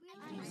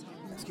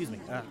Excuse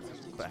me.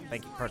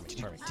 Thank you. Pardon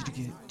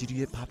me. Did you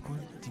get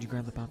popcorn? Did you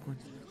grab the popcorn?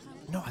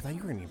 No, I thought you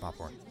were going to get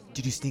popcorn.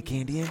 Did you sneak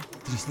candy in?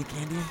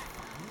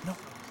 No.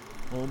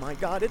 Oh my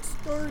God, it's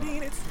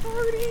starting. It's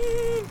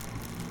starting.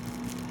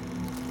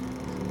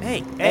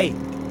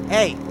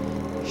 Hey.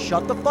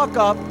 Shut the fuck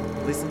up.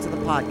 Listen to the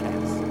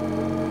podcast.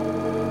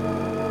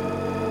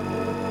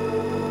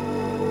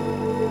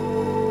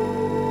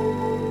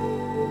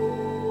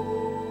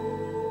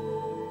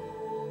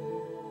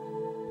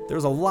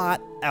 There's a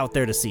lot out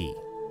there to see.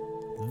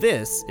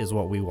 This is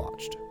what we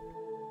watched.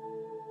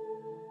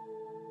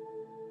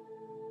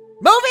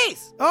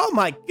 Movies! Oh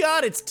my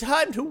God, it's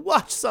time to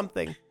watch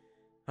something.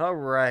 All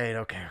right.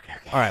 Okay.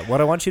 All right,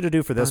 what I want you to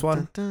do for this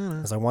one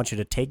is I want you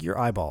to take your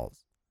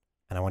eyeballs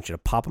and I want you to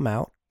pop them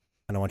out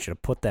and I want you to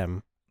put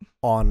them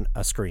on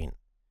a screen.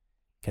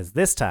 Because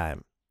this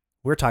time,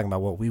 we're talking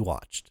about what we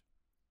watched.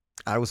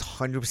 I was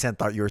 100%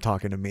 thought you were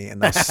talking to me,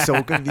 and that's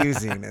so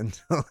confusing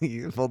until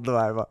you pulled the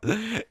eyeball.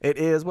 It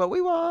is what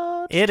we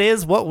watched. It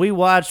is what we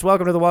watched.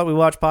 Welcome to the What We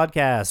Watched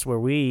podcast, where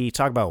we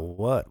talk about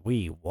what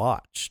we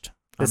watched.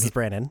 This is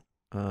Brandon.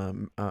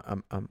 I'm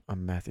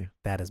Matthew.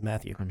 That is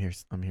Matthew. I'm here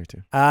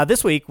too.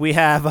 This week we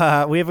have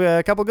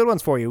a couple good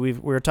ones for you.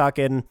 We're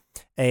talking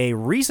a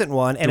recent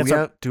one, and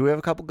do we have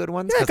a couple good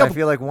ones? Yeah, Because I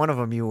feel like one of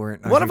them you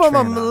weren't. One of them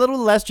I'm a little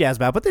less jazzed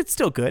about, but it's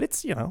still good.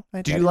 It's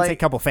I didn't say a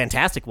couple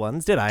fantastic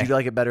ones, did I? Did you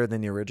like it better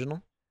than the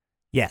original?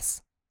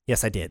 Yes,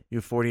 I did.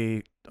 You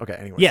 40. Okay.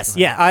 Anyway. Yes,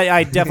 yeah.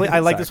 I definitely I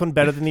like this one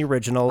better than the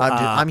original.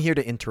 I'm here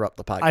to interrupt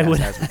the podcast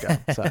as we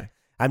go. Sorry.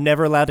 I'm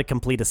never allowed to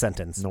complete a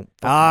sentence. Nope.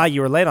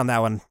 You were late on that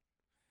one.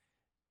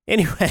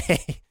 Anyway,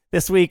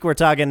 this week we're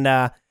talking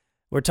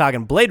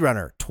Blade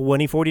Runner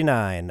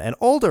 2049, an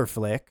older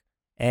flick,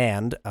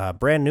 and a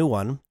brand new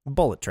one,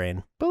 Bullet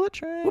Train. Bullet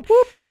Train. Whoop,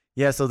 whoop.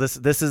 Yeah, so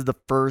this is the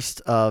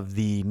first of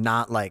the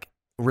not like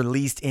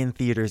released in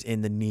theaters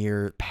in the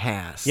near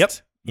past. Yep.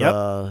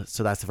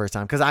 So that's the first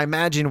time, because I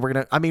imagine we're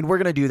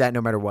gonna do that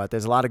no matter what.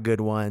 There's a lot of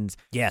good ones.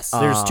 Yes,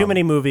 there's too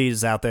many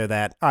movies out there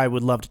that I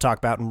would love to talk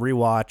about and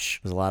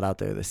rewatch. There's a lot out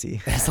there to see.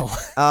 There's a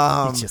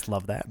lot. You just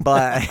love that.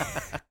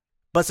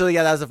 But so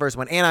yeah, that was the first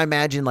one, and I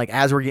imagine like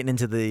as we're getting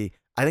into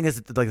I think it's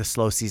like the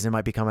slow season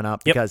might be coming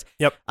up because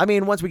I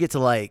mean once we get to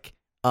like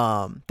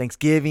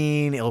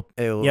Thanksgiving,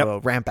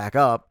 it'll ramp back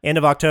up. End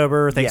of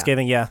October,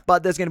 Thanksgiving, yeah.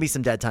 But there's gonna be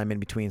some dead time in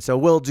between, so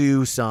we'll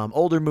do some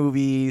older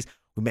movies.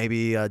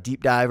 Maybe a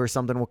deep dive or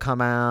something will come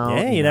out.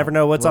 Yeah, you never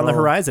know what's on the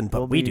horizon,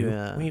 but we do.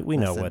 We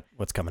know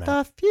what's coming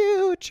out.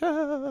 The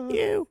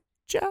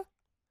future. All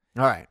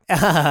right.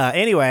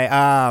 Anyway,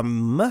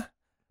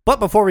 but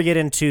before we get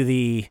into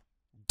the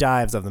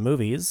dives of the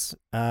movies,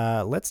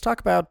 let's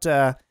talk about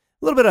a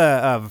little bit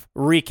of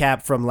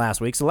recap from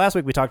last week. So last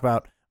week we talked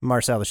about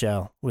Marcel the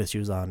Shell with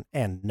shoes on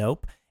and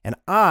Nope, and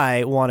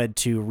I wanted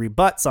to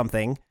rebut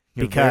something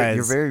because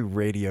you're very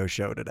radio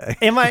show today.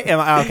 Am I?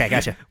 Okay,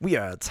 gotcha. We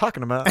are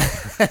talking about.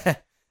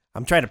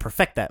 I'm trying to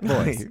perfect that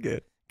voice. You're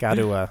good.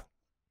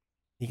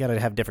 You got to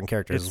have different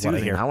characters. It's is what I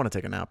hear. I want to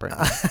take a nap right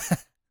now.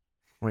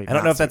 Wait, I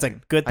don't know if that's a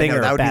good thing or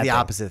a bad thing. That would be the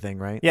opposite thing,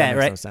 right? Yeah, that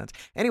makes right. No sense.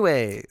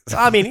 Anyway,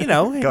 I mean,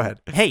 go ahead.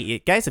 Hey,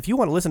 guys, if you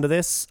want to listen to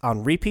this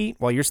on repeat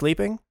while you're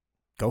sleeping,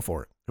 go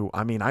for it. Ooh,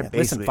 I mean, I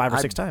listen 5 or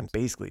 6 times.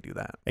 Basically, do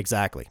that.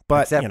 Exactly,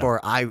 but except for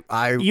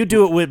you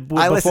do it with.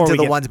 I listen to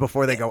the ones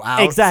before they go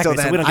out. Exactly,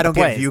 so then we don't I don't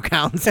get get view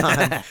counts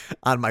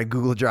on my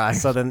Google Drive.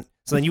 So then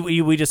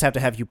we just have to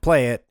have you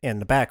play it in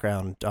the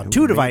background on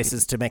 2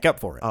 devices to make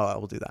up for it. Oh, I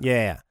will do that.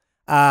 Yeah.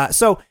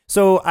 So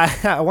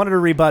I wanted to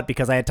rebut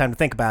because I had time to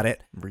think about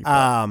it.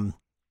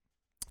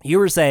 You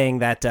were saying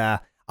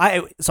that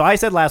I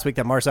said last week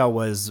that Marcel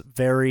was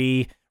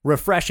very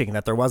refreshing,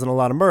 that there wasn't a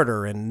lot of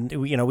murder, and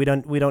we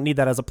don't need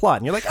that as a plot.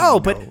 And you're like,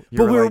 but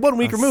we were 1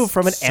 week removed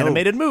from an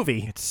animated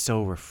movie. It's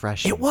so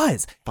refreshing. It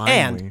was.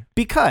 Finally. And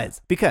because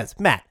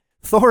Matt,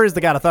 Thor is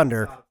the god of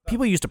thunder.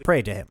 People used to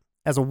pray to him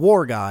as a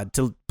war god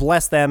to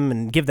bless them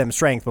and give them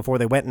strength before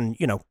they went and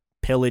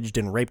pillaged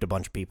and raped a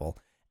bunch of people.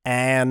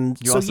 And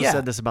you also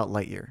said this about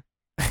Lightyear.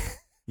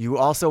 You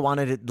also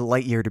wanted the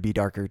Lightyear to be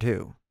darker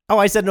too. Oh,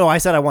 I said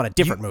I want a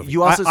different movie.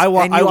 You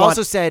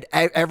also said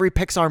every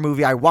Pixar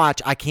movie I watch,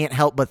 I can't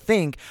help but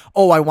think,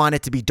 I want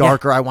it to be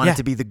darker. I want it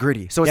to be the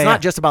gritty. So it's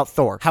not just about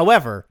Thor.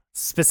 However,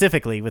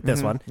 specifically with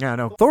this one,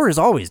 Thor is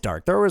always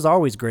dark. Thor is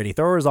always gritty.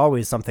 Thor is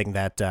always something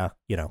that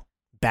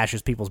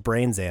bashes people's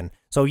brains in.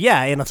 So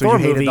in a Thor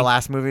movie, you hated the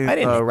last movie,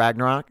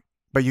 Ragnarok,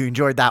 but you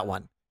enjoyed that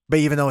one. But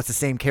even though it's the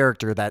same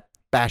character that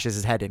bashes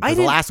his head in, because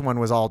the last one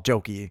was all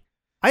jokey.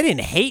 I didn't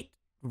hate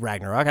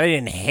Ragnarok. I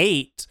didn't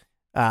hate.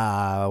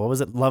 What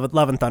was it? Love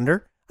and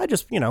Thunder. I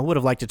just, would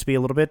have liked it to be a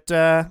little bit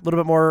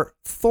more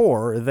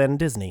Thor than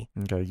Disney.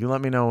 Okay, you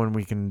let me know when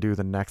we can do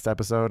the next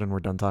episode and we're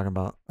done talking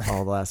about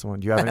all the last one.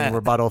 Do you have any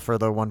rebuttal for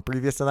the one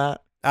previous to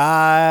that?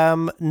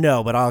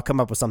 No, but I'll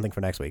come up with something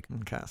for next week.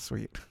 Okay,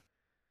 sweet.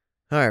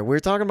 All right, we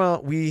talked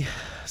about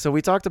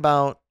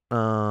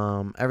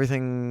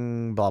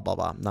everything, blah, blah,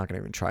 blah. I'm not going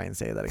to even try and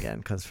say that again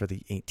because for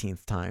the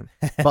 18th time.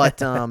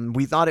 But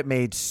we thought it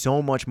made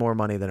so much more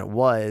money than it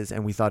was,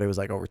 and we thought it was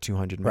like over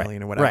 200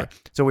 million or whatever.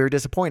 Right. So we were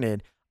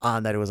disappointed.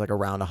 on that it was like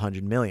around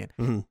 100 million.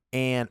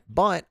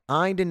 But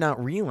I did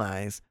not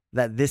realize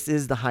that this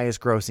is the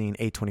highest grossing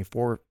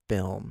A24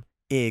 film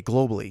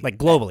globally.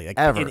 Like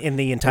ever. In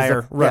the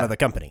entire run of the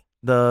company.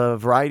 The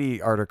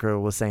Variety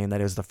article was saying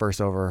that it was the first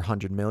over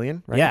 100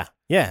 million, right?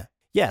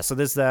 Yeah. So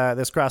this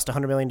crossed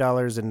 $100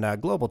 million in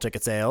global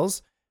ticket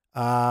sales.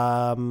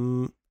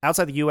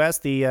 Outside the U.S.,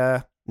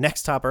 the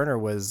next top earner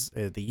was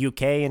the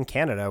U.K. and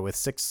Canada with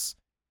 6.2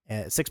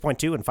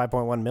 and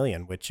 5.1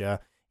 million, which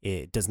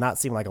it does not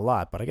seem like a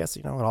lot, but I guess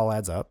it all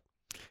adds up.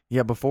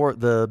 Yeah, before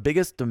the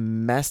biggest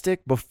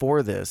domestic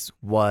before this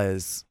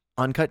was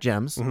Uncut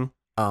Gems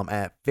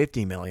at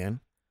 50 million.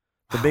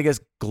 The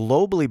biggest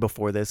globally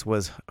before this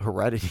was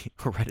Hereditary.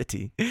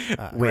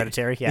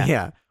 Hereditary,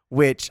 yeah.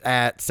 Which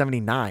at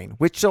 79.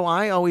 So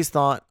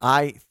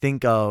I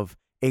think of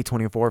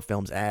A24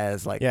 films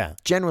as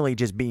generally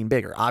just being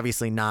bigger.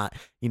 Obviously not,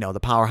 the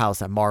powerhouse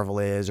that Marvel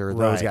is or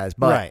those guys,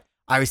 but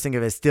I always think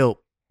of it as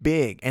still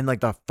big. And like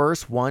the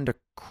first one to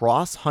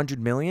cross 100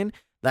 million,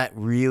 that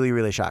really,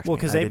 really shocked me.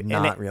 Because I did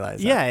not realize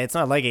that. Yeah, it's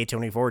not like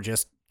A24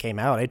 just came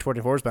out.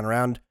 A24 has been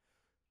around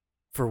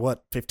for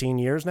 15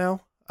 years now?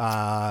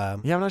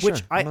 I'm not sure.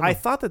 Which I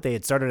thought that they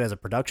had started as a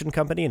production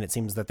company, and it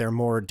seems that they're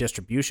more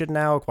distribution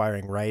now,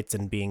 acquiring rights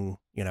and being,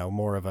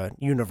 more of a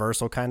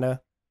universal kind of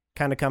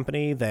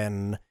company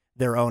than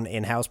their own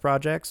in-house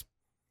projects.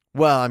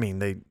 Well, I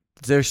mean,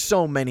 there's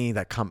so many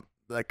that come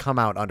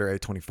out under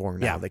A24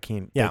 now. They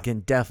can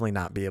definitely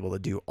not be able to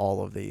do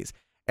all of these.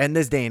 And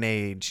this day and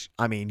age,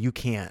 I mean, you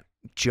can't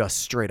just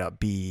straight up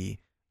be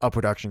a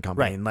production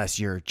company unless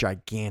you're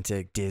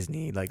gigantic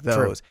Disney like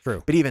those.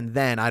 True. But even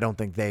then, I don't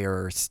think they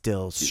are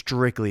still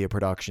strictly a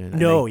production.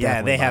 No,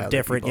 they have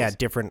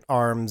different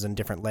arms and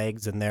different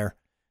legs in their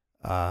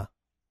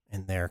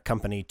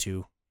company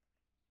to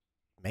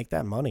make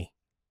that money.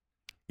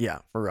 Yeah,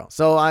 for real.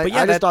 So I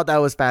just thought that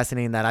was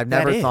fascinating that I've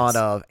never thought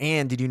of.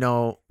 And did you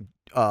know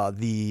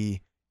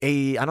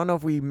I don't know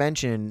if we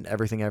mentioned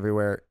Everything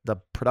Everywhere. The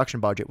production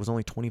budget was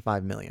only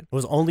 25 million. It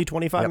was only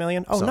 25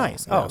 million? Oh, so,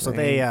 nice. So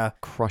they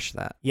crushed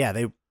that.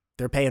 Yeah,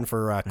 they're paying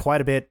for quite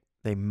a bit.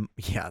 They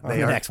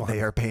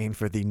are paying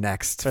for the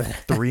next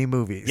 3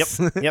 movies.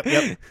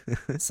 Yep.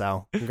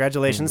 So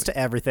congratulations to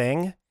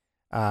Everything.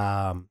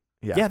 That's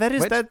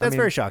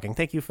very shocking.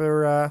 Thank you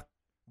for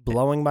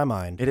blowing my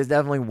mind. It is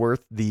definitely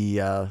worth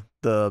the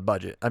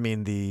budget. I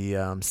mean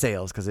the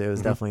sales, because it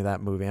was definitely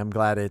that movie. I'm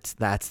glad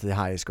that's the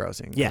highest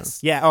grossing.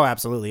 Yes. Yeah. Oh,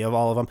 absolutely. Of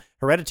all of them,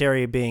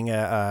 Hereditary being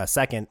a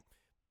second,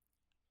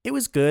 it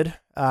was good.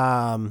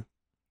 I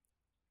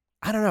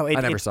don't know. I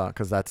never saw it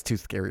because that's too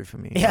scary for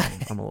me. Yeah.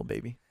 I'm a little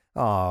baby.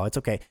 Oh, it's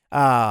okay.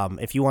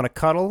 If you want to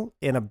cuddle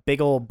in a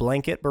big old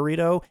blanket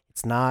burrito,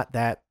 it's not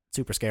that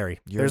super scary.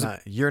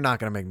 You're not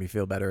going to make me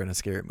feel better in a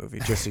scary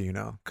movie, just so you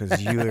know, because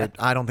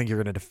I don't think you're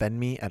going to defend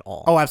me at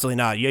all. Oh, absolutely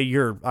not.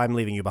 I'm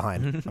leaving you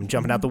behind. I'm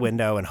jumping out the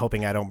window and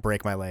hoping I don't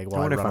break my leg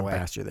while I run away. I'm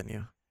faster than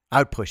you. I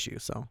would push you.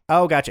 So.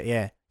 Oh, gotcha.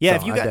 Yeah.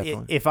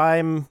 If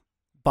I'm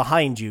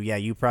behind you,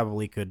 you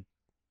probably could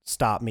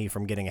stop me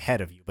from getting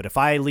ahead of you. But if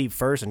I leave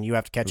first and you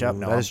have to catch up,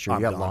 no, that is true.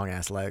 You got long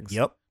ass legs.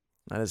 Yep.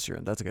 That is true.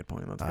 That's a good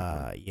point.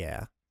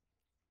 Yeah.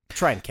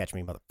 Try and catch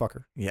me,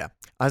 motherfucker. Yeah.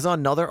 I saw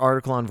another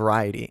article on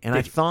Variety, and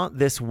I thought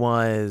this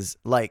was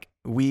like,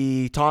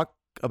 we talk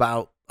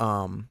about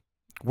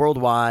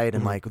worldwide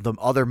and like the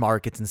other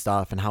markets and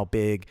stuff and how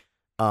big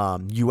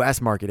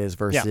U.S. market is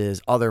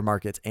versus other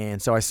markets. And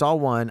so I saw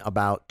one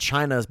about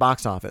China's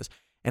box office,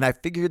 and I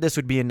figured this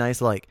would be a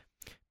nice like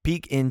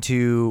peek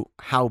into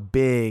how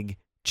big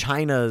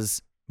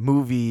China's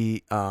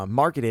movie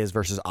market is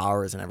versus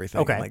ours and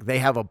everything. Okay. Like they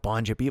have a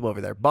bunch of people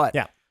over there. But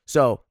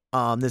so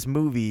this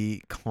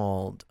movie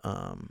called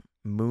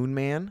Moon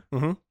Man,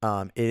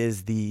 it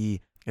is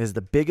the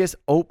biggest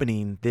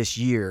opening this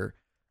year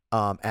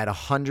at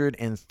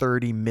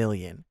 130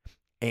 million.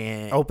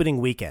 And opening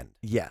weekend.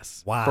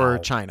 Yes. Wow. For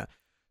China.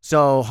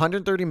 So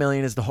 130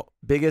 million is the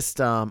biggest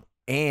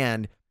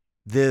and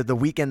the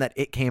weekend that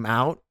it came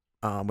out,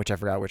 which I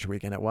forgot which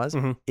weekend it was.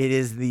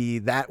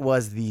 That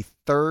was the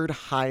third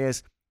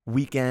highest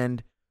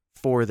weekend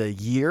for the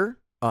year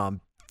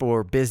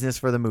for business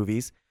for the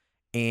movies.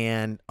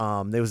 And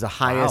it was the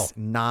highest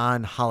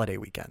non-holiday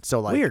weekend. So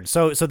like weird.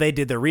 So they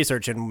did their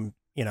research, and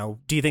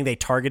do you think they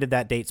targeted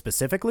that date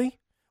specifically,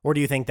 or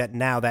do you think that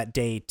now that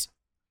date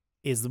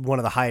is one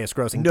of the highest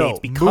grossing dates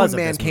because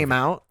Moon Man came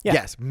out? Yeah.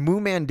 Yes,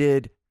 Moon Man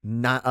did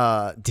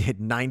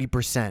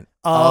 90%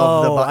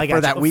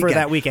 for that weekend. For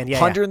that weekend,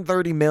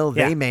 130 mil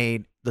they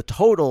made. The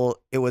total,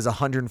 it was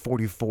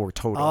 144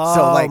 total. Oh,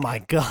 so like, my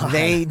God.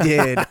 They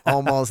did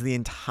almost the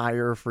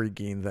entire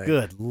freaking thing.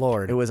 Good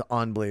Lord. It was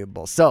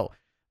unbelievable. So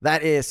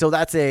that's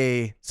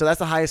the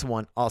highest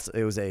one. Also,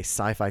 it was a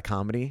sci-fi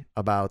comedy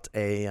about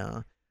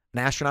an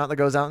astronaut that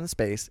goes out in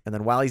space, and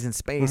then while he's in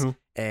space,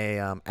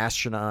 a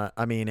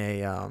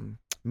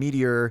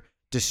meteor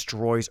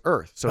destroys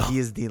Earth. So he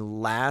is the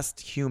last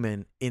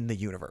human in the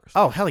universe.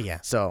 Oh, hell yeah.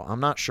 So I'm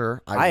not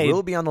sure. I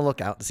will be on the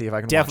lookout to see if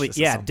I can watch this.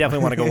 Definitely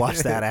want to go watch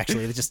that,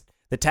 actually.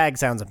 The tag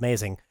sounds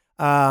amazing.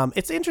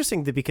 It's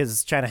interesting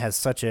because China has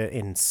such an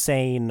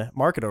insane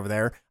market over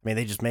there. I mean,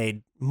 they just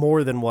made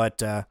more than what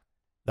the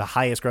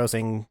highest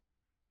grossing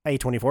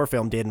A24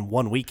 film did in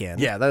one weekend.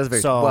 Yeah, that is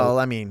very well.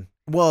 I mean,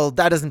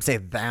 that doesn't say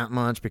that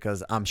much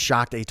because I'm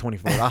shocked.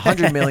 A24,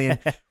 100 million.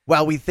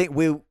 Well, we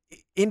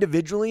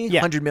individually,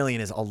 100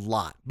 million is a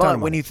lot, but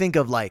when you think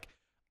of like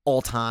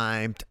all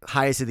time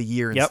highest of the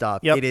year and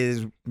stuff, it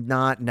is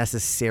not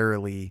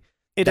necessarily.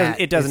 It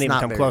doesn't even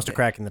come close to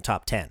cracking the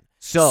top 10.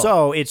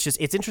 So it's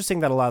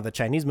interesting that a lot of the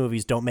Chinese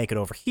movies don't make it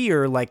over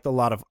here like a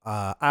lot of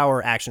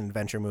our action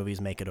adventure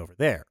movies make it over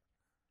there.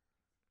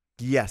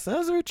 Yes,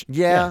 those are.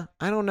 Yeah,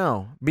 I don't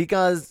know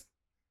because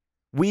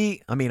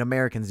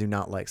Americans do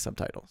not like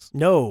subtitles.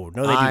 No,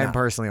 they do not. I'm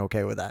personally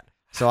okay with that.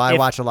 So I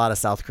watch a lot of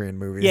South Korean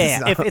movies.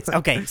 Yeah, if it's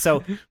okay.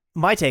 So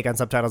my take on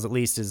subtitles, at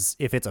least, is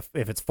if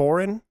it's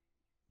foreign,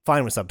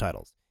 fine with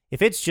subtitles.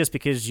 If it's just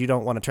because you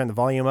don't want to turn the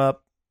volume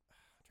up,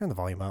 turn the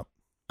volume up.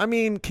 I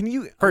mean, can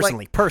you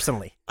personally?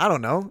 I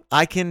don't know.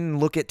 I can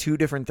look at two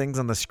different things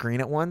on the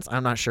screen at once.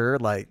 I'm not sure.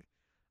 Like,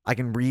 I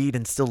can read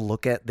and still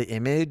look at the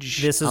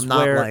image. This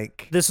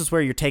is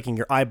where you're taking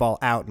your eyeball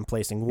out and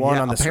placing one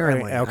on the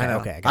apparently. screen.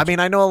 Okay. I mean,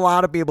 I know a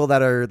lot of people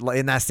that are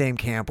in that same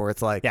camp where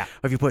it's like,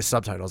 if you put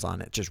subtitles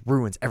on it just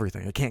ruins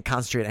everything. I can't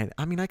concentrate. And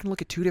I mean, I can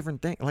look at two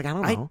different things. Like, I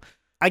don't know.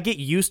 I get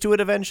used to it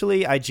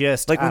eventually.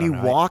 When you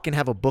walk and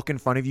have a book in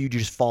front of you, you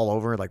just fall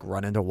over and like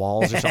run into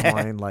walls or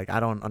something. Like, I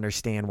don't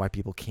understand why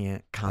people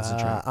can't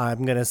concentrate.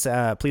 I'm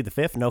gonna plead the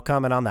fifth. No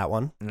comment on that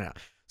one. Yeah.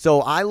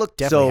 So I looked.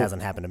 Definitely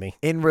hasn't happened to me.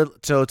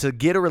 So to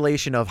get a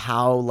relation of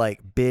how like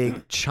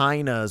big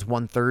China's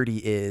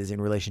 130 is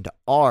in relation to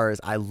ours,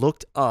 I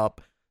looked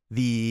up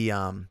the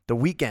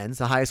weekends,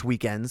 the highest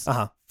weekends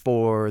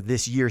for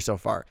this year so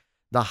far.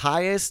 The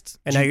highest,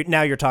 and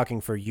now you're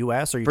talking for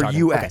U.S. or you're talking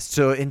U.S. Okay.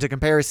 So into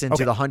comparison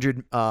to the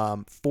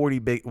 140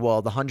 big, the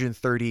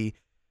 130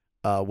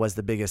 was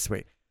the biggest.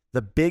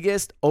 The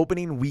biggest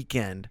opening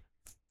weekend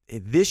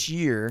this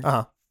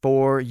year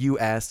for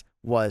U.S.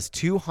 was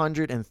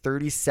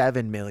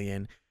 237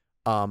 million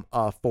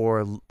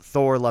for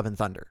Thor: Love and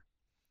Thunder.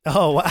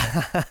 Oh,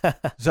 wow.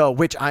 So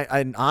which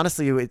I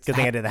honestly, it's good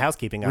thing I did the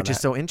housekeeping on which is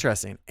so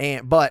interesting,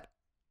 but.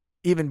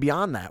 Even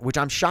beyond that, which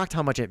I'm shocked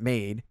how much it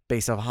made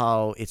based on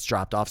how it's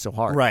dropped off so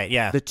hard. Right,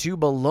 yeah. The two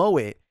below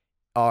it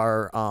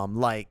are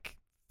like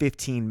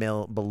 15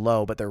 mil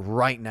below, but they're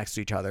right next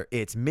to each other.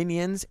 It's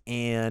Minions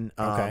and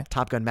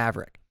Top Gun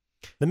Maverick.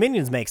 The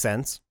Minions make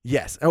sense.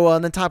 Yes. Oh, well,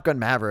 and then Top Gun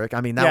Maverick. I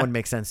mean, that one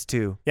makes sense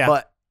too. Yeah.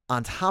 But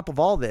on top of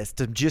all this,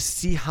 to just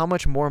see how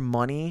much more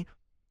money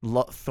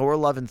Thor: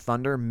 Love and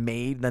Thunder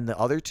made than the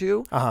other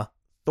two,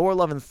 Thor: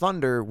 Love and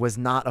Thunder was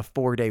not a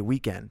 4-day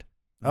weekend.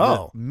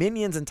 Oh,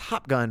 Minions and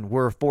Top Gun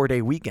were a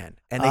 4-day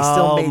weekend, and they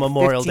still made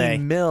Memorial 15 Day.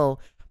 mil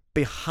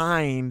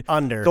behind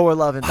under Thor: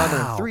 Love and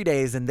Thunder in 3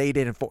 days, and they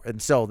did in 4.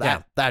 And so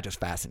that just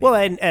fascinating. Well,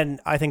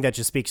 and I think that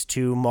just speaks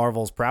to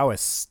Marvel's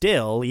prowess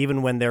still,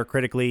 even when they're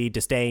critically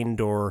disdained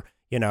or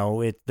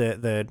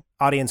the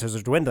audiences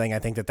are dwindling. I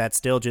think that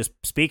still just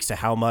speaks to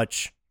how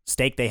much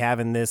stake they have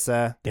in this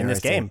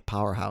game.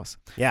 Powerhouse.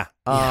 Yeah.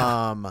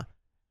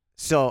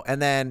 So and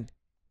then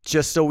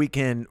just so we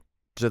can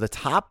the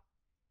top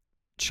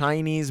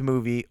Chinese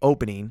movie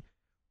opening,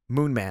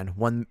 Moon Man,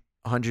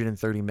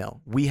 130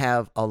 mil. We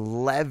have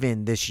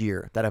 11 this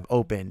year that have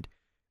opened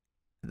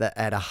that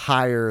at a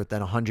higher than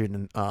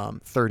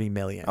 130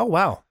 million. Oh,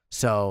 wow.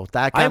 So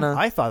that kind of...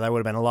 I thought that would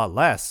have been a lot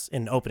less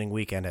in opening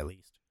weekend at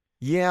least.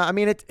 Yeah, I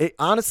mean, it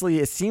honestly,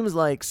 it seems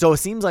like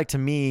to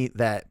me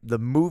that the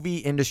movie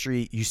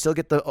industry, you still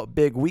get the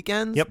big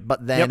weekends,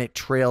 but then it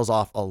trails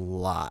off a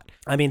lot.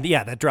 I mean,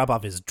 yeah, that drop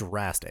off is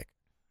drastic.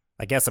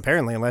 I guess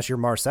apparently, unless you're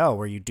Marcel,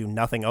 where you do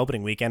nothing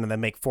opening weekend and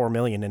then make $4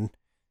 million in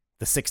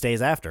the 6 days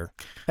after.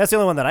 That's the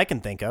only one that I can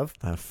think of.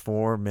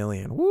 $4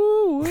 million.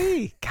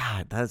 Woo-wee.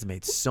 God, that has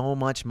made so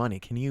much money.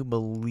 Can you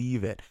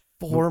believe it?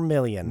 $4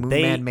 million. Moon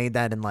Man made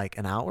that in like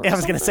an hour. Yeah, I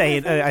was going to say,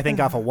 I think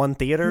off of one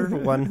theater.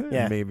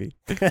 Maybe.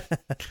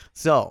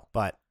 So,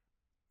 but,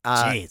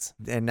 jeez.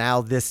 And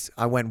now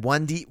I went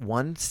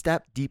one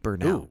step deeper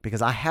now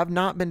because I have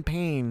not been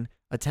paying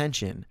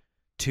attention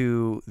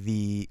to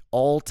the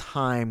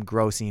all-time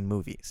grossing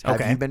movies.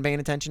 Have you been paying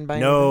attention by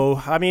No.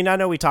 Anything? I mean, I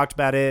know we talked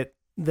about it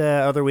the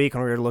other week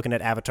when we were looking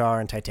at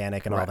Avatar and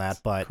Titanic and all that,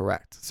 but...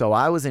 Correct. So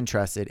I was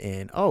interested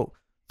in,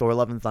 Thor: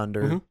 Love and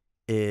Thunder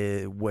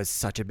it was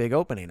such a big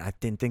opening. I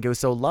didn't think it was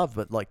so loved,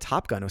 but like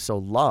Top Gun was so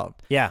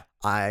loved. Yeah.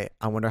 I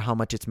wonder how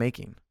much it's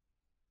making.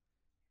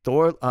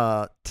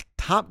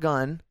 Top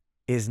Gun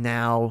is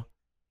now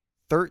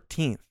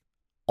 13th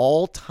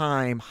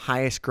all-time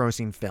highest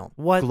grossing film.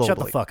 What? Globally. Shut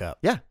the fuck up.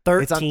 Yeah.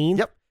 13?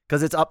 Yep.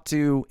 Because it's up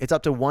to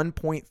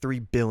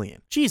 1.3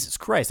 billion. Jesus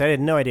Christ. I had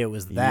no idea it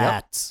was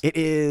that. Yep. It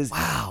is.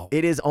 Wow.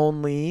 It is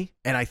only,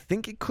 and I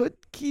think it could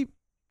keep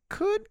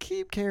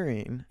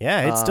carrying.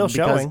 Yeah, it's still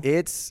showing.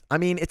 It's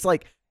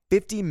like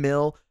 50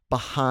 mil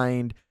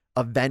behind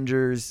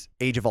Avengers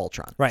Age of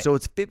Ultron. Right. So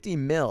it's 50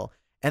 mil.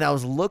 And I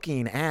was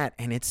looking at,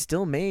 and it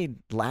still made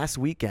last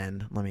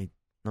weekend. Let me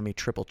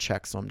triple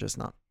check so I'm just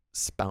not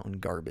spouting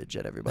garbage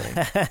at everybody.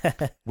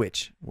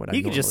 Which what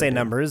you could just say do.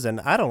 numbers, and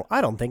I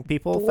don't think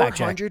people fact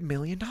check. $400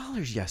 million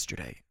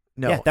yesterday.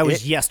 No, yeah, that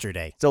was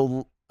yesterday.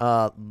 So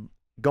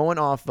going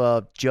off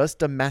of just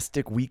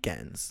domestic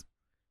weekends,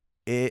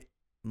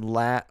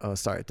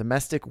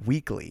 domestic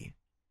weekly,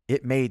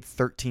 it made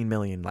 13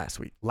 million last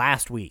week.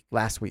 Last week.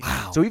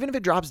 Wow. So even if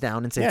it drops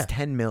down and say it's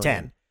 10 million.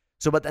 10.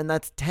 So, but then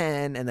that's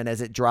 10, and then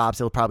as it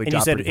drops, it'll probably and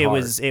drop you said pretty it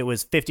hard.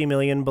 was 50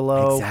 million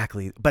below.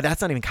 Exactly. But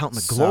that's not even counting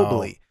the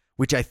globally,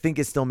 which I think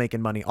is still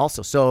making money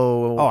also.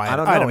 So I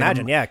don't know. I'd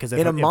imagine, because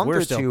in a month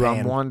or two,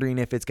 paying, I'm wondering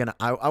if it's gonna.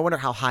 I wonder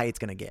how high it's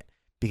gonna get,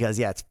 because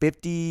it's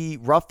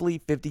roughly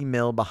 50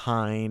 mil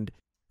behind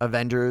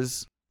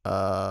Avengers,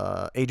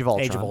 Age of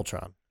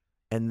Ultron.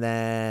 And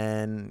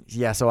then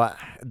so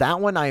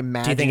that one I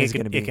imagine do you is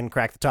think it can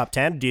crack the top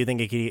 10? Do you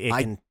think it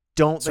can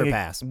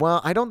surpass?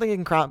 Well, I don't think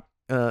it can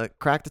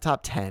crack the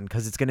top 10,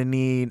 because it's going to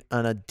need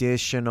an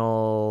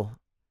additional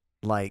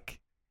like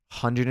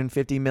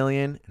 150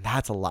 million.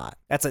 That's a lot.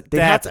 That's a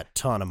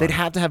ton of money. They'd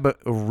have to have a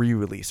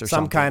re-release or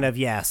some something. kind of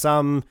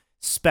some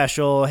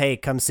special. Hey,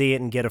 come see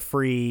it and get a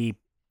free,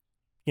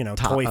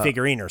 toy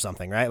figurine or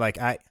something, right? Like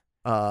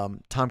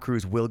Tom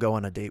Cruise will go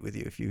on a date with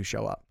you if you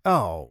show up.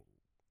 Oh.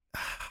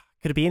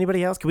 Could it be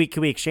anybody else? Could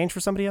we exchange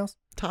for somebody else?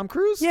 Tom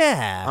Cruise?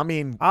 Yeah. I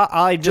mean,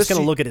 I'm just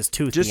gonna look at his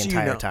tooth the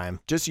entire time.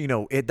 Just so you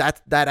know,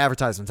 that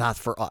advertisement's not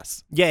for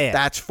us. Yeah.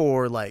 That's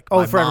for my for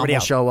mom everybody will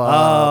else. show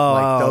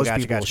up. Those gotcha,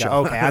 people gotcha. show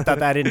Okay, I thought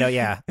that. I didn't know.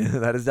 Yeah,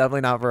 that is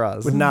definitely not for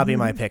us. Would not be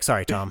my pick.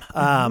 Sorry, Tom.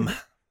 I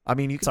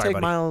mean, you can take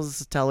buddy.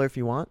 Miles Teller if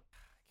you want.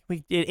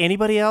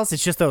 Anybody else?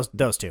 It's just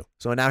those two.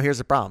 So now here's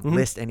the problem. Mm-hmm.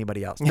 List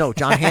anybody else. No,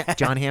 John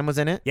Hamm was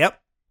in it. Yep.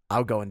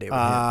 I'll go and date with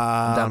him.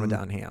 I'm down with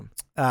John Hamm.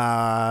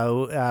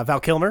 Val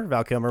Kilmer.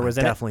 Val Kilmer was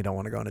in it. Definitely don't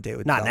want to go on a date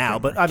with. Not Val now,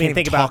 Kilmer. but I mean,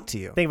 think about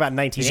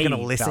 1980. He's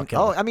gonna listen.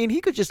 Oh, I mean,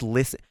 he could just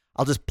listen.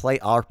 I'll just play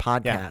our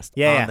podcast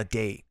on the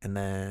date, and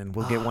then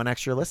we'll get one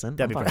extra listen.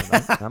 That'd be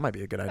that might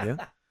be a good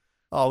idea.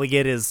 All we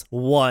get is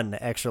one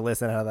extra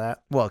listen out of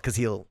that. Well, because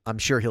I'm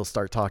sure he'll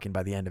start talking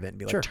by the end of it and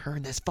be like,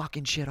 turn this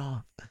fucking shit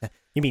off.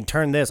 You mean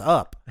turn this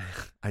up?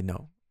 I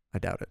know. I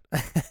doubt it.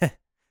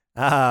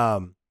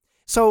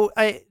 So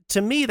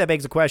to me, that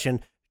begs the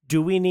question: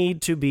 do we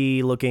need to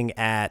be looking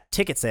at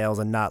ticket sales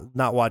and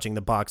not watching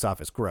the box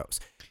office gross?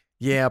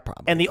 Yeah,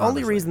 probably. And the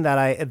only reason that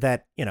I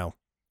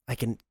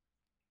can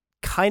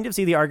kind of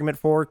see the argument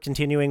for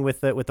continuing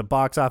with the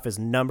box office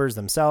numbers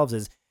themselves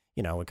is,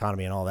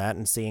 economy and all that,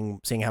 and seeing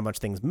how much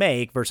things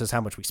make versus how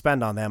much we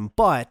spend on them.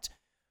 But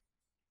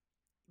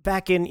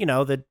back in,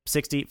 the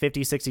 50s, 60s,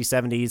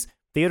 70s,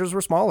 theaters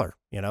were smaller.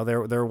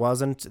 There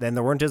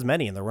weren't as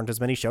many, and there weren't as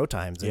many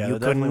showtimes. And there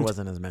definitely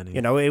wasn't as many.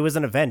 It was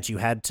an event. You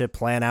had to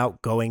plan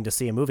out going to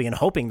see a movie and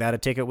hoping that a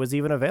ticket was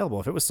even available.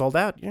 If it was sold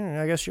out,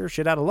 I guess you're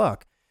shit out of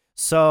luck.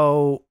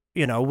 So,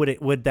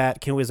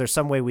 was there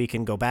some way we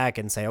can go back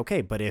and say,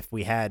 okay, but if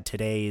we had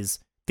today's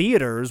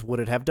theaters,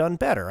 would it have done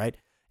better, right?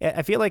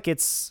 I feel like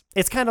it's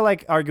kind of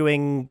like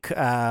arguing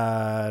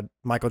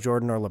Michael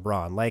Jordan or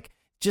LeBron, like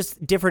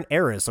just different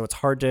eras. So it's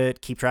hard to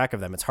keep track of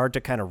them. It's hard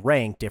to kind of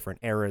rank different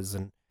eras.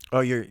 And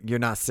you're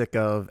not sick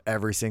of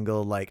every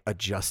single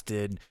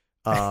adjusted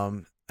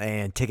and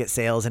ticket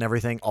sales and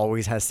everything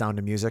always has Sound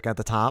of Music at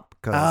the top,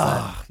 because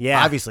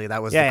obviously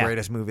that was the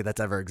greatest movie that's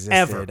ever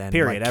existed, and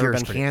period.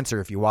 Cures cancer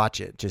if you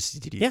watch it.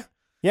 Just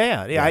Yeah.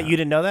 You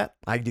didn't know that?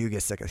 I do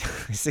get sick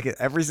of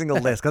every single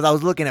list, because I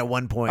was looking at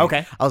one point.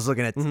 Okay. I was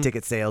looking at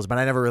ticket sales, but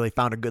I never really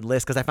found a good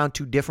list, because I found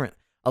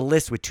a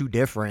list with two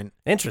different.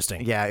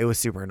 Interesting. Yeah, it was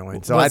super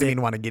annoying. So I didn't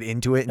even want to get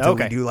into it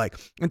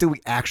until we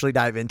actually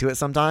dive into it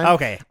sometime.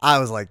 Okay. I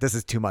was like, this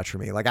is too much for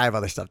me. Like, I have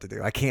other stuff to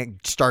do. I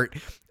can't start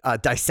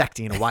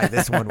dissecting why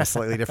this one was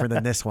slightly different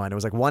than this one. It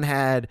was like one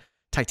had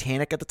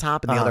Titanic at the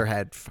top and the other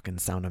had fucking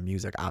Sound of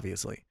Music,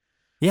 obviously.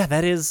 Yeah,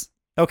 that is.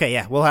 Okay,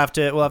 yeah, we'll have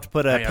to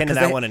put a pin in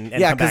that one and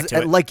come back to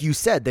it. Like you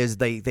said,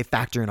 they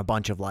factor in a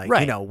bunch of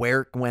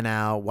where it went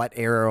out, what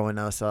era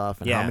and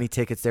stuff, and how many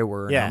tickets there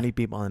were, and how many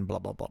people, and blah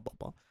blah blah blah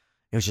blah.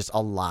 It was just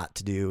a lot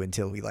to do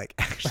until we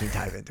actually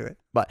dive into it.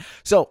 But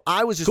so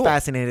I was just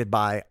fascinated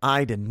by.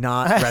 I did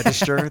not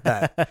register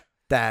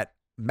that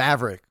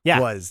Maverick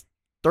was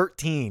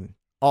 13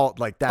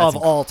 that's of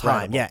all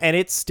time. incredible. Yeah, and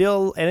it's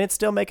still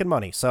making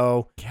money.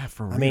 So yeah,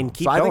 for real. I mean,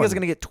 keep I going. think it's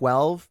gonna get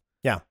 12.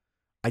 Yeah,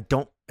 I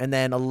don't. And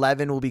then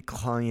 11 will be,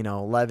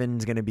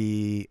 11's going to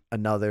be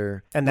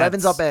another. And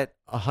 11's up at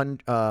 1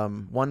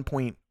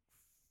 point.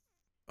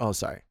 Oh,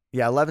 sorry.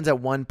 Yeah, 11's at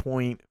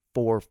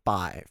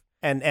 1.45.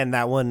 And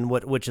that one,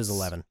 which is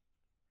 11?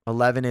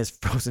 11 is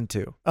Frozen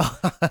 2.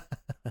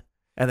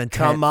 And then 10,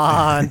 come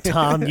on,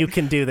 Tom, you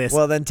can do this.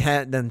 Well, then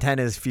 10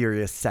 is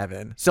Furious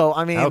 7. So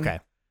I mean, okay.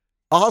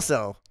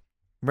 Also,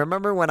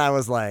 remember when I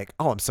was like,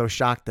 "Oh, I'm so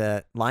shocked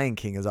that Lion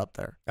King is up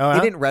there." Oh,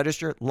 He didn't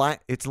register.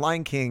 It's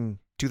Lion King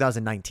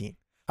 2019.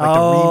 The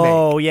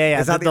remake. Yeah.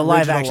 It's not the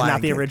live action, Lion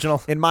not the King.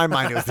 original. In my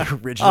mind, it was the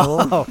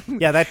original.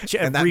 Yeah, that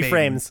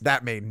reframes.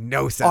 That made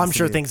no sense. I'm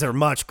sure things are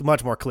much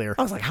more clear.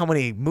 I was like, how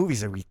many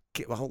movies are we?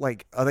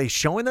 Are they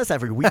showing this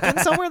every weekend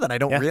somewhere that I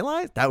don't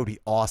realize? That would be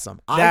awesome.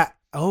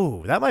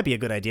 Oh, that might be a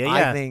good idea.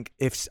 Yeah. I think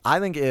if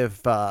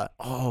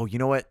you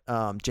know what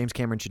James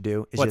Cameron should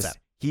do is What's that?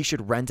 He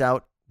should rent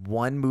out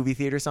one movie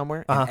theater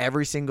somewhere and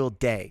every single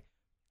day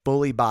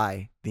fully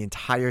buy the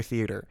entire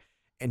theater,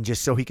 and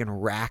just so he can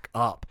rack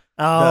up.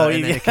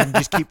 And then it can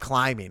just keep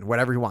climbing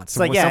whatever he wants. It's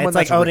like it's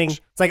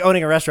like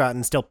owning a restaurant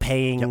and still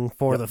paying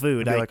for the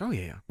food. You're like, oh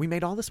yeah, we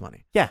made all this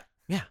money. Yeah.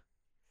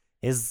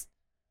 Is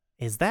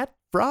that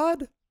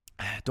fraud?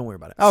 Don't worry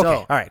about it. Okay.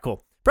 All right.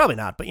 Cool. Probably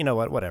not, but you know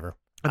what? Whatever.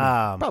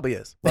 Probably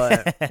is,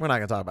 but we're not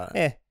gonna talk about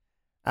it.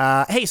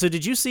 Hey, so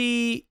did you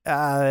see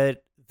the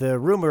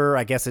rumor?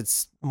 I guess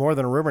it's more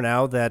than a rumor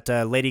now that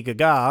Lady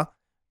Gaga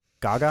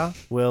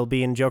will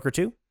be in Joker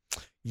 2.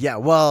 Yeah,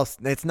 well,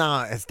 it's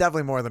not. It's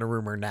definitely more than a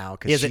rumor now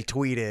because she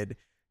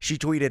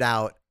tweeted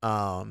out.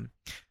 I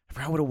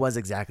forgot what it was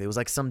exactly. It was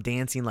like some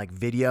dancing like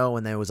video,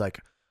 and then it was like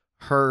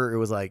her. It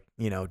was like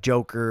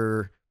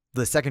Joker.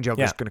 The second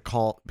Joker is going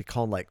to be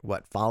called like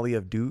what? Folly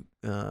of Duke.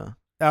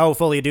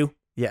 Folly of Duke.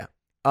 Yeah.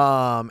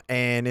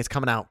 And it's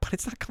coming out, but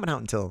it's not coming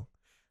out until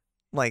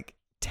like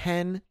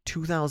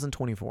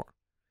 2024.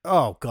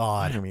 Oh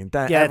God! I mean,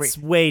 it's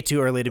way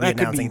too early to be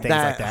announcing things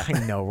like that.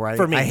 I know, right?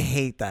 For me, I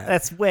hate that.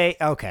 That's way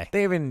okay.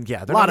 They're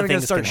not going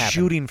to start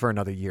shooting for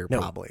another year,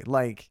 probably.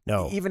 Like,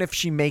 even if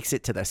she makes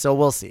it to this, so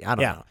we'll see. I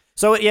don't know.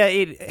 So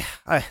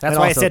that's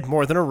why I said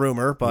more than a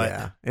rumor,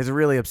 but it's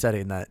really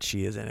upsetting that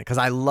she is in it because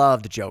I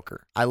loved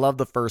Joker. I loved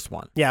the first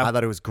one. Yeah, I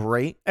thought it was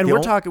great. And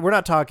we're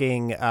not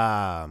talking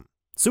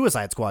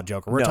Suicide Squad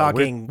Joker. We're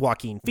talking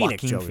Joaquin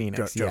Phoenix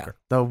Joker. Yeah.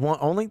 The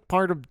only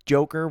part of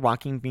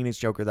Joaquin Phoenix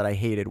Joker that I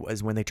hated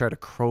was when they tried to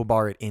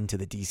crowbar it into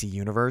the DC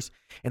universe,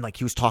 and like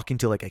he was talking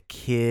to like a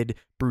kid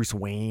Bruce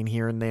Wayne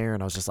here and there,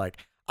 and I was just like,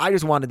 I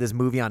just wanted this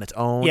movie on its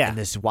own and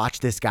just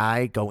watch this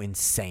guy go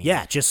insane.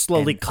 Yeah, just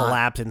slowly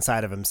collapse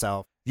inside of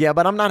himself. Yeah,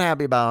 but I'm not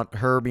happy about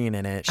her being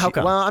in it. How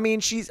come? Well, I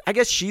mean, I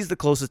guess she's the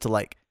closest to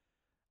like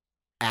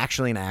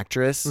actually an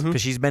actress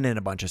because she's been in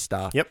a bunch of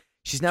stuff. Yep.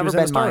 She's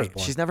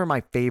never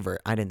my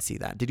favorite. I didn't see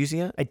that. Did you see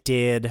it? I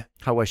did.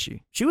 How was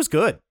she? She was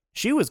good.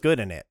 She was good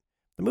in it.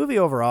 The movie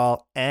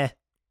overall,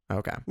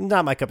 Okay.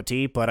 Not my cup of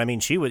tea, but I mean,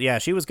 she was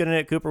good in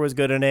it. Cooper was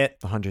good in it.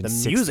 The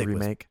 106th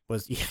remake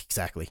was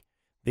exactly.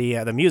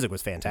 The music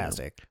was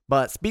fantastic. Yeah.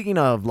 But speaking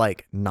of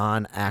like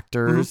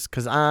non-actors,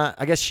 because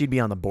I guess she'd be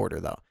on the border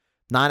though.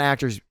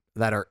 Non-actors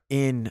that are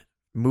in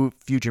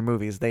future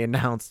movies, they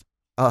announced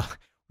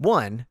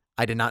one.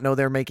 I did not know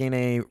they're making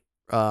a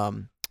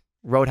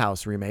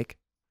Roadhouse remake.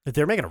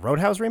 They're making a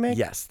Roadhouse remake?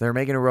 Yes, they're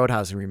making a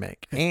Roadhouse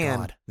remake.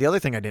 And the other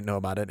thing I didn't know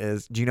about it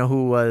is, do you know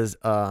who was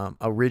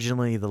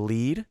originally the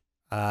lead?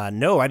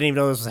 No, I didn't even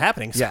know this was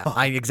happening. So.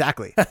 Yeah,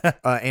 exactly.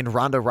 And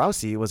Ronda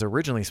Rousey was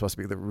originally supposed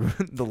to be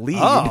the lead.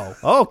 Oh,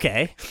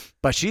 okay.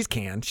 But she's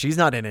canned. She's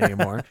not in it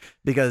anymore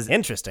because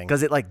interesting.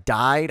 Because it like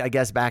died, I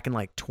guess, back in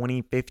like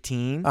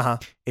 2015.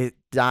 It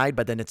died,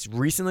 but then it's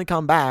recently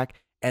come back,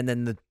 and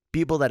then the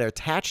people that are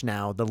attached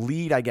now, the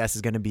lead, I guess,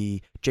 is going to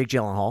be Jake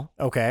Gyllenhaal.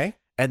 Okay.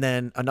 And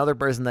then another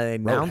person that they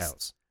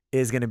announced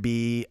is going to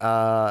be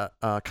Conor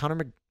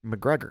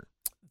McGregor.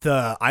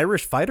 The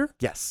Irish fighter?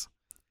 Yes.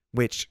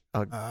 Which,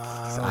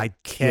 okay.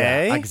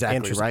 Yeah,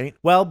 exactly, right?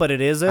 Well, but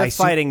it is a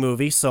fighting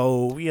movie,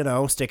 so,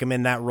 stick him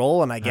in that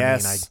role, and I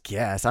guess.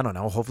 I don't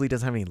know. Hopefully he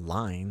doesn't have any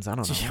lines. I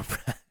don't know.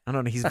 I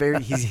don't know.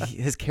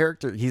 His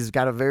character, he's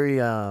got a very,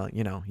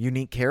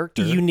 unique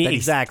character.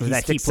 Exactly. He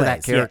sticks to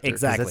that character. Yeah,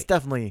 exactly. It's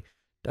definitely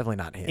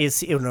not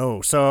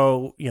him.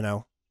 So,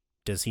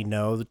 does he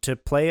know to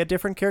play a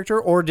different character,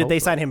 or did they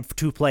sign him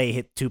to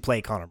play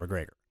Conor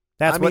McGregor?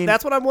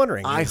 That's what I'm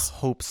wondering. I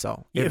hope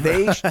so. If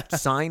they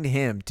signed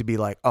him to be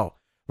like, oh,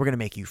 we're gonna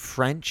make you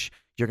French,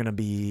 you're gonna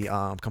be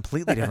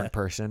completely different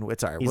person.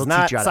 It's all right. We'll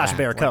teach you how to act. Sacha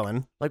Baron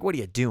Cohen. Like, what are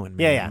you doing,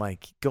 man? Yeah.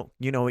 Like, go.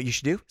 You know what you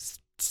should do?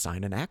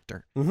 Sign an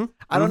actor. Mm-hmm.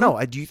 I don't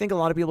know. Do you think a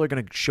lot of people are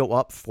gonna show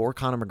up for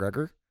Conor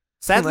McGregor?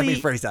 Sadly, let me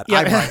phrase that.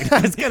 Yeah, I might.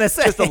 I was gonna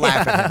say just to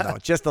laugh at him though.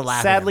 Just to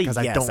laugh Sadly, at him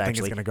because yes, I don't think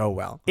it's gonna go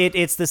well.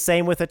 It's the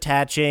same with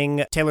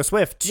attaching Taylor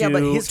Swift to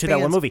that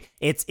one movie.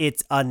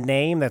 It's a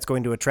name that's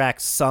going to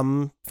attract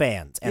some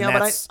fans. And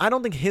but I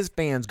don't think his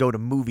fans go to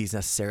movies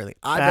necessarily.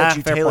 I bet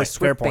you Taylor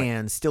Swift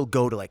fans still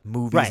go to like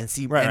movies and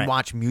see and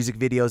watch music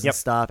videos and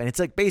stuff. And it's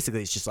like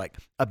basically it's just like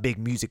a big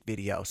music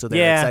video, so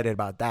they're excited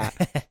about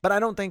that. But I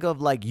don't think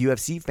of like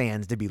UFC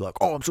fans to be like,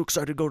 oh, I'm so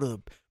excited to go to the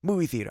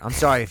movie theater. I'm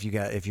sorry if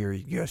you're a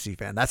UFC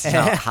fan. That's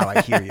not how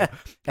I hear you.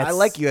 I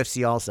like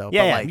UFC also.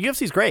 Yeah, but like,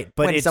 UFC's great,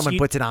 but when someone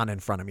puts it on in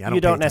front of me,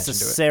 you don't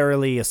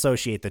necessarily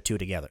associate the two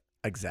together.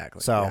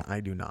 Exactly. So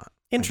I do not.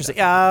 Interesting.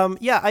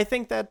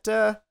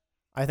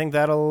 I think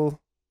that'll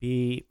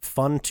be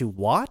fun to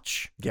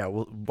watch. Yeah,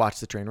 we'll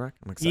watch the train wreck.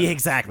 I'm excited. Yeah,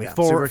 exactly.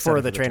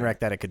 For the train wreck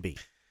that it could be.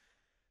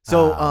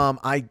 So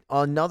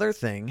another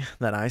thing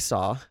that I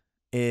saw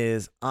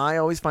is I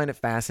always find it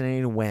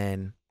fascinating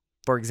when,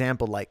 for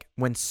example, like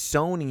when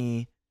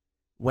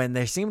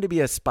there seemed to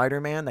be a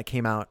Spider-Man that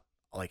came out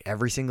like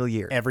every single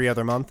year, every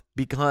other month,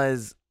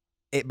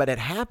 but it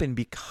happened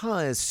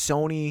because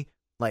Sony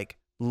like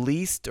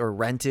leased or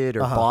rented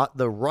or bought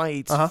the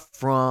rights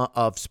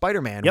of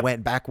Spider-Man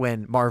went back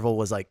when Marvel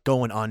was like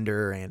going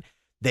under and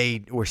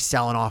they were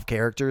selling off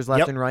characters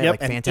left and right,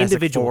 like and Fantastic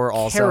individual Four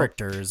also.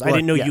 characters. I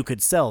didn't know you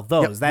could sell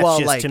those. That's well,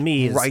 just like, to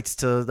me is rights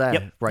to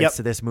that, rights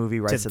to this movie,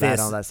 rights to that,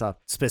 all that stuff.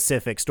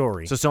 Specific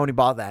story. So Sony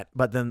bought that,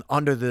 but then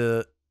under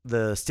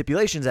the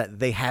stipulations that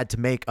they had to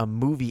make a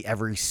movie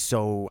every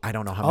I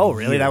don't know how many Oh,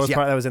 really? years. That was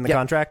that was in the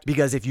contract?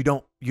 Because if you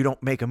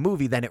don't make a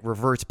movie, then it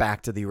reverts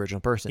back to the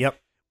original person. Yep.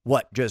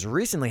 What just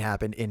recently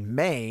happened in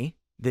May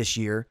this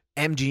year,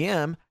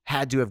 MGM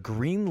had to have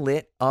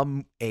greenlit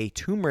a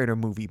Tomb Raider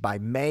movie by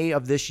May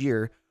of this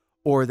year,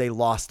 or they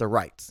lost the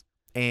rights.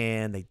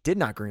 And they did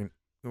not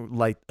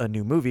greenlight a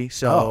new movie,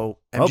 so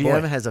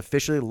MGM has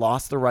officially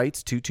lost the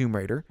rights to Tomb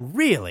Raider.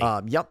 Really?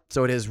 Yep.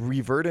 So it has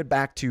reverted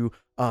back to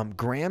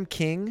Graham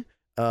King,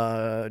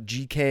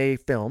 GK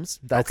Films.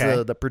 That's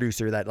the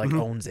producer that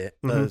owns it.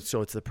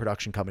 So it's the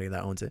production company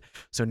that owns it.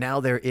 So now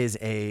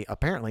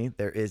apparently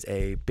there is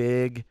a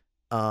big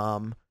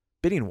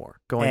bidding war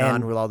going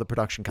on with all the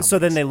production companies. So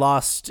then they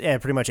lost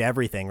pretty much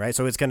everything, right?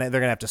 So they're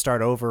gonna have to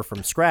start over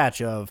from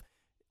scratch of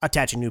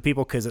attaching new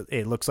people, because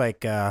it looks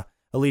like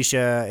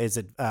Alicia, is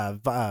it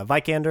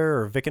Vikander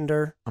or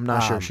Vikander? I'm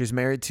not sure. She's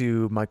married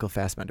to Michael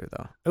Fassbender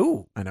though.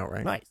 Ooh, I know,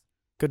 right? Nice.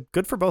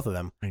 Good for both of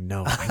them. I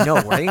know,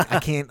 right?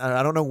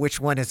 I don't know which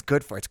one is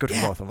good for. It's good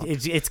for both of them.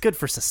 It's good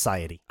for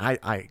society. I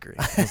agree.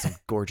 Those some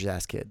gorgeous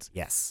ass kids.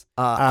 Yes.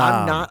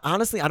 I'm not,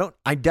 honestly,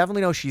 I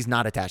definitely know she's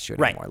not attached to it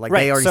anymore. Like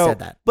they already said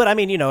that. But I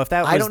mean, if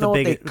that was I don't know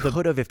if they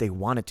could have if they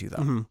wanted to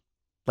though.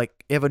 Like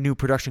if a new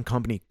production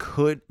company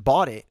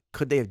bought it,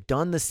 could they have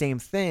done the same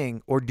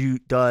thing, or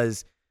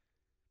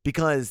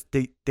because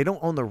they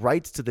don't own the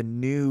rights to the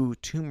new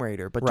Tomb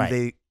Raider, but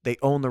do they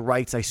own the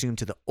rights, I assume,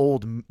 to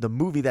the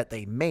movie that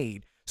they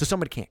made? So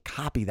somebody can't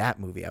copy that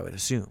movie, I would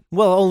assume.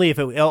 Well, only if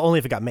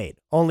it got made.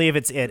 Only if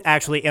it's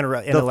actually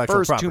intellectual property. The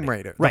first Tomb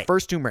Raider. Right. The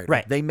first Tomb Raider.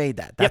 Right. They made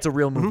that. That's a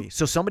real movie.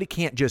 So somebody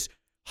can't just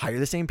hire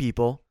the same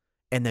people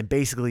and then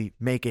basically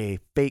make a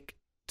fake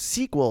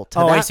sequel to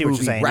that I see what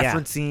movie, you're saying.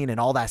 referencing and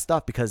all that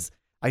stuff, because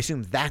I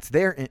assume that's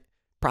their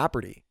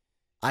property.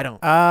 I don't.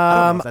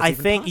 I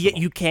think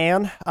you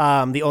can.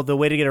 The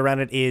way to get around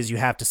it is you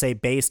have to say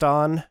based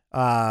on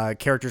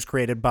characters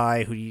created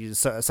by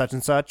such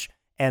and such,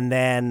 and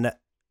then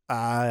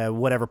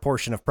whatever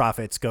portion of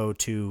profits go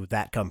to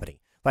that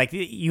company. Like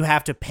you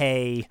have to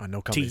pay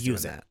to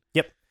use it. That.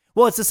 Yep.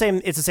 Well, it's the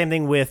same. It's the same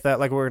thing with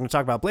like we're going to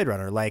talk about Blade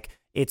Runner. Like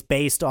it's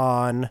based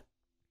on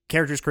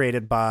characters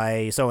created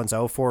by so and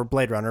so for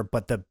Blade Runner,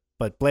 but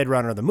Blade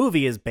Runner the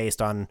movie is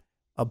based on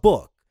a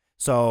book.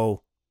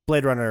 So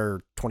Blade Runner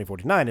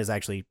 2049 is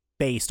actually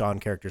based on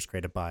characters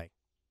created by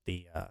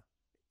the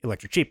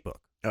Electric Sheep book.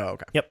 Oh,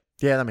 okay. Yep.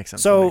 Yeah, that makes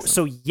sense.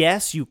 So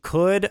yes, you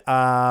could.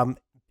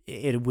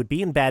 It would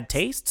be in bad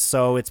taste,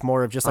 so it's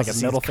more of just like a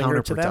middle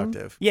finger to them.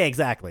 Yeah,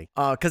 exactly.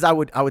 Because I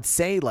would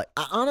say like,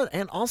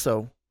 and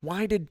also,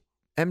 why did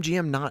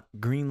MGM not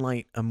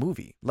greenlight a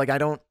movie? Like, I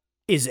don't.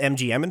 Is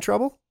MGM in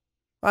trouble?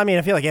 I mean,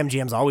 I feel like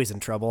MGM's always in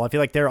trouble. I feel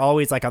like they're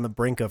always like on the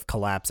brink of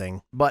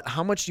collapsing. But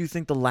how much do you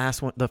think the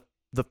last one, the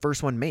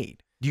first one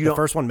made?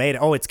 First one made,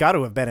 it's got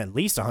to have been at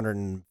least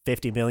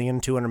 150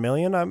 million, 200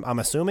 million, I'm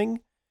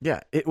assuming.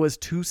 Yeah, it was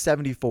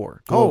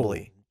 274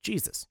 globally. Oh,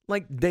 Jesus.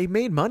 Like, they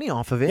made money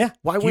off of it. Yeah,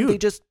 why wouldn't they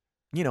just,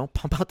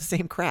 pump out the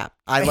same crap?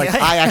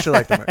 I actually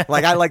like the movie.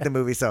 Like, I like the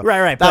movie, so.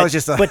 Right. That was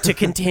just but to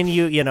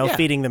continue,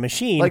 feeding the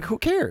machine. Like, who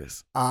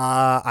cares?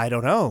 I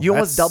don't know. You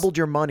almost doubled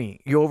your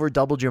money. You over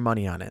doubled your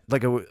money on it.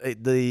 Like,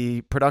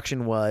 the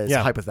production was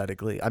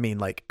hypothetically,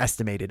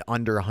 estimated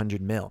under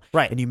 100 mil.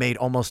 Right. And you made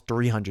almost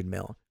 300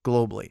 mil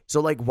globally.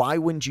 So, like, why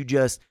wouldn't you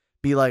just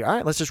be like, all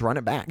right, let's just run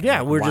it back?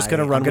 Yeah, we're just going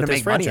to run with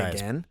this franchise. Money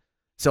again.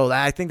 So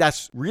I think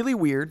that's really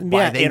weird.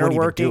 Why they wouldn't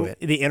even do it.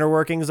 The inner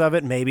workings of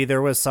it. Maybe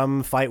there was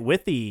some fight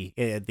with the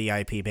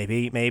IP.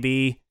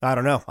 Maybe I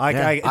don't know.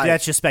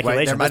 That's just speculation.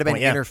 Right? There might have been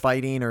inner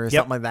fighting or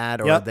something like that,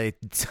 or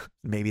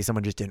maybe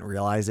someone just didn't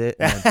realize it.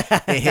 And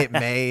they hit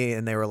May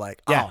and they were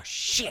like, "Oh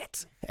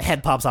shit!"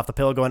 Head pops off the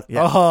pillow, going,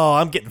 "Oh,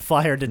 I'm getting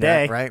fired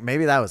today." Yeah, right?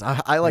 Maybe that was.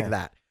 I like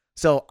that.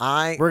 So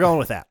we're going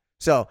with that.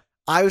 So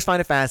I always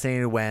find it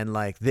fascinating when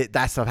like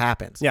that stuff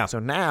happens. Yeah. So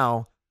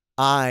now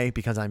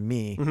because I'm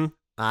me. Mm-hmm.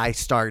 I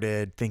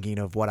started thinking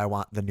of what I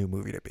want the new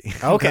movie to be.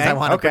 Okay. Because I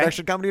want a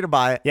production company to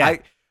buy it. Yeah.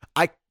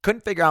 I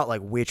couldn't figure out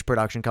like which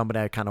production company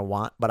I kind of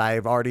want, but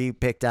I've already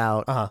picked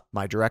out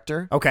my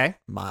director,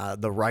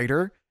 the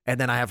writer,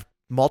 and then I have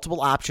multiple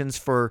options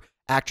for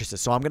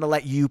actresses. So I'm going to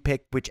let you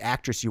pick which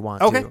actress you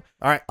want to.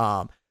 All right.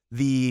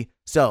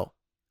 So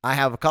I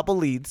have a couple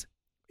leads.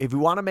 I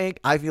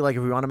feel like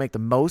if we want to make the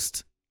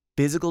most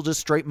physical,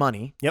 just straight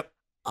money. Yep.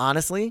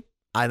 Honestly,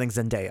 I think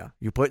Zendaya.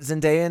 You put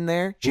Zendaya in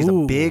there. She's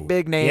a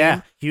big name.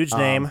 Yeah, huge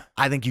name.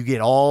 I think you get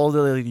all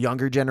the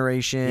younger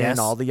generation,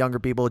 all the younger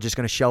people just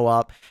going to show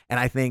up. And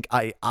I think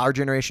our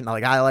generation,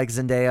 I like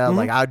Zendaya. Mm-hmm.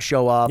 Like, I'd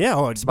show up.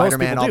 Yeah,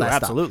 Spider-Man, all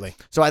that absolutely.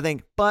 Stuff. So I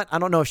think, but I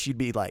don't know if she'd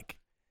be like,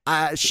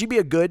 she'd be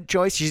a good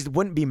choice. She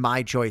wouldn't be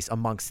my choice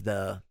amongst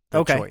the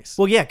choice.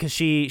 Well, yeah, because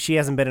she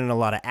hasn't been in a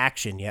lot of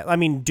action yet. I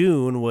mean,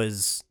 Dune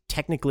was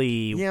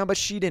technically but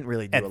she didn't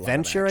really do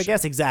adventure, a lot of action. I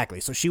guess. Exactly.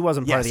 So she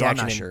wasn't part of the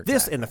action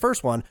in the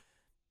first one.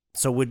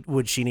 So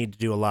would she need to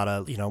do a lot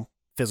of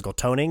physical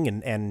toning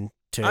and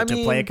to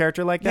play a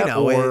character like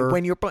that?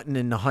 When you're putting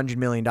in $100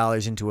 million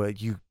into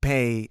it, you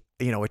pay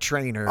a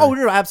trainer. Oh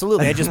no,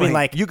 absolutely. I just mean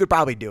like you could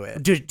probably do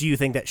it. Do you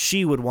think that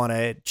she would want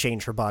to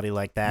change her body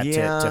like that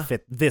to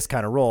fit this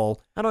kind of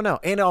role? I don't know,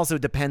 and it also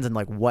depends on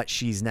like what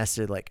she's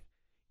nested. Like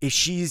if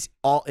she's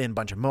all in a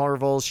bunch of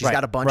Marvels, she's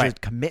got a bunch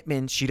of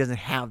commitments. She doesn't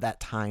have that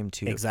time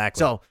to exactly.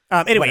 So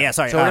anyway,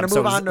 sorry. So we're gonna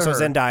move on to her.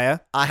 So Zendaya.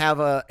 I have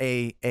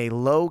a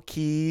low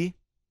key.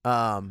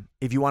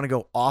 If you want to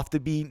go off the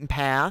beaten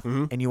path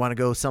and you want to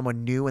go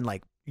someone new and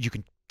like you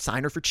can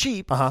sign her for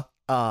cheap.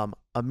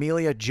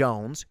 Amelia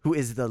Jones, who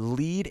is the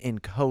lead in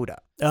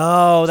Coda.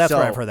 Oh, that's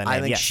where I've heard that name.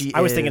 I think I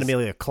was thinking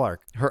Amelia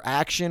Clark. Her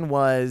acting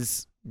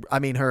was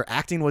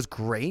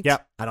great.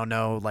 Yep. I don't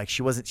know, like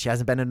she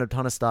hasn't been in a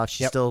ton of stuff.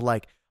 She's still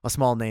like a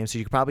small name, so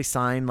you could probably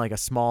sign like a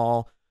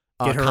small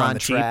get her contract. On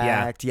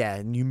the cheap,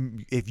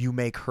 and if you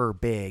make her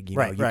big, you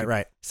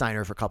could sign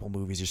her for a couple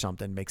movies or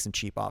something, make some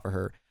cheap off of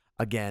her.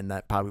 Again,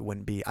 that probably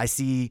wouldn't be. I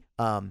see.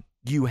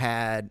 You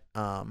were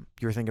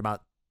thinking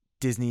about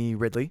Disney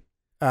Ridley.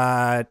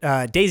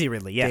 Daisy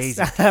Ridley, yes.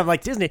 Daisy. I'm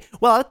like Disney.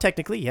 Well,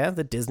 technically,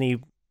 the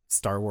Disney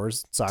Star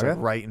Wars saga.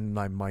 Right in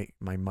my mic.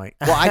 Well,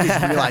 I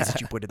just realized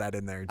that you put that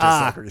in there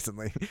just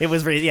recently. It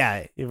was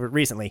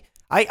recently.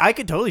 I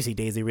could totally see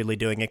Daisy Ridley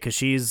doing it because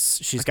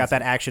she's got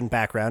that action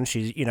background.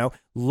 She's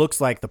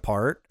looks like the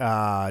part.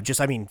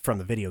 From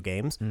the video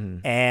games,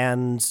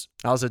 and it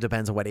also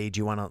depends on what age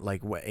you want to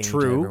like. What age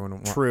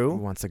everyone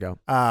wants to go.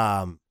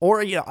 I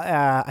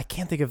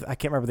can't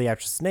remember the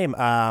actress's name.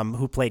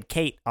 Who played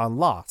Kate on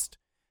Lost.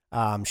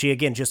 She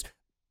again just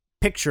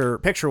picture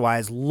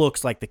wise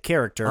looks like the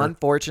character.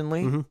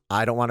 Unfortunately,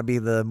 I don't want to be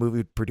the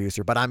movie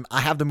producer, but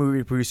I have the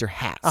movie producer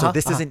hat. So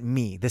this isn't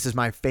me. This is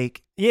my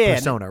fake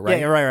persona,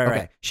 right? Yeah, right.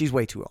 Okay. She's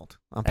way too old.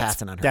 I'm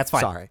passing on her. That's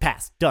fine. Sorry.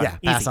 Pass. Done. Yeah,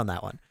 pass on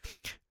that one.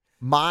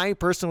 My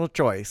personal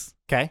choice.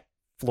 Okay.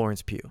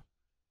 Florence Pugh.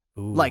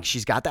 Ooh. Like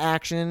she's got the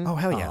action. Oh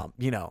hell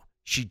yeah.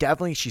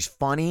 She's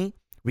funny.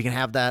 We can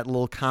have that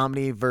little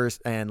comedy verse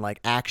and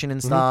like action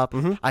and stuff.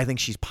 I think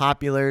she's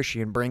popular. She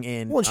can bring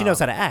in. Well, and she knows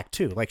how to act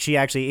too. Like she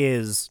actually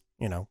is,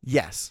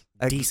 yes,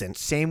 decent.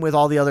 Same with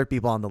all the other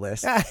people on the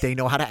list. They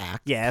know how to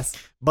act. Yes,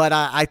 but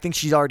I think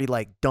she's already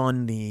like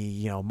done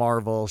the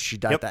Marvel. She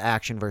did the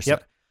action verse.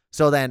 Yep.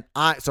 So then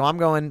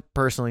I'm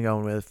personally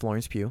going with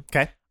Florence Pugh.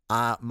 Okay.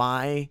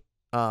 My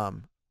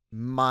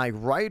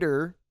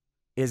writer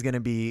is gonna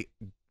be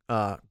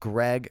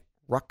Greg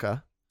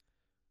Rucka,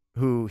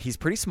 who he's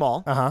pretty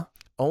small.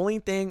 Only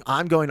thing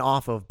I'm going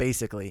off of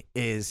basically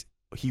is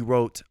he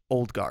wrote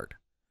Old Guard.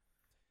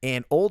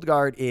 And Old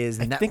Guard is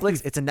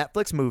Netflix. It's a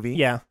Netflix movie.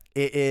 Yeah.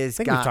 It is.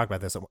 I think we've talked about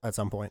this at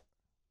some point.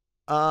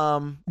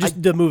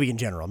 Just the movie in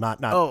general,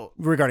 not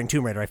regarding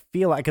Tomb Raider. I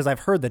feel like because I've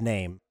heard the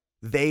name.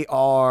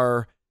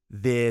 They're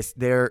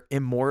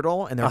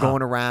immortal and they're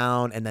going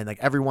around, and then like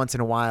every once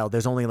in a while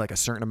there's only like a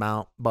certain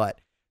amount,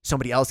 but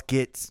somebody else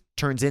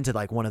turns into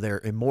like one of their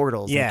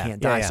immortals and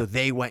can't die. So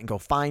they went and go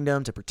find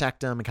them to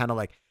protect them and kind of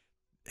like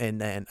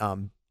and then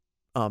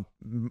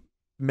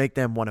make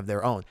them one of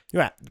their own.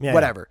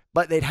 Whatever.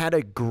 But they'd had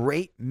a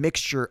great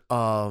mixture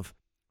of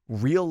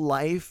real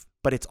life,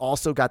 but it's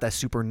also got that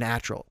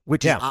supernatural,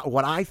 which is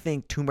what I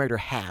think Tomb Raider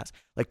has.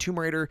 Like Tomb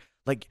Raider,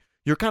 like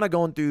you're kind of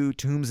going through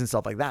tombs and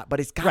stuff like that,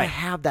 but it's got to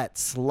have that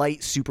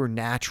slight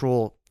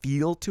supernatural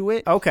feel to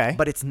it. Okay.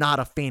 But it's not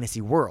a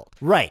fantasy world.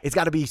 Right. It's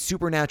got to be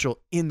supernatural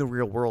in the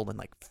real world and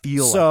like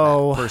feel like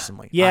that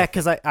personally. Yeah,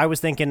 because I was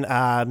thinking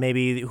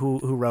maybe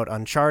who wrote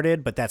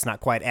Uncharted, but that's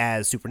not quite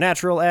as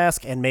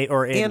supernatural-esque, same with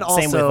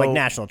like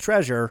National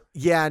Treasure.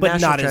 Yeah, but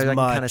National not Treasure, as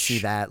much. I can kind of see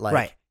that. Like,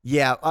 right.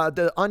 Yeah,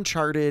 the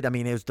Uncharted, I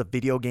mean, it was the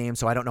video game,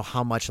 so I don't know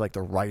how much like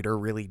the writer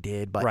really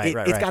did, but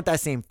it's got that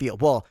same feel.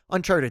 Well,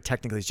 Uncharted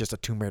technically is just a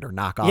Tomb Raider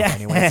knockoff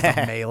anyway. It's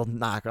a male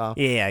knockoff.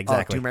 Yeah,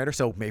 exactly. Tomb Raider,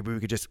 so maybe we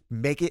could just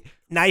make it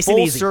nice full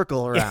and easy.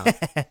 Circle around.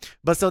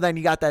 But so then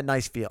you got that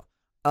nice feel.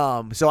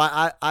 So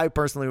I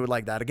personally would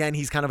like that. Again,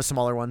 he's kind of a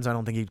smaller one, so I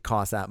don't think he'd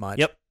cost that much.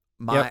 Yep.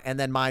 And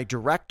then my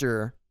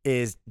director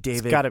is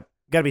David. It's got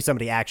to be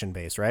somebody action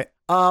based, right?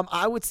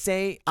 I would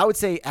say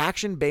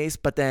action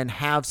based, but then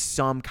have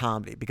some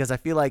comedy, because I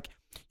feel like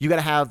you got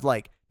to have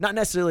like not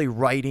necessarily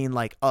writing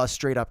like a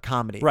straight up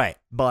comedy, right?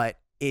 But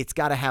it's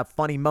got to have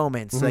funny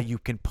moments so that you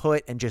can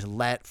put and just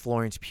let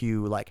Florence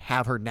Pugh like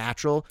have her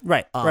natural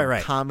right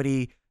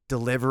comedy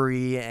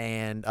delivery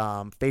and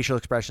facial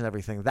expression,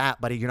 everything like that.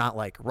 But you're not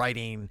like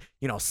writing,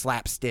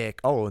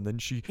 slapstick. Oh, and then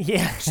she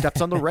steps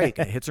on the rake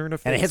and it hits her in the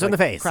face. And it hits her in the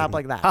face. Crap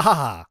like that. Ha ha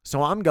ha.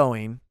 So I'm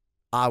going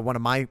one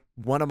of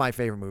my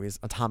favorite movies,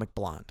 Atomic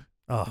Blonde.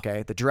 Oh.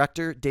 Okay, the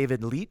director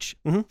David Leitch.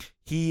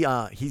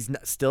 He's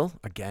still,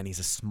 again, he's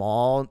a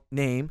small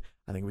name.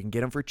 I think we can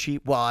get him for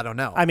cheap. Well, I don't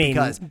know. I mean,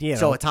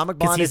 so Atomic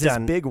Blonde is his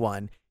big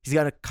one. He's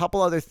got a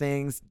couple other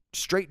things.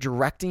 Straight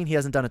directing, he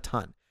hasn't done a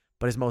ton.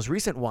 But his most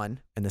recent one,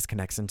 and this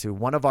connects into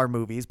one of our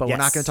movies, but we're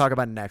not going to talk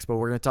about it next, but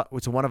we're going to talk,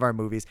 it's one of our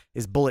movies,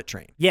 is Bullet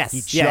Train. Yes.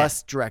 He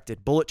just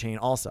directed Bullet Train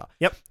also.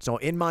 Yep. So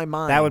in my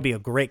mind, that would be a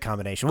great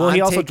combination. Well,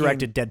 he also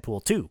directed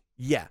Deadpool 2.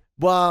 Yeah.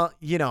 Well,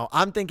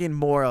 I'm thinking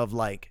more of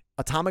like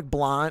Atomic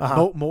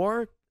Blonde,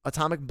 more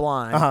Atomic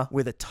Blonde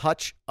with a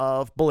touch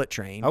of Bullet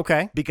Train.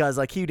 Okay. Because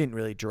like he didn't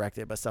really direct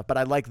it, but stuff. But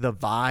I like the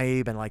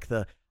vibe and like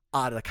the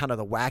kind of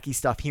the wacky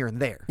stuff here and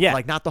there. Yeah.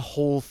 Like not the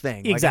whole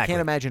thing. Exactly. Like I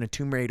can't imagine a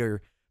Tomb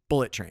Raider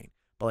Bullet Train,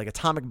 but like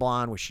Atomic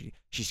Blonde, where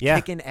she's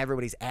kicking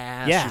everybody's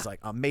ass. Yeah. She's like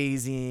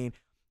amazing.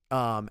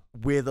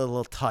 With a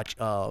little touch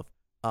of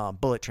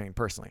Bullet Train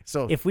personally.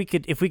 So if we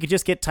could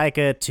just get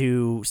Taika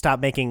to stop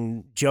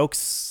making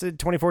jokes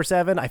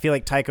 24/7, I feel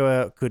like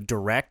Taika could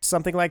direct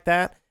something like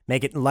that,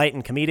 make it light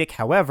and comedic.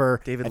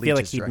 However, David I Leitch feel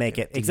like is he'd make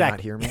directing it. it. Do you not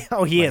Exactly. hear me?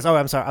 Oh, he is. Oh,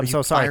 I'm sorry. I'm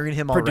so sorry. Firing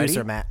him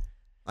Producer already? Matt.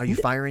 Are you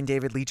firing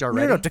David Leitch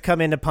already? No, to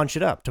come in to punch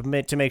it up, to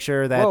make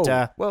sure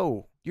that.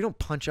 Whoa. You don't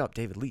punch up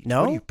David Leitch.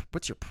 No?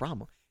 What's your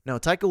problem? No,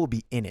 Taika will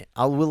be in it.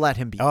 We'll let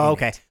him be in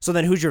okay. it. So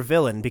then who's your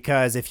villain?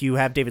 Because if you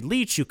have David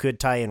Leitch, you could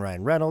tie in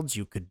Ryan Reynolds.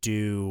 You could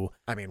do...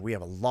 I mean, we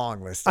have a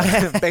long list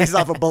based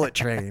off of Bullet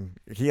Train.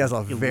 He has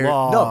a very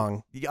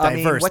long,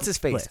 diverse what's his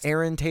face? list.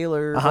 Aaron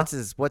Taylor. What's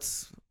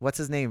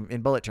his name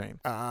in Bullet Train?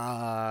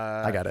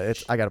 I got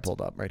it. I got it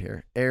pulled up right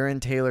here. Aaron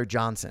Taylor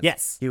Johnson.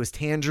 Yes. He was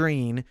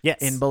Tangerine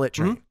in Bullet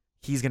Train.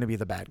 He's going to be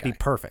the bad guy. Be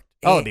perfect.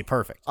 It'd be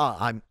perfect.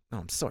 I'm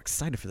so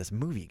excited for this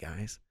movie,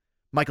 guys.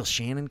 Michael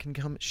Shannon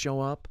can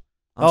show up.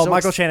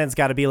 Michael Shannon's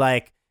got to be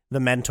like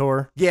the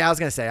mentor. Yeah, I was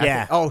going to say.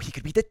 He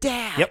could be the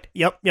dad.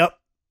 Yep.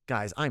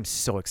 Guys, I'm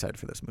so excited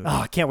for this movie. Oh,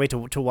 I can't wait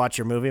to watch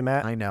your movie,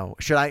 Matt. I know.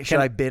 Should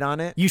I bid on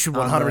it? You should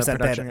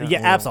 100% bid.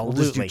 Yeah, absolutely.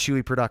 We'll just do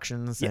Chewy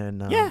Productions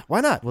and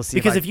why not? We'll see.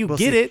 Because if you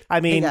get it,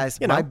 I mean, hey guys,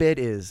 my bid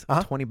is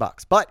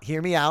 $20. But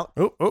hear me out.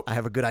 I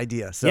have a good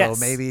idea. So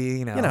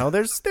maybe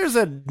there's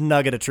a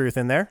nugget of truth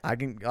in there.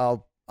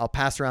 I'll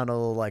pass around a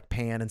little like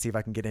pan and see if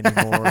I can get any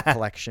more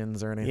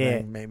collections or anything.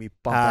 Yeah. Maybe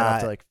bump that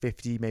up to like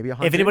 50, maybe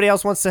 100. If anybody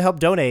else wants to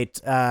help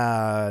donate,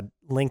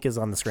 link is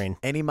on the screen.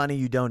 Any money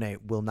you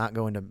donate will not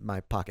go into my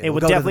pocket. It would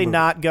definitely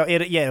not go.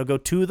 It'll go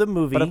to the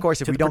movie. But of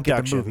course, if we don't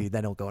get the movie,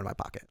 then it'll go in my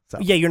pocket. So.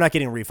 Yeah, you're not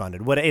getting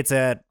refunded.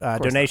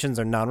 Donations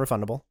are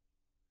non-refundable.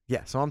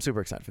 Yeah, so I'm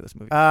super excited for this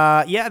movie.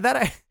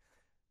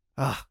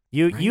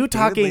 You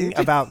talking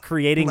about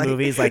creating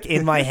movies like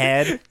in my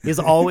head is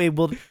always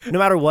no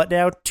matter what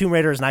now. Tomb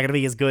Raider is not going to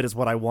be as good as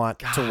what I want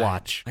to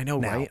watch. I know,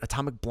 now. right?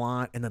 Atomic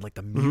Blonde, and then like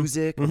the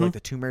music, like the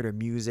Tomb Raider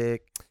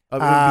music. It would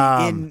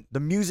be in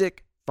the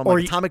music from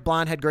Atomic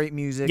Blonde had great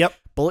music. Yep.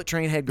 Bullet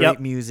Train had great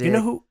music. You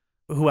know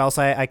who else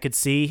I could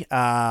see?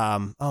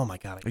 Oh my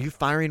god! Are you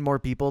firing more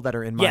people that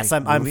are in my Yes,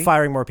 I'm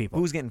firing more people.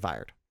 Who's getting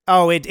fired?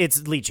 Oh,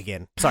 it's Leitch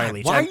again. Sorry,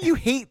 Leitch. Why do you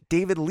hate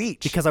David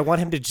Leitch? Because I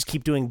want him to just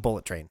keep doing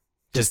Bullet Train.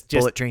 Just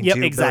Bullet Train 2. Yep,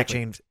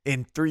 exactly. Bullet Train,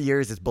 in 3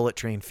 years, it's Bullet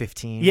Train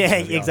 15. Yeah,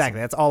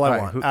 exactly. That's all I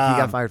want. He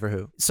got fired for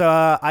who? So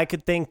I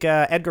could think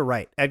Edgar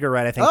Wright. Edgar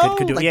Wright, I think,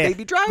 could do it. Yeah,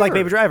 Baby Driver. Like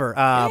Baby Driver.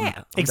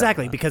 Yeah,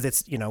 exactly, because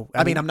it's,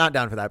 I mean, I'm not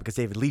down for that because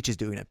David Leitch is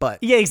doing it, but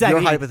yeah,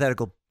 exactly. Your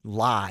hypothetical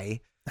lie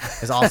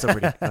is also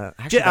pretty.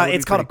 Actually,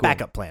 it's called a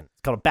backup plan.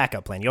 It's called a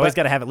backup plan. You always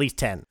got to have at least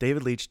 10.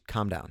 David Leitch,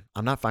 calm down.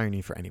 I'm not firing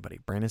you for anybody.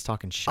 Brandon's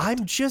talking shit.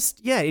 I'm just,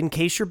 in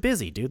case you're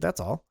busy, dude. That's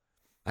all.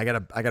 I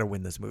gotta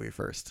win this movie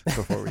first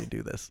before we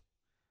do this.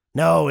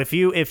 No, if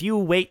you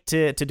wait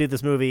to do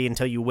this movie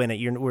until you win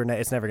it,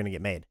 it's never going to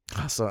get made.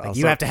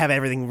 You have to have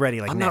everything ready.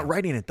 Like I'm now. not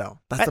writing it though.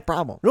 That's the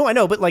problem. No, I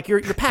know, but like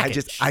your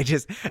package. I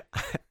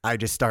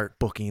just start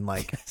booking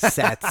like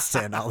sets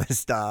and all this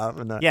stuff.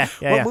 And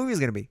what movie is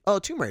going to be? Oh,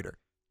 Tomb Raider.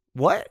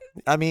 What?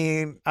 I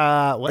mean,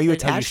 are you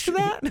attached to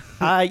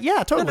that?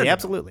 Yeah, totally, no.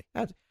 absolutely.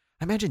 I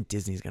imagine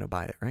Disney's going to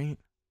buy it, right?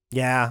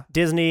 Yeah,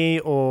 Disney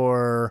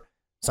or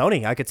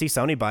Sony. I could see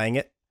Sony buying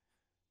it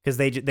because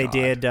they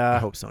did I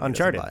hope Sony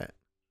Uncharted. Buy it.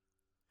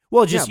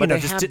 Well, just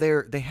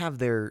they have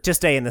their to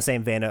stay in the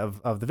same vein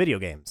of the video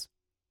games.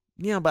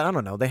 Yeah, but I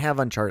don't know. They have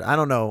Uncharted. I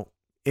don't know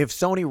if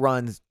Sony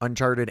runs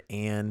Uncharted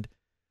and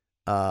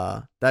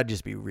that'd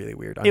just be really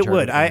weird. It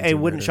would. It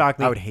wouldn't shock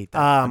me. I would hate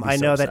that. I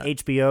know that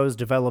HBO is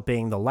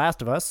developing The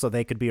Last of Us, so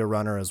they could be a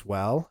runner as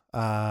well. But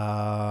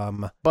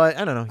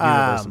I don't know.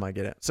 Universal might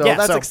get it. So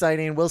that's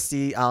exciting. We'll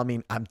see. I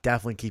mean, I'm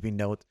definitely keeping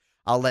notes.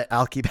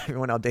 I'll keep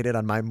everyone updated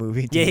on my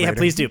movie. Yeah.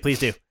 Please do.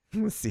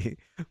 We'll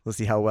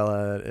see how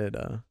well it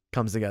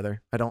comes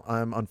together.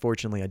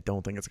 Unfortunately, I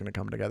don't think it's going to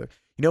come together.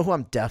 You know who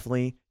I'm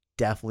definitely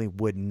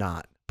would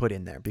not put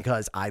in there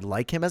because I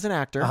like him as an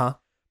actor,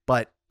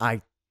 but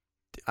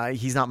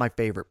he's not my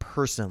favorite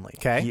personally.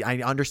 Okay.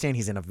 I understand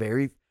he's in I'm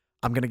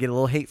going to get a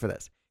little hate for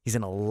this. He's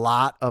in a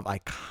lot of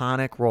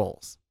iconic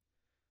roles.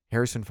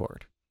 Harrison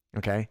Ford.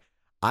 Okay.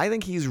 I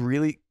think he's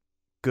really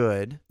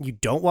good. You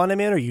don't want him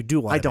in, or you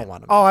do want him in? I don't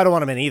want him in. Oh, I don't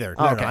want him in either.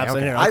 No, okay.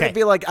 I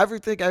feel like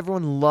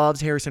everyone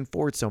loves Harrison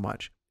Ford so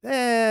much.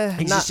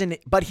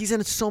 But he's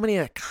in so many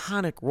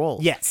iconic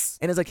roles. Yes.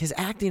 And it's like his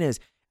acting is,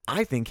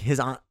 I think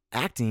his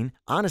acting,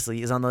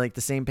 honestly, is on the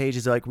same page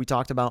as we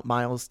talked about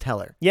Miles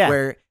Teller. Yeah.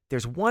 Where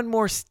there's one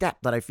more step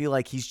that I feel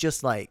like he's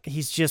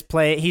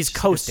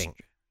coasting.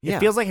 It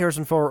feels like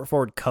Harrison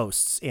Ford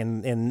coasts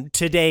in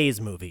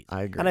today's movies.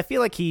 I agree. And I feel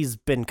like he's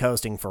been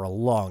coasting for a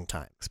long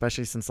time.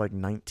 Especially since like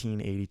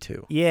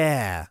 1982.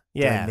 Yeah.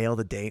 Did I nail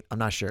the date? I'm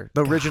not sure.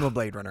 The original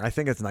Blade Runner. I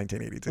think it's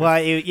 1982.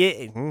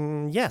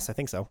 Well, yes, I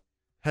think so.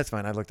 That's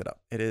fine. I looked it up.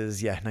 It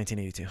is,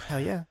 1982. Hell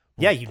yeah.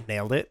 Yeah, you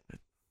nailed it.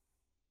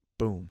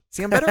 Boom.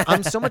 See, I'm better.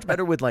 I'm so much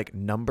better with like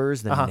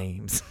numbers than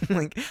names.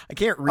 Like I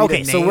can't read.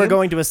 Okay, so we're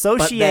going to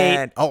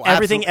associate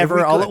everything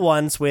ever all at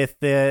once with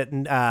the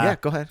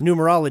go ahead.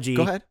 numerology.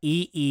 Go ahead.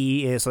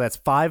 EE is so that's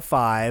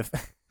 55.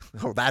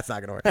 Oh, that's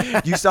not gonna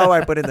work. You saw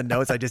what I put in the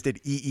notes. I just did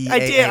EE. I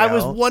did. I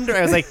was wondering.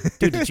 I was like,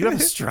 dude, did you have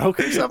a stroke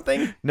or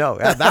something? No,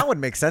 that would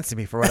make sense to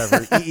me for whatever.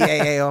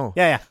 EEAAO.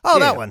 Yeah. Oh,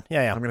 that one.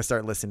 Yeah. I'm gonna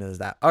start listening to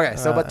that. Okay,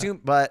 so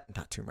but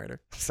not Tomb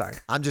Raider. Sorry,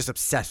 I'm just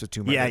obsessed with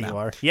Tomb Raider. Yeah, you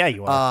are. Yeah,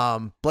 you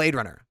are. Blade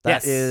Runner.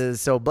 That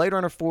is so. Blade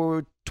Runner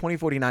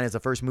 2049 is the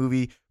first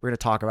movie we're gonna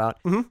talk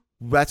about.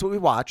 Mm-hmm. That's what we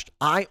watched.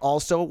 I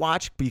also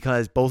watched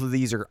because both of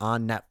these are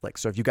on Netflix.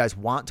 So if you guys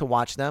want to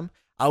watch them,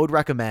 I would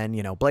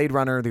recommend, Blade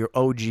Runner, the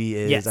OG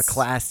is a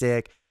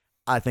classic.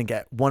 I think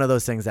one of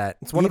those things that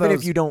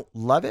if you don't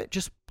love it,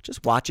 just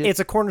watch it. It's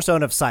a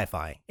cornerstone of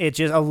sci-fi. It's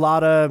just a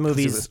lot of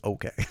movies. It was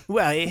okay.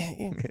 Well,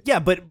 yeah,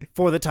 but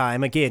for the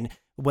time, again,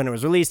 when it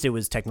was released, it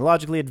was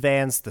technologically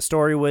advanced. The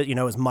story was,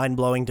 was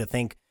mind-blowing to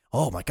think,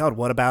 oh my God,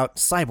 what about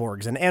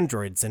cyborgs and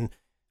androids and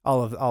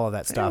all of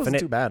that stuff? It wasn't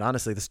too bad,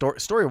 honestly. The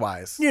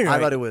story-wise, I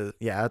thought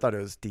it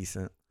was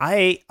decent.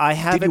 I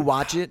haven't. Did you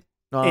watch it?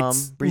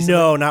 Recently?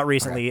 No, not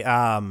recently. Okay.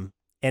 And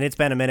it's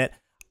been a minute.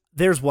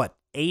 There's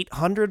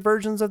 800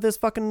 versions of this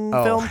fucking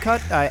film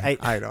cut.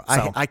 I know.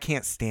 So. I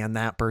can't stand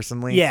that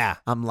personally. Yeah.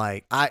 I'm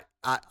like,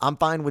 I'm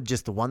fine with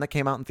just the one that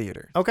came out in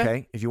theater.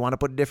 Okay. If you want to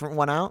put a different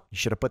one out, you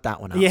should have put that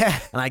one out. Yeah.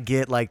 And I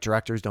get like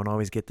directors don't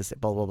always get this,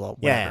 blah, blah, blah.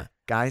 Whatever. Yeah.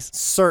 Guys.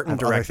 Certain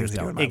directors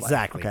don't.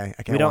 Exactly. Okay.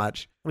 I can't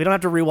watch. We don't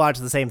have to rewatch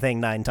the same thing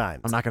 9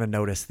 times. I'm not going to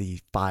notice the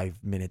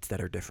 5 minutes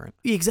that are different.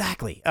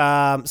 Exactly.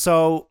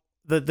 So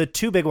the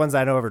two big ones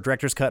I know of are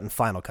Director's Cut and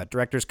Final Cut.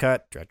 Director's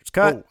Cut.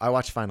 Oh, I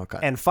watched Final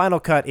Cut. And Final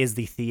Cut is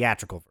the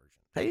theatrical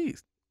version. Hey,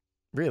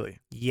 really?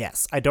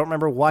 Yes. I don't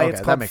remember why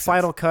it's called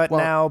Final Cut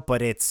now,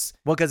 but it's...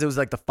 Well, because it was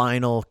like the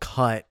final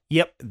cut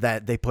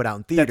that they put out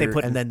in theater,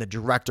 and then the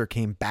director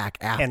came back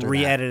after and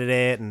re-edited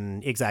it,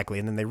 and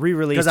then they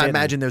re-released it. Because I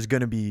imagine there's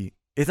going to be...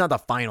 It's not the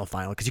final,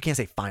 because you can't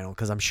say final,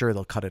 because I'm sure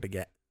they'll cut it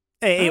again.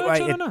 I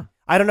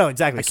don't know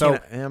exactly.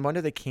 I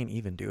wonder they can't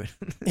even do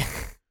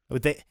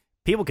it.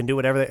 People can do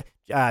whatever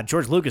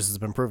George Lucas has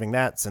been proving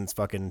that since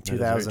fucking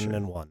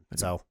 2001.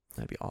 So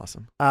that'd be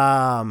awesome.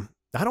 I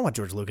don't want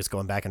George Lucas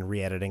going back and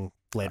re-editing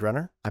Blade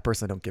Runner. I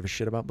personally don't give a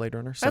shit about Blade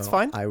Runner. So that's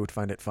fine. I would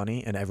find it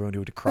funny, and everyone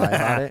would cry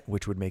about it,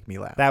 which would make me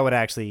laugh. That would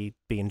actually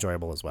be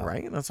enjoyable as well.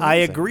 Right? That's I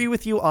agree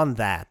with you on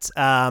that.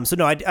 So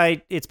no,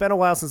 it's been a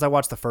while since I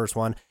watched the first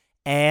one,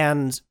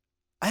 and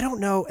I don't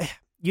know.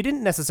 You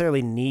didn't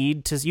necessarily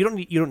need to. You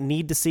don't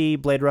need to see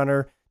Blade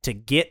Runner to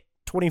get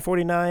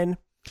 2049.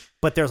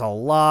 But there's a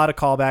lot of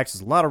callbacks.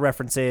 There's a lot of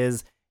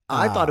references.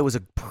 I thought it was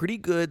a pretty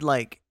good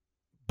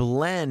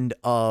blend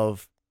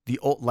of the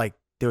old.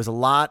 There was a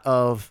lot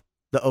of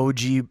the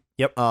OG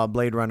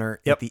Blade Runner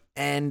at the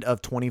end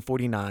of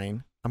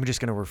 2049. I'm just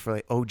gonna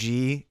refer to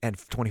OG and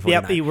 2049.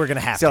 Yep, we're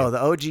gonna have to. So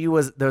the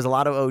OG there was a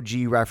lot of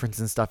OG reference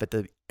and stuff at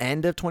the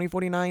end of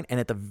 2049 and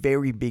at the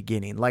very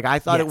beginning. I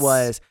thought it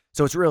was.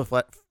 So it's real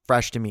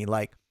fresh to me.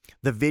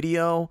 The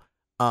video.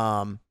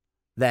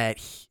 That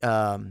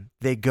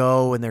they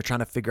go and they're trying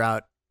to figure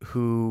out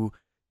who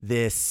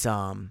this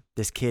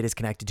kid is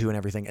connected to and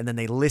everything, and then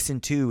they listen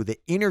to the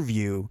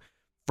interview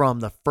from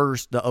the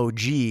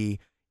OG.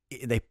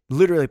 They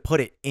literally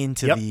put it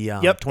into the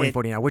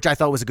 2049, which I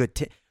thought was a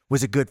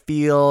good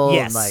feel.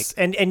 Yes,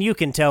 and you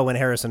can tell when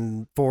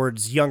Harrison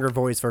Ford's younger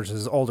voice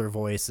versus older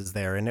voice is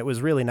there, and it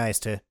was really nice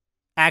to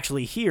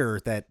actually hear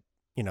that.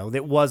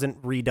 That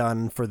wasn't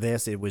redone for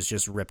this; it was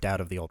just ripped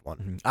out of the old one.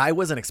 Mm-hmm. I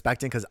wasn't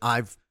expecting because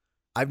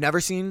I've never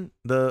seen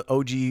the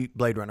OG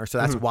Blade Runner, so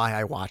that's why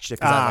I watched it.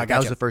 Because that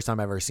was the first time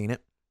I've ever seen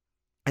it.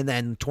 And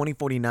then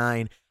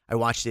 2049, I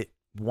watched it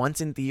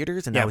once in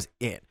theaters, and that was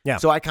it. Yeah.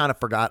 So I kind of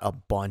forgot a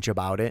bunch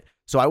about it.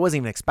 So I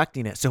wasn't even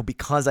expecting it. So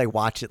because I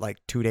watched it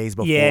 2 days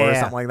before or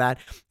something like that,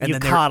 and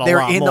then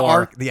they're in the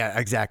arc. Yeah,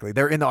 exactly.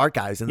 They're in the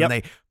archives, and then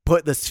they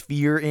put the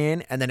sphere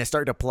in, and then it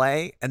started to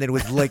play, and then it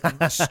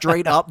was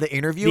straight up the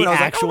interview. The and I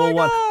was actual like,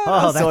 oh one.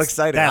 I was so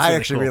excited. I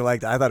actually cool. really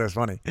liked it. I thought it was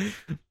funny.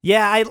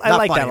 Yeah, I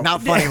like funny, that.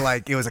 Not funny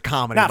like it was a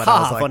comedy. Not but I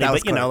was like, funny, that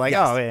was but cool.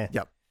 yes. Oh yeah.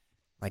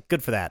 Yep.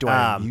 Good for that. Do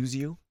I use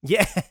you?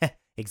 Yeah,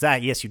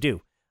 exactly. Yes, you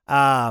do.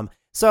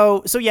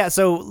 So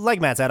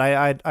like Matt said,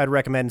 I'd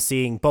recommend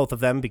seeing both of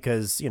them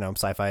because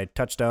sci-fi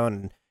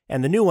touchstone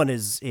and the new one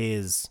is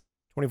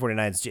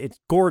 2049. It's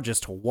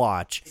gorgeous to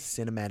watch.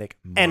 Cinematic.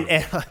 And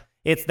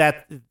it's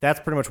that's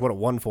pretty much what it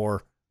won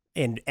for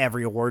in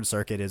every award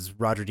circuit is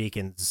Roger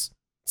Deakins'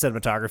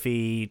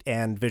 cinematography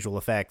and visual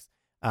effects.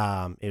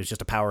 It was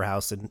just a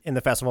powerhouse in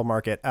the festival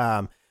market.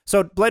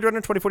 So Blade Runner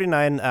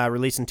 2049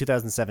 released in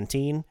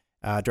 2017,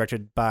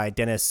 directed by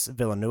Denis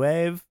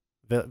Villeneuve.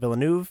 I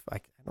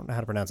don't know how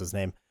to pronounce his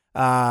name.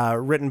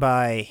 written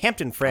by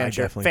Hampton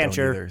Fancher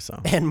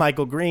and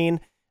Michael Green,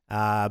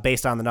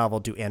 based on the novel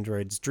Do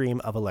Androids Dream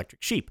of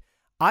Electric Sheep.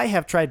 I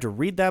have tried to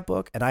read that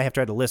book, and I have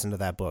tried to listen to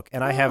that book,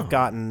 and I have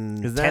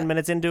gotten 10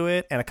 minutes into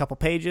it and a couple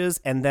pages,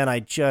 and then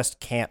I just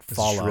can't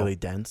follow. It's really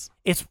dense?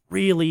 It's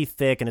really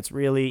thick, and it's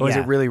really... Or does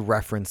it really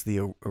reference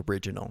the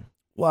original?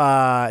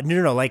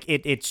 No. Like,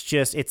 it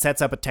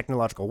sets up a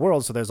technological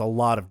world, so there's a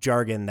lot of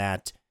jargon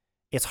that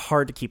it's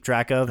hard to keep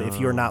track of if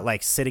you're not,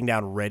 like, sitting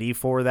down ready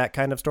for that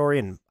kind of story,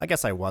 and I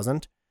guess I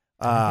wasn't.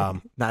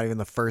 Not even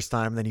the first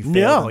time, then you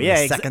failed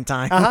the second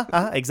time.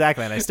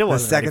 Exactly, and I still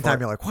wasn't. The second time,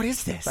 you're like, what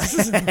is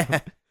this?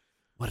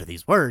 What are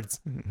these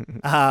words?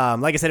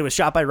 Like I said, it was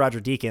shot by Roger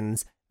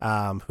Deakins,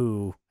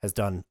 who has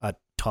done a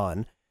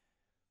ton.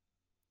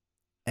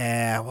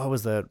 What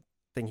was the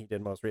thing he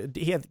did most? Didn't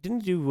he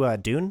do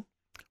Dune?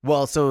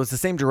 Well, so it's the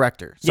same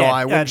director, so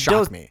I wouldn't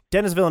shock me.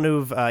 Denis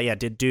Villeneuve,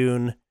 did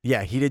Dune.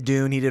 Yeah, he did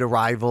Dune. He did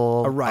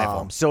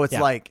Arrival. So it's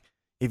like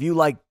if you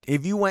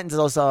went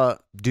and saw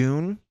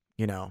Dune,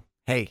 you know,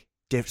 hey,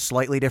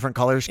 slightly different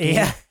color scheme.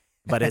 Yeah.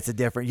 But it's a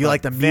different. You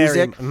like the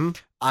music?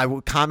 I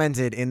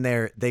commented in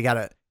there.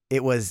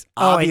 It was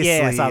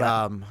obviously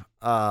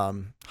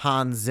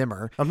Hans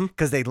Zimmer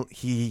because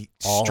he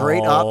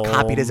straight up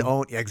copied his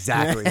own.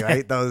 Exactly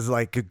right. Those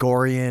like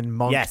Gregorian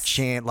monk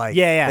chant. Like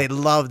they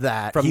love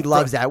that. He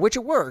loves that, which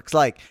it works.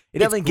 Like it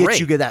definitely gets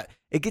you that.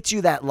 It gets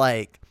you that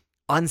like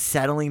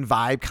unsettling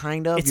vibe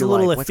kind of. It's a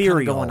little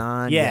ethereal. What's going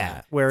on?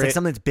 Yeah, where it's like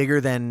something that's bigger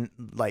than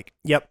like.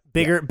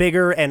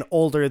 Bigger and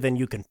older than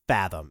you can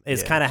fathom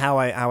is kind of how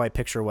I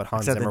picture what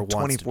Hans Zimmer wants.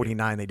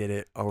 2049, they did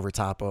it over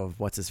top of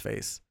what's his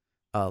face.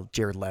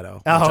 Jared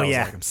Leto. Oh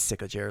yeah, I'm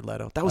sick of Jared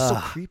Leto. That was so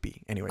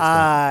creepy. Anyways,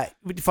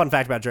 fun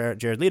fact about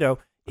Jared Leto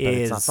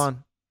is it's not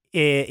fun.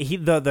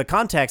 The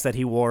contacts that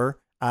he wore.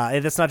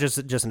 That's not just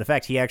an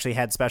effect. He actually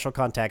had special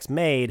contacts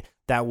made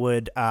that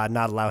would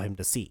not allow him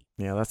to see.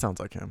 Yeah, that sounds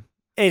like him.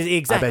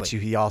 Exactly. I bet you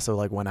he also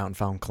like went out and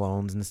found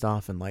clones and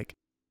stuff and like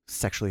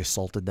sexually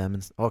assaulted them.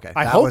 Okay,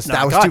 I hope not.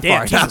 That was God too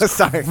far. Jesus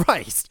Sorry.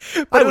 Christ.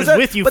 I was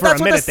with you for a minute there. But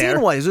that's what the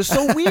scene was. It was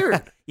so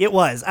weird. It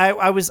was.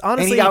 I was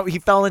honestly. And he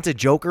fell into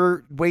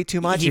Joker way too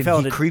much. He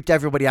creeped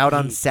everybody out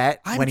on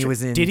set when he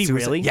was in. Did he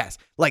Suicide. really? Yes.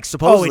 Like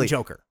supposedly. In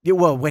Joker. Yeah,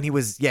 well, when he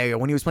was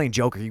playing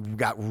Joker, he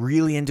got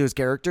really into his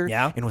character.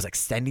 Yeah. And was like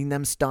sending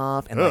them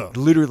stuff and like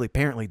literally,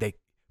 apparently they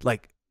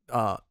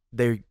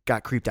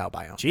got creeped out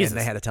by him. Jesus. And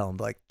they had to tell him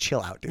like,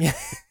 chill out, dude.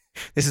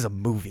 This is a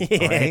movie,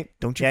 all right?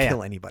 Don't you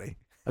kill anybody.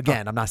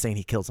 Again, I'm not saying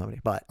he killed somebody,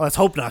 but let's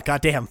hope not.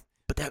 Goddamn.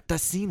 But that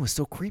scene was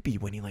so creepy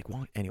when he like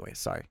walked. Anyway,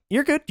 sorry.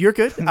 You're good.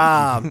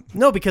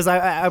 No, because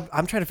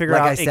I'm trying to figure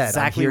out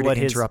exactly what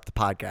his interrupt the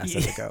podcast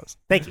as it goes.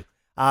 Thank you.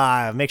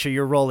 Make sure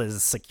your role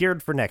is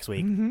secured for next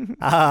week.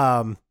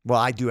 Well,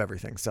 I do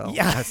everything, so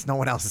that's no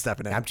one else is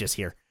stepping in. I'm just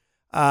here.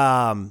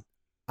 I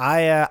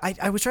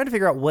was trying to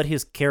figure out what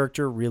his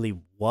character really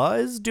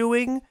was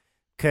doing.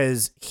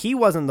 Because he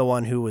wasn't the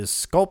one who was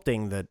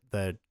sculpting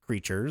the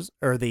creatures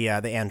or the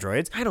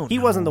androids. He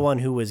wasn't the one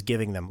who was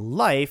giving them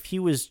life. He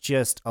was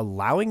just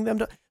allowing them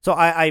to. So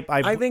I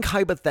think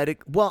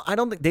hypothetical. Well, I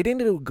don't think they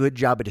didn't do a good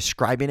job of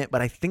describing it,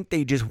 but I think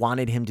they just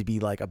wanted him to be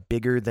like a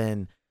bigger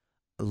than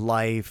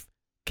life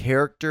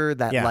character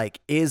that like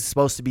is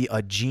supposed to be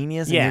a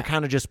genius, and you're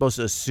kind of just supposed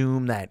to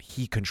assume that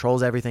he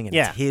controls everything and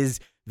it's his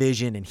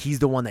vision and he's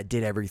the one that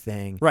did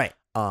everything. Right.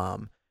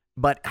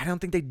 But I don't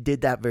think they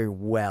did that very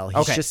well.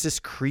 He's just this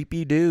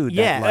creepy dude.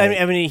 Yeah,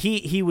 I mean,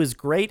 he was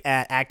great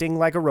at acting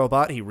like a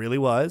robot. He really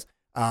was.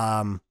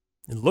 It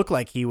looked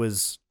like he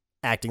was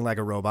acting like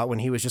a robot when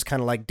he was just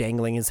kind of like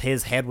dangling.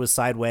 His head was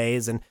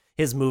sideways and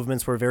his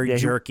movements were very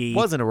jerky. He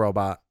wasn't a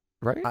robot,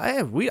 right?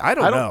 I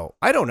don't know.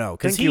 I don't know.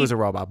 Because he was a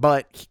robot,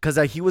 but because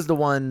he was the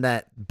one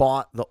that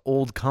bought the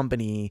old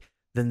company,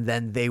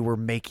 then they were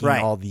making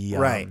all the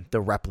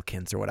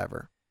replicants or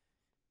whatever.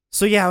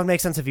 So yeah, it would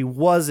make sense if he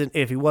was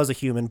a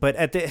human, but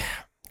I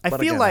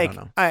feel like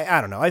I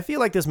don't know. I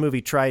feel like this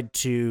movie tried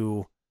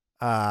to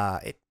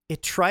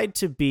it tried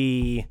to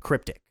be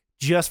cryptic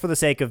just for the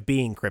sake of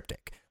being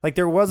cryptic. Like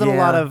there wasn't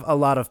a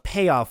lot of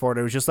payoff for it.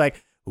 It was just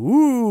like,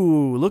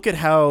 ooh, look at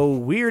how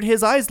weird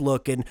his eyes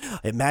look, and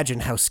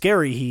imagine how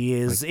scary he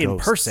is like in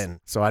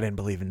person. So I didn't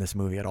believe in this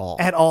movie at all.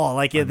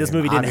 Like this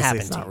movie didn't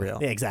happen. It's not real.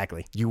 Yeah,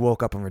 exactly. You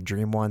woke up in a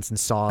dream once and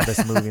saw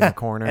this movie in the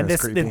corner. And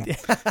it's creepy.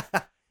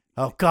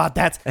 Oh God,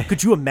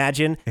 could you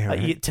imagine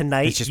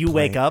tonight you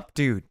wake up,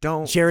 dude?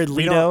 Jared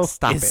Leto.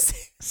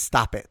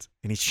 Stop it!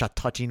 And he's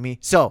touching me.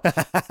 So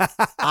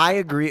I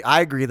agree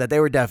that they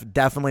were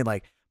definitely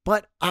like.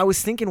 But I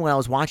was thinking when I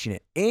was watching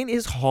it, it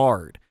is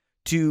hard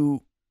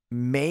to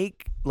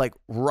make like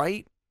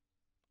right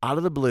out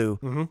of the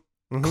blue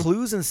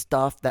clues and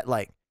stuff that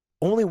like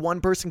only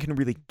one person can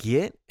really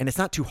get, and it's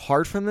not too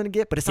hard for them to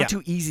get, but it's not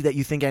too easy that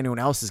you think anyone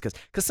else is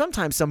because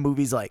sometimes some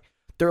movies like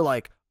they're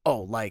like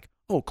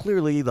oh,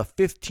 clearly the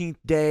 15th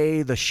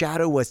day, the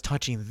shadow was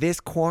touching this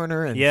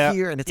corner and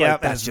here, and it's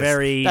like that's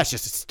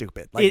just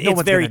stupid. Like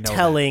it's very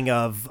telling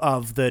of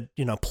the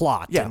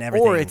plot and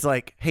everything. Or it's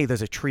like, hey,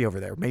 there's a tree over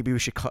there. Maybe we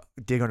should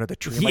dig under the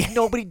tree. Like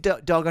nobody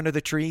dug under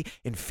the tree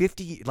in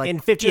 50. Like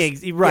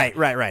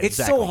right. It's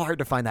so hard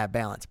to find that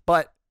balance,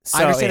 but.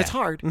 I understand it's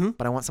hard,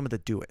 but I want someone to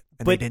do it,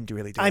 and they didn't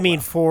really do it. I mean,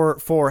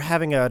 for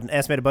having an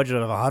estimated budget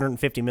of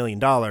 $150 million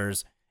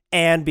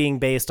and being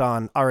based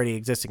on already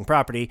existing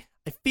property,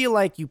 I feel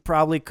like you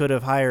probably could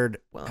have hired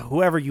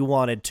whoever you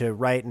wanted to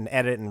write and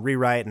edit and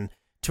rewrite and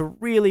to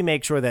really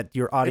make sure that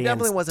your audience. It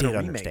definitely wasn't a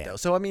remake, understand. though.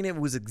 So I mean, it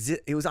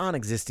was on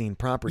existing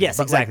property. Yes,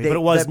 exactly, but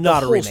it was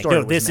not a remake.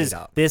 No,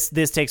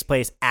 this takes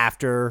place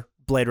after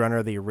Blade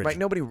Runner, the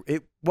original.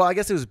 Right? I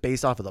guess it was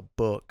based off of the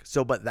book.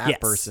 So, but that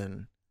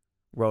person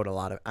wrote a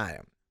lot of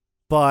items.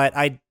 But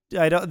I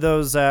don't.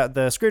 Those the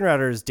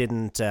screenwriters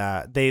didn't.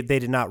 They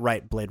did not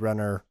write Blade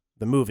Runner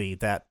the movie,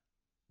 the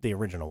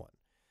original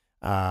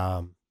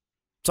one.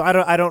 So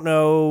I don't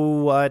know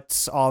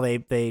what all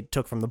they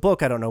took from the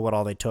book. I don't know what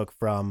all they took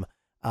from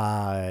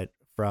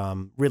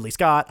Ridley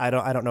Scott. I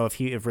don't know if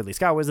Ridley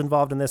Scott was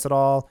involved in this at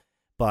all.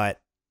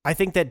 But I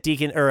think that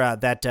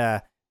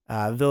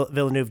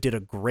Villeneuve did a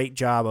great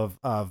job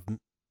of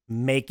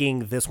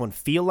making this one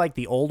feel like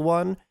the old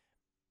one,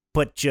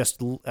 but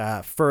just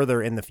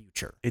further in the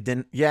future. It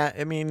didn't. Yeah,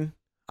 I mean,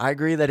 I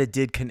agree that it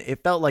did.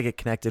 It felt like it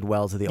connected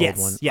well to the old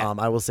one. Yeah.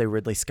 I will say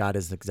Ridley Scott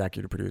is the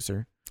executive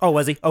producer. Oh,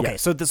 was he? Okay,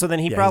 so then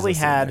he probably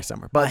had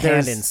a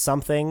hand in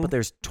something. But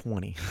there's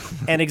 20.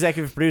 And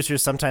executive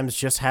producers sometimes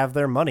just have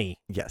their money.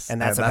 Yes. And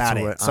that's about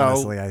it. So,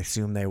 honestly, I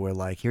assume they were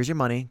like, here's your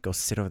money. Go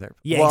sit over there.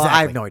 Yeah, exactly.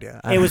 I have no idea.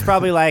 It was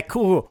probably like,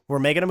 cool, we're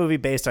making a movie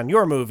based on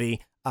your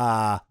movie.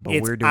 But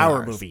it's we're doing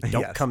our movie.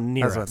 Don't come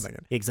near us. What I'm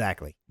thinking.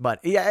 Exactly. But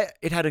yeah,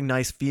 it had a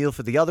nice feel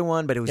for the other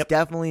one, but it was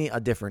definitely a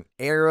different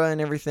era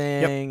and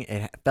everything.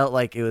 It felt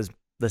like it was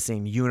the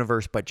same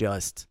universe, but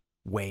just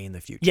way in the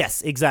future.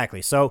 Yes,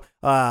 exactly. So,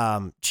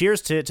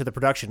 cheers to the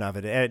production of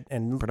it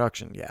and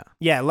production.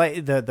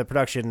 Like the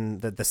production,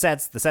 the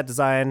sets, the set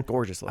design,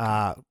 gorgeous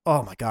looking.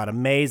 Oh my god,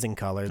 amazing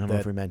color. I don't know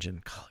if we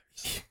mentioned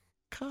colors.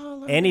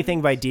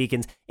 Anything by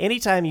Deakins.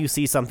 Anytime you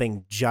see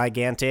something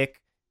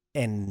gigantic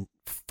and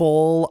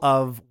full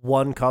of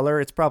one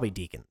color, it's probably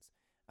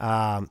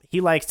Deakins.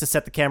 He likes to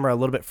set the camera a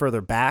little bit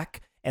further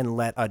back and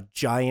let a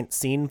giant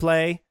scene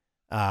play.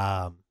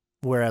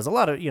 Whereas a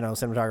lot of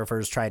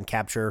cinematographers try and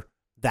capture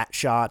that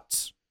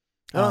shot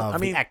of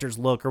the actor's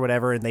look or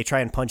whatever, and they try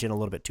and punch in a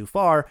little bit too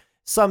far.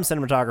 Some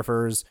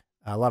cinematographers,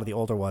 a lot of the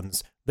older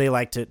ones, they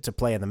like to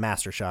play in the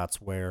master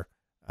shots where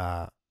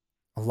a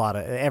lot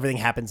of everything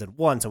happens at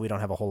once, so we don't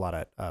have a whole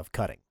lot of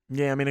cutting.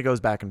 Yeah, I mean, it goes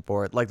back and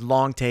forth. Like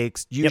long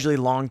takes, usually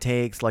long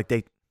takes, like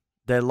the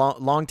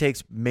long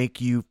takes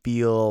make you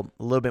feel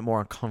a little bit more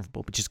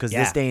uncomfortable, just because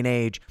this day and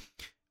age,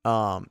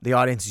 the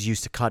audience is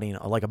used to cutting,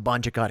 like a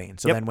bunch of cutting.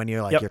 So then when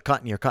you're like, you're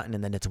cutting,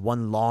 and then it's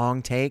one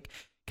long take,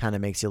 kind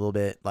of makes you a little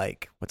bit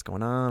like, what's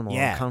going on? I'm a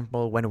little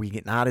uncomfortable. When are we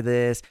getting out of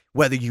this?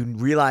 Whether you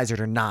realize it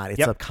or not,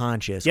 it's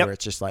subconscious where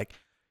it's just like,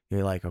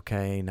 you're like,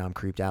 okay, now I'm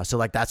creeped out. So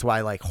like, that's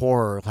why like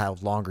horror will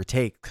have longer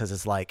take, because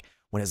it's like,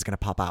 when is it going to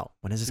pop out?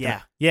 When is this going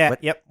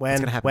to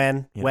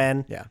When?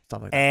 When? Yeah,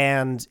 stuff like that.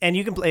 And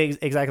you can play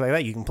exactly like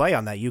that. You can play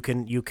on that. You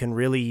can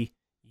really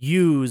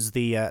use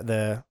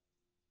the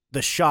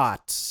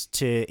shots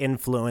to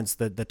influence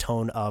the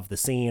tone of the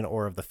scene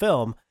or of the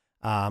film,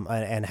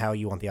 and how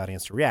you want the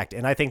audience to react.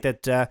 And I think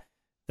that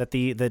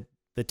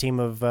the team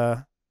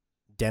of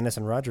Dennis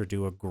and Roger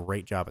do a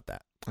great job at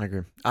that. I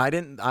agree.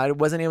 I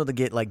wasn't able to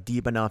get like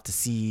deep enough to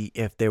see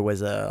if there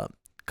was a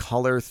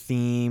color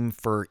theme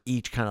for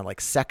each kind of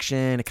like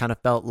section. It kind of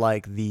felt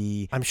like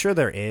I'm sure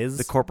there is.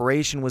 The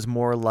corporation was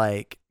more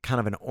like kind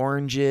of an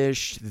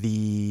orangish.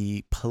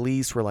 The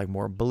police were like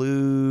more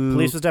blue.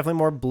 Police was definitely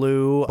more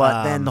blue.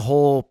 But then the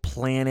whole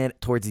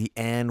planet towards the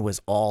end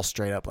was all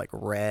straight up like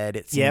red,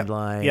 it seemed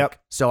like. Yep.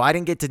 So I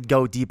didn't get to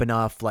go deep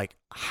enough like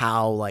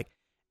how like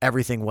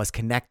everything was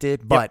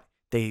connected, but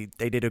they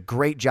did a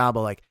great job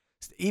of like,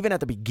 even at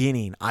the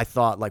beginning, I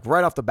thought like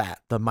right off the bat,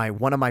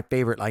 one of my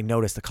favorite, I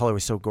noticed the color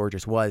was so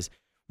gorgeous, was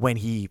when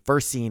he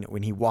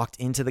walked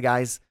into the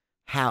guy's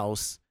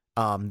house,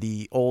 when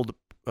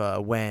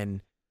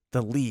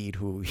the lead,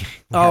 who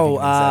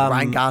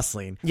Ryan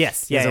Gosling,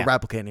 is a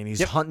replicant, and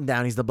he's hunting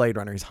down, he's the Blade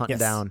Runner, he's hunting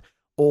down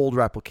old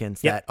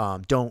replicants that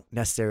don't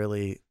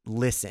necessarily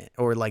listen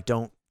or like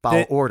don't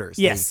follow orders.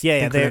 They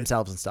think for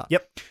themselves and stuff.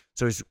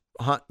 So he's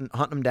hunting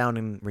them down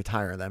and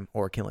retiring them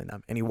or killing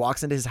them, and he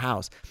walks into his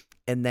house.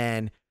 And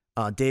then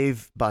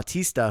Dave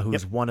Bautista,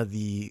 who's one of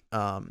the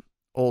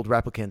old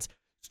replicants,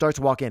 starts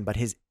to walk in, but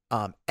his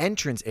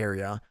entrance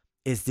area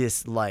is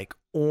this like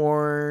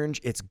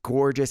orange. It's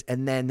gorgeous.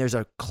 And then there's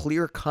a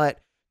clear-cut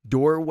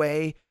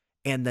doorway,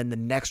 and then the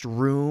next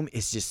room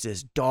is just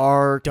this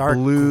dark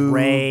blue,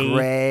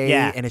 gray.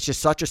 Yeah. And it's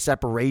just such a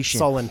separation.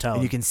 Sullen tone.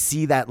 And you can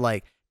see that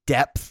like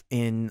depth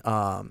in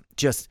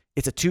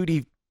it's a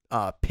 2D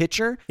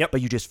picture,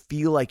 but you just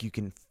feel like you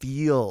can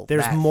feel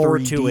there's that more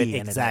 3D to it,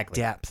 and exactly,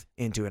 that depth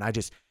into it. And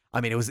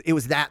I mean, it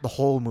was that the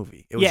whole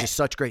movie. It was just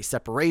such great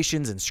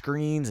separations and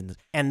screens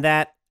and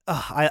that.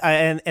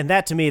 And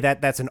that to me,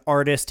 that's an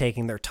artist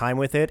taking their time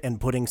with it and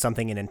putting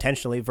something in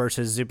intentionally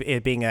versus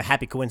it being a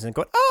happy coincidence.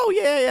 Going, oh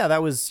yeah,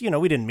 that was,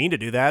 we didn't mean to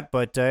do that,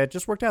 but it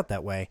just worked out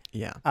that way.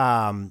 Yeah.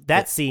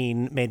 That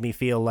scene made me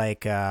feel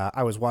like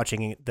I was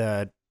watching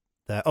the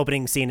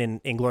opening scene in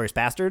Inglourious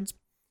Bastards.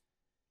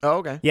 Oh,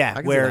 okay.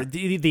 Yeah, where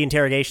the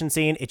interrogation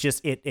scene,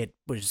 it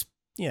was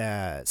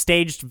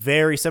staged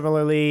very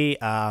similarly.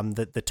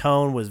 The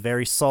tone was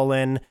very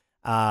sullen.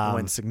 It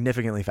went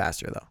significantly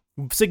faster though.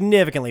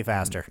 Significantly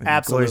faster.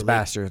 Absolutely. Inglourious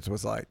Bastards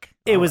was like...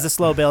 It was a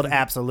slow build,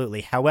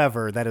 absolutely.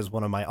 However, that is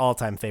one of my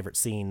all-time favorite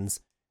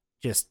scenes.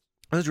 It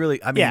was really...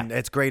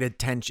 it's great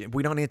attention.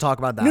 We don't need to talk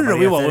about that. No,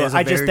 we won't. It was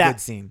a very good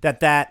scene.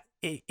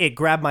 It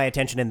grabbed my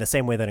attention in the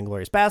same way that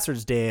Inglourious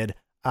Bastards did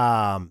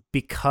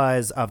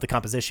because of the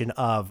composition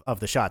of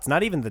the shots.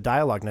 Not even the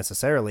dialogue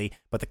necessarily,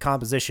 but the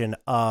composition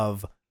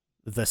of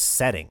the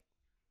setting.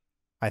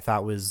 I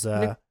thought was...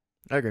 I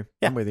agree.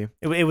 Yeah. I'm with you.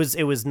 It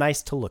was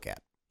nice to look at.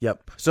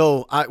 Yep.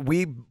 So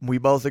we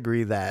both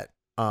agree that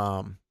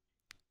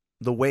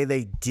the way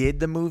they did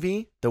the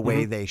movie, the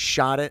way they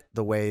shot it,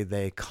 the way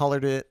they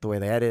colored it, the way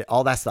they edited it,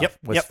 all that stuff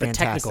was fantastic. The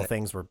technical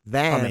things were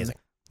amazing.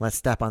 Let's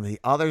step on the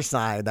other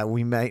side that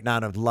we might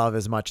not have loved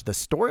as much. The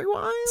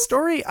story-wise,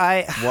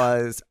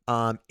 was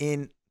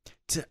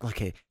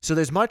okay. So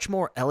there's much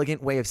more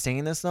elegant way of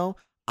saying this though.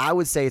 I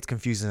would say it's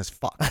confusing as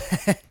fuck.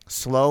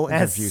 Slow and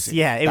confusing.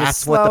 Yeah, it was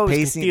slow. What the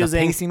pacing. The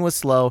pacing was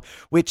slow,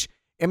 which.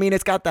 I mean,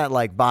 it's got that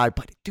like vibe,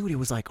 but dude, it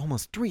was like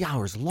almost 3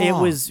 hours long. It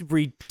was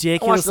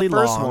ridiculously long.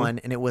 I watched the first one,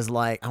 and it was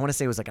like, I want to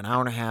say it was like an hour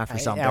and a half or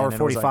something. Hour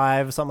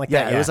 45, something like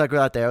that. Yeah, it was like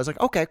right there. I was like,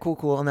 okay,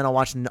 cool. And then I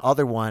watched the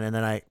other one, and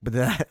then I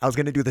was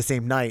going to to do the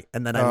same night,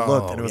 and then I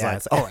looked, and it was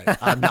like, all right,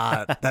 I'm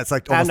not, that's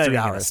like almost 3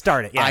 hours.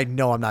 Start it, yeah. I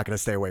know I'm not going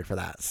to stay awake for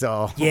that.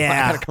 So yeah.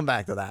 I got to come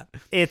back to that.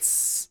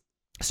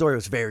 Story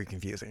was very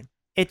confusing.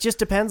 It just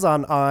depends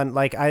on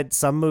like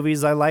some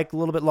movies I like a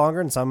little bit longer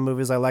and some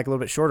movies I like a little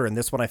bit shorter. And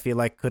this one I feel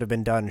like could have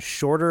been done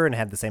shorter and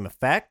had the same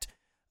effect.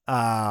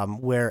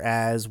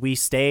 Whereas we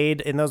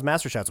stayed in those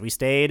master shots. We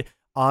stayed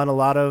on a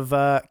lot of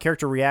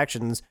character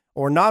reactions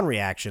or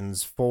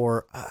non-reactions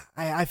for,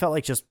 I felt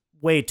like just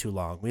way too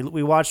long.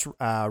 We watched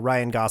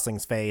Ryan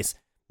Gosling's face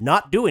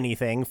not do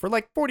anything for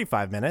like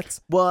 45 minutes.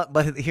 Well,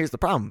 but here's the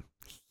problem.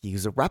 He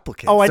was a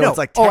replicant. Oh, I know. It's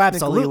like technically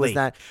absolutely. It was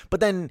that. But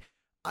then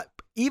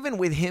even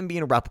with him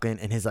being a replicant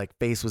and his like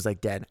face was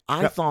like dead,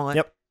 I thought,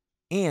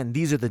 and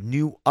these are the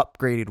new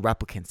upgraded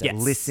replicants that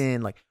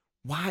listen. Like,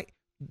 why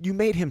you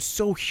made him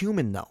so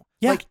human though?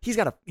 Yeah. Like he's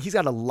got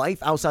a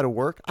life outside of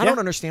work. I don't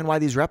understand why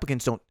these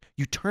replicants don't.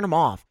 You turn them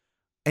off,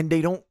 and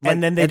they don't. Like,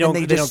 and then they don't.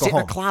 They just don't sit go home.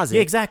 In a closet.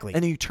 Yeah, exactly.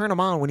 And then you turn them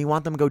on when you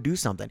want them to go do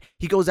something.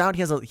 He goes out.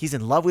 He's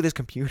in love with his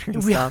computer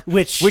and stuff.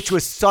 Which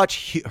was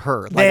such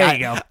her. Like, there you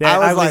go.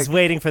 I was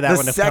waiting for that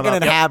one to come up. The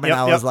second it happened,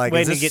 I was like,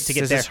 waiting to get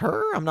there. Is this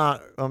her? I'm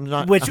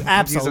not. Which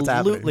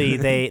absolutely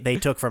they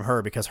took from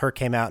her because her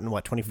came out in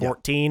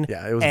 2014.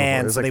 Yeah, it was.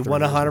 And it was like they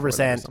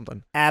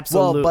 100%.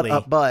 Absolutely.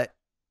 Well, but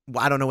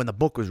I don't know when the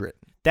book was written.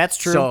 That's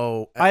true.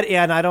 So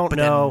and I don't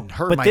know.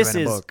 But this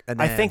is. Book,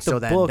 I think the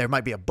book. There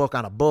might be a book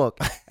on a book,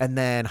 and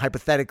then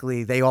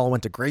hypothetically they all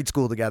went to grade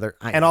school together.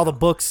 And all the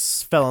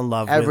books fell in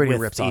love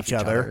with each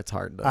other. It's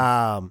hard.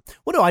 Well,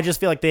 no, I just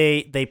feel like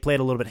they played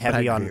a little bit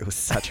heavy on. It was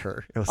such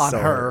her. It was on so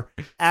her.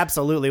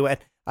 Absolutely.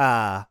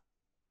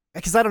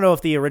 Because I don't know if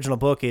the original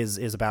book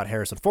is about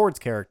Harrison Ford's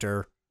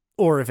character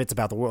or if it's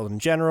about the world in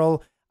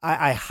general.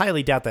 I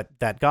highly doubt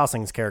that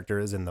Gosling's character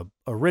is in the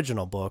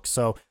original book.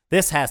 So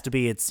this has to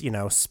be its,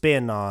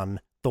 spin on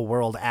the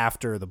world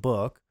after the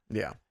book.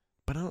 Yeah.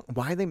 But I don't,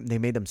 why they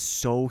made them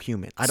so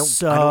human. I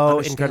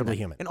don't incredibly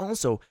human. And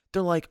also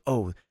they're like,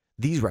 oh,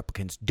 these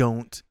replicants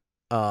don't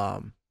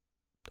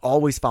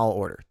always follow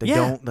order. They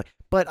don't.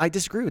 But I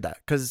disagree with that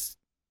because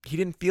he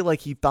didn't feel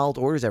like he followed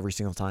orders every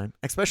single time,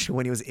 especially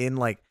when he was in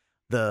like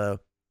the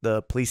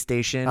police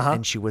station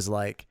and she was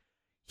like,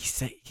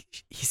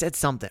 he said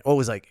something. Oh, it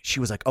was like, she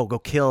was like, oh, go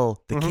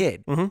kill the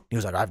kid. Mm-hmm. He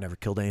was like, I've never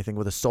killed anything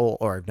with a soul,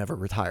 or I've never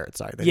retired.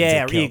 Sorry.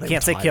 You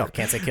can't say kill.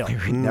 Can't say kill.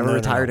 Never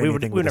retired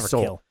anything with a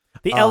soul. Kill.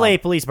 The LA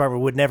Police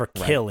Department would never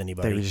kill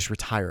anybody. They would just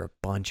retire a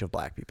bunch of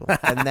black people.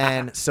 And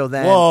then,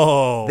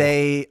 Whoa.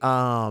 They,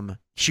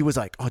 she was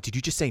like, oh, did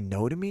you just say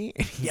no to me?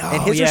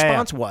 And his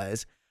response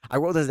was, I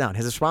wrote this down.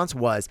 His response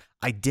was,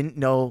 I didn't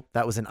know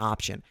that was an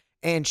option.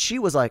 And she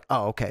was like,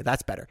 oh, okay,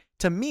 that's better.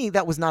 To me,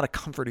 that was not a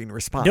comforting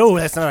response. No,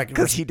 that's not.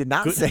 Because he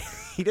didn't say,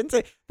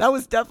 that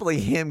was definitely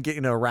him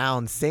getting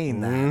around saying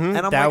that. And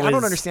I'm like, I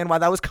don't understand why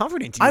that was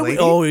comforting to you,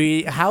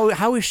 lady.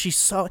 How is she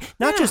so,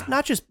 not just,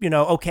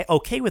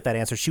 okay with that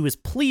answer. She was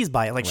pleased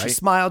by it. Like she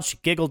smiled, she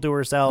giggled to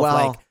herself.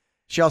 Well,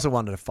 she also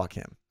wanted to fuck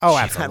him. Oh,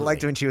 absolutely. I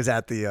liked when she was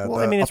at the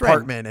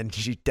apartment and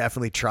she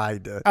definitely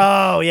tried to.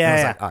 Oh, yeah. I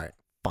was like, all right,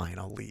 fine,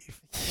 I'll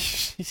leave.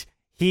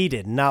 He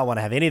did not want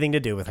to have anything to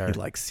do with her.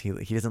 He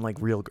doesn't like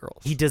real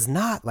girls. He does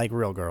not like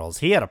real girls.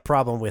 He had a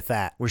problem with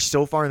that. We're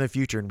so far in the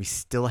future and we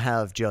still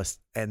have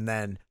and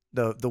then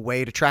the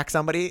way to track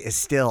somebody is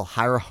still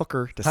hire a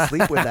hooker to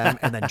sleep with them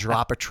and then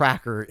drop a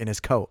tracker in his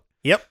coat.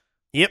 Yep.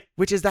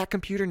 Which is that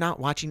computer not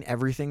watching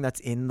everything that's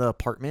in the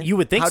apartment? You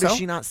would think so. How does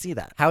she not see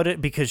that?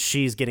 Because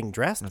she's getting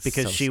dressed? That's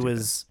because so she stupid.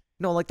 was...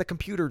 No, like the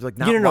computer, like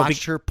not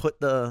watched her put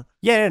the...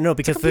 Yeah, no,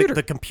 because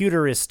the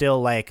computer is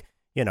still like,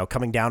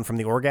 coming down from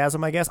the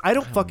orgasm, I guess. I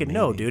don't fucking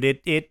know, dude.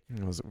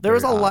 There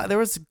was a lot, there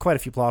was quite a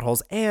few plot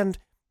holes, and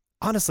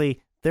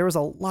honestly, there was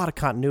a lot of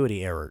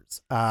continuity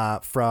errors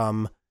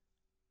from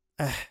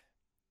what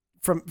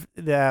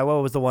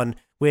was the one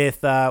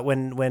with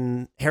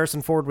when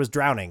Harrison Ford was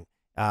drowning.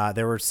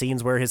 There were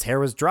scenes where his hair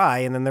was dry,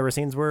 and then there were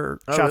scenes where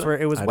shots where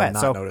it was wet.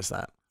 I did not notice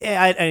that.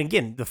 And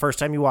again, the first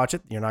time you watch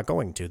it, you're not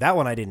going to. That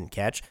one I didn't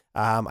catch.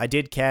 I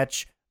did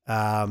catch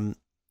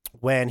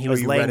when he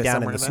was laying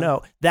down in the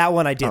snow. That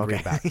one I did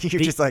read about.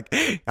 You're just like,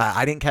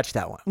 I didn't catch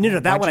that one. No,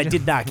 that one I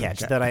did not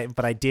catch. Okay.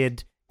 But I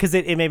did, because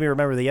it made me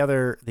remember the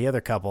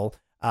other couple,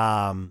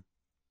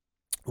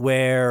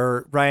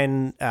 where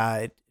Ryan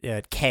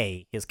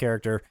Kay, his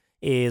character,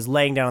 is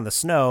laying down in the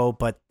snow,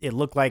 but it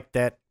looked like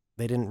that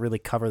they didn't really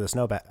cover the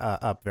snow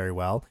up very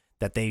well.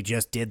 That they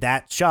just did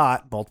that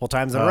shot multiple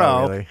times in a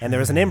row, really? And there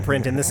was an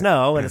imprint in the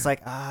snow, and it's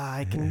like,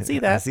 I can see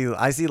that.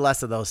 I see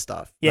less of those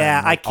stuff.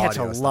 Yeah, I catch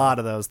a lot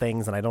of those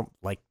things, and I don't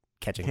like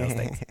catching those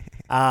things.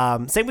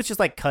 Same with just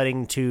like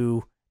cutting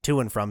to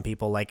and from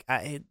people, like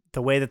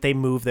the way that they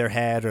move their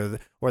head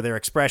or their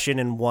expression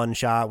in one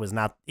shot was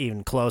not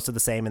even close to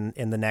the same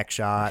in the next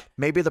shot.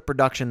 Maybe the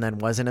production then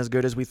wasn't as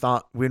good as we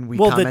thought when we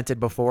commented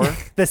before.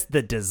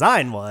 The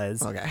design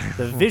was okay.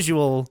 The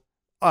visual.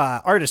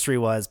 Artistry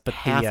was, but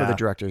half of the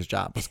director's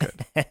job was good.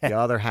 The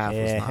other half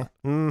was not.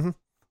 Mm-hmm.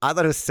 I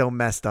thought it was so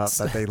messed up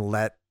that they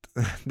let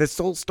this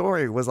whole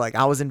story was like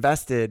I was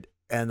invested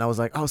and I was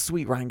like, oh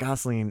sweet, Ryan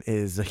Gosling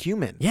is a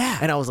human. Yeah,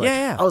 and I was like,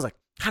 yeah. I was like,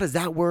 how does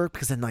that work?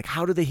 Because then like,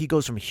 how do he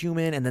goes from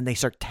human and then they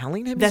start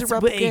telling him he's a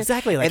replicant?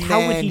 Exactly. Like, and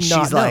how would he not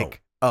she's know?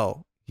 like,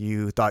 oh.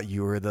 You thought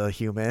you were the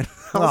human.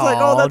 I was like,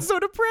 oh, that's so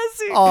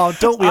depressing. Oh,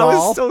 don't we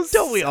all?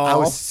 Don't we all? I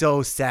was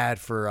so sad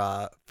for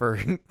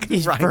Ryan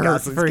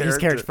Gosling's for his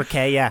character, for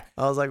Kay, yeah.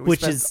 I was like,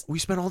 we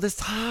spent all this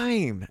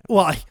time.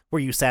 Well, were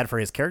you sad for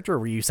his character or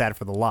were you sad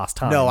for the lost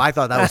time? No, I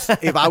thought that was,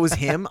 if I was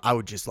him, I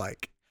would just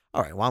like,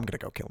 all right, well, I'm going to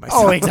go kill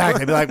myself. Oh,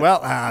 exactly. Be like, well,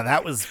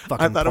 that was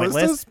fucking pointless. It was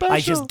so special. I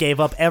just gave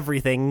up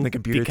everything. The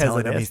computer because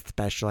telling of him this. he's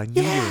special. I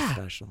knew you were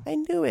special. I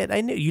knew it.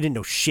 I knew. You didn't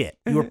know shit.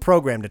 You were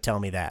programmed to tell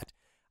me that.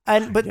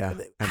 But yeah,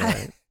 I know,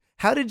 right?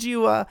 How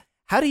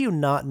do you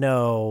not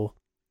know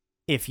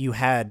if you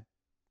had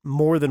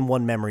more than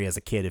one memory as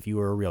a kid if you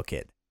were a real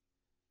kid?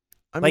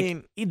 I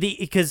mean,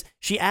 because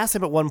she asked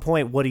him at one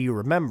point, what do you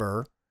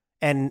remember?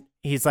 And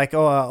he's like,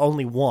 oh,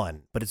 only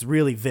one, but it's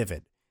really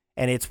vivid.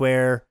 And it's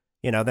where,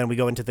 then we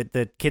go into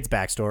the kid's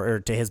backstory, or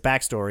to his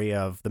backstory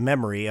of the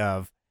memory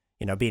of,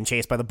 being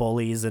chased by the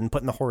bullies and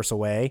putting the horse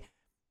away.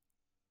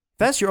 If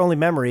that's your only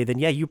memory, then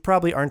yeah, you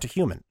probably aren't a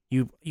human.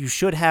 You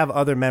should have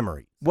other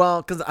memories.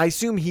 Well, because I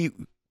assume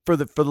for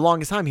the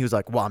longest time, he was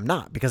like, well, I'm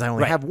not, because I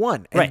only have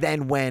one. And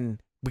then when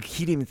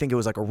he didn't even think it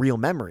was like a real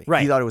memory.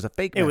 He thought it was a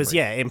fake memory. It was,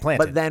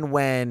 implanted. But then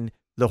when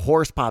the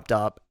horse popped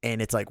up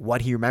and it's like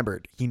what he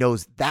remembered, he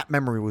knows that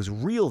memory was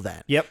real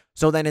then. Yep.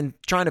 So then in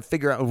trying to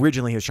figure out,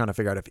 originally he was trying to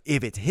figure out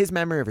if it's his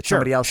memory or if it's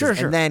somebody else's.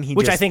 Sure. And then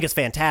Which I think is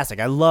fantastic.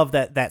 I love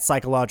that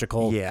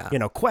psychological, yeah.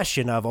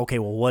 Question of, okay,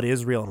 well, what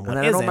is real and what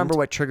isn't? I don't remember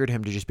what triggered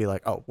him to just be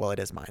like, oh, well, it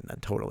is mine then,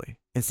 totally.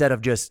 Instead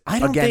of just,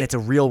 it's a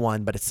real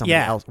one, but it's somebody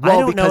else. Well,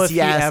 I don't because know if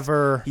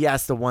he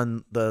asked the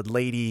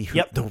lady,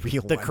 the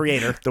real the one,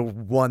 creator, the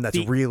one that's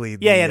really,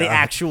 the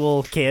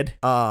actual kid.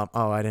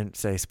 I didn't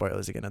say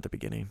spoilers again at the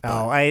beginning.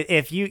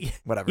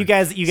 Whatever. You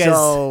guys.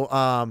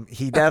 So,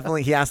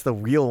 he asked the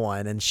real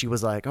one, and she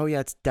was like, oh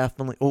yeah, it's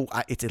definitely,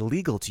 it's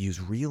illegal to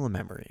use real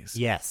memories.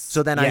 Yes.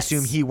 So then I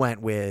assume he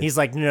went with, he's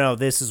like, no,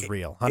 this is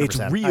real. 100%. It's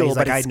real, he's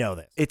but like, I know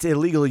this. It's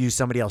illegal to use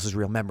somebody else's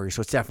real memory,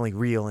 so it's definitely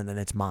real, and then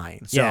it's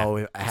mine.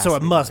 So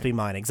it must be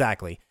mine.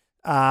 Exactly.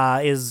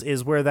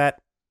 Is where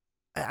that,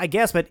 I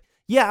guess, but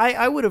yeah,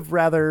 I would have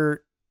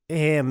rather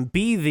him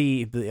be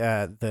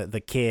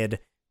the kid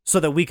so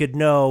that we could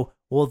know.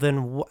 Well,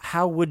 then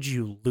how would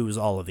you lose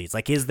all of these?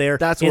 Like, is there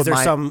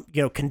some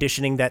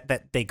conditioning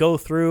that they go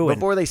through?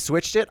 Before they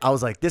switched it, I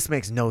was like, this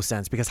makes no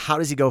sense, because how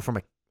does he go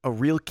from a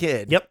real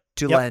kid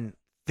to then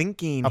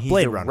thinking he's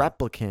a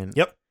replicant?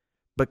 Yep.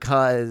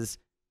 Because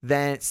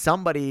then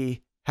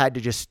somebody had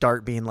to just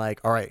start being like,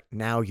 all right,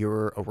 now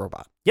you're a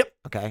robot. Yep.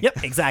 Okay.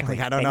 Yep. Exactly.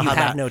 Like, I don't know how you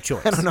have no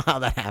choice. I don't know how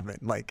that happened.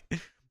 Like,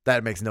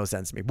 that makes no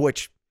sense to me.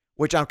 Which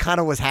I kind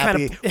of was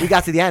happy. We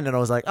got to the end and I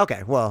was like,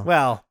 okay,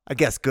 well, I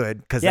guess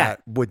good, because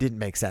that didn't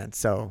make sense.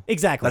 So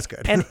exactly, that's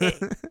good. And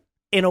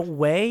in a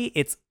way,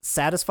 it's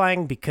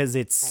satisfying because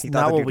it's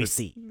not what we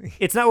see.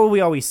 It's not what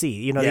we always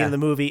see. The end of the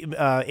movie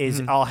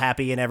is all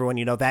happy and everyone,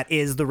 that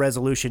is the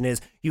resolution, is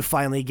you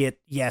finally get,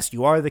 yes,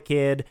 you are the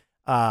kid.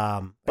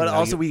 But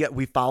also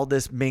we followed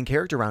this main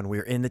character around. We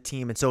were in the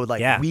team, and so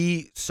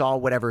we saw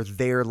whatever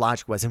their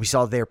logic was, and we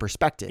saw their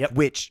perspective,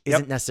 which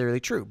isn't necessarily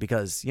true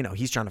because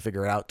he's trying to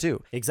figure it out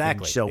too.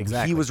 Exactly. And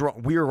so he was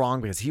wrong. We were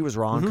wrong because he was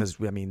wrong because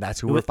that's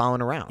who we're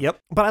following around. Yep.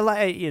 But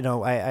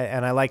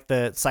I like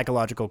the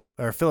psychological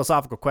or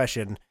philosophical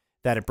question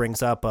that it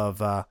brings up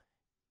of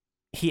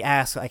he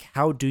asks like,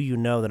 how do you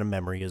know that a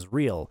memory is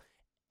real?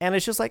 And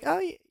it's just like,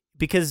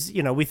 because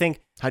we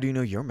think, how do you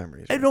know your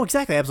memory is real? No,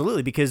 exactly,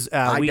 absolutely, because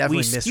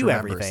we skew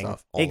everything.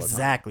 Stuff all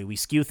exactly, we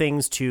skew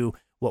things to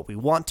what we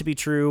want to be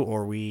true,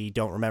 or we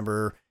don't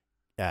remember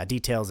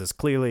details as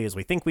clearly as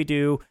we think we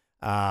do.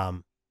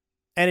 And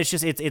it's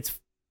just it's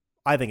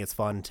I think it's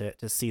fun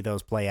to see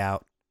those play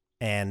out,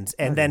 and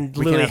then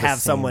literally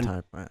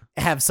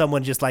have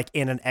someone just like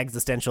in an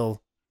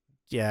existential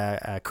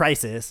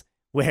crisis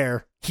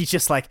where he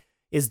just like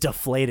is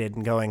deflated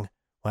and going,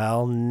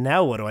 well,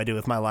 now what do I do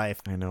with my life?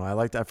 I know.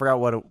 I forgot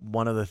what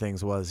one of the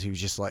things was. He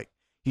was just like,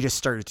 he just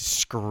started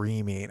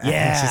screaming.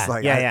 Yeah. It's just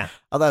like,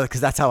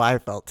 because that's how I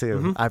felt too.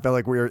 Mm-hmm. I felt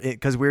like we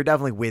were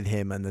definitely with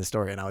him in the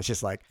story, and I was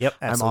just like, yep,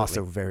 I'm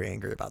also very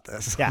angry about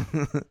this. Yeah.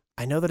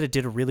 I know that it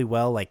did really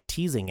well, like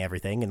teasing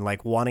everything and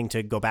like wanting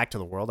to go back to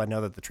the world. I know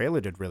that the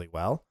trailer did really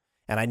well,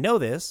 and I know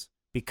this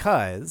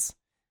because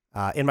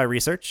in my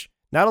research,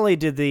 not only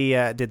did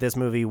this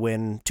movie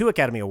win 2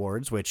 Academy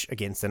Awards, which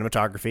again,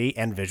 cinematography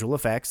and visual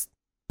effects,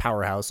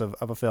 powerhouse of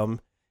a film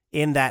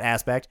in that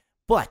aspect,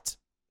 but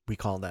we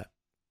called that.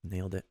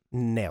 Nailed it.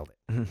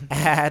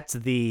 At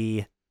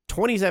the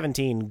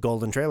 2017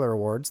 Golden Trailer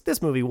Awards,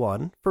 this movie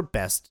won for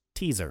Best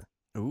Teaser.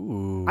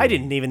 Ooh. I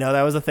didn't even know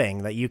that was a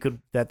thing,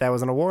 that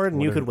was an award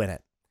and you could win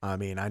it. I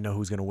mean, I know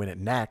who's going to win it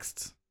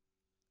next.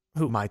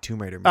 Who? My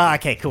Tomb Raider movie.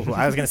 Okay, cool.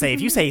 I was going to say,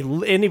 if you say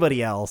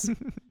anybody else,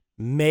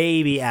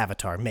 maybe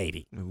Avatar,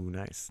 maybe. Ooh,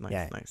 nice.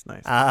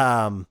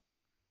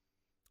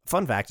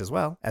 Fun fact as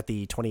well, at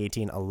the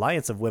 2018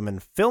 Alliance of Women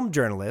Film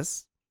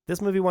Journalists,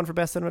 this movie won for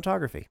Best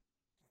Cinematography.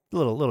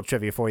 Little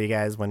trivia for you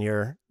guys when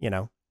you're,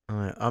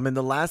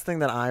 the last thing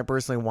that I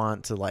personally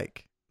want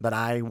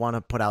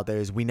to put out there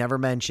is we never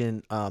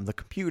mentioned the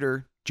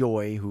computer,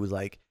 Joy, who's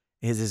like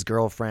his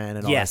girlfriend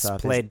and all that stuff.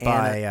 Yes, played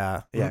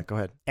by go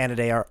ahead. Anna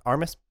de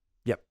Armas.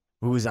 Yep.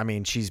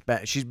 She's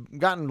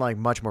gotten like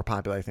much more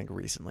popular, I think,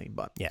 recently.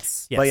 But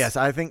yes. But yes,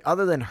 I think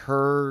other than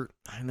her,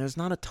 there's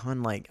not a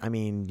ton. Like,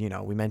 we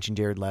mentioned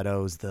Jared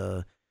Leto's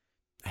the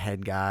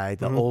head guy,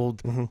 the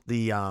old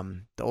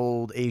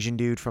Asian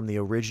dude from the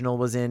original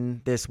was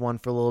in this one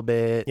for a little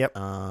bit. Yep.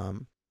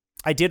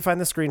 I did find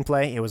the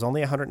screenplay. It was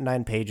only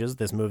 109 pages.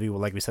 This movie,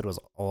 like we said, was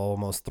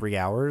almost 3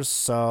 hours.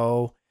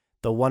 So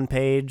the 1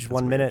 page, That's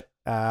 1 minute.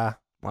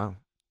 Wow.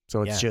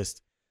 So it's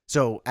just.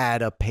 So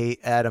add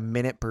a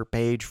minute per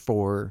page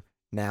for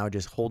now.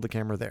 Just hold the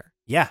camera there.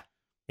 Yeah.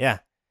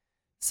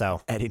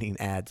 So editing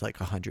adds like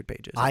 100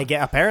 pages.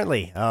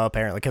 Apparently,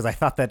 because I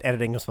thought that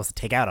editing was supposed to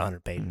take out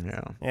 100 pages.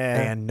 Yeah.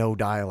 And no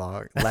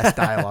dialogue. Less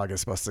dialogue is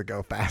supposed to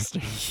go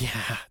faster.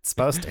 Yeah, it's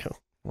supposed to.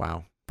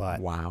 Wow. But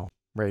wow.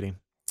 Rating.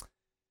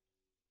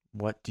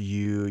 What do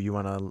you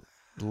want to?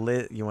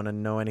 You want to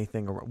know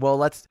anything?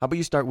 Well, how about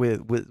you start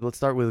with let's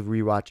start with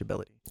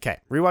rewatchability. Okay,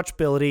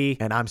 rewatchability.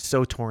 And I'm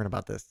so torn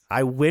about this.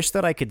 I wish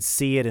that I could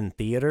see it in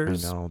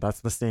theaters. I know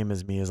that's the same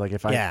as me. Is like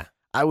if I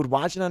would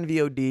watch it on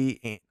VOD,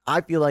 and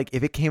I feel like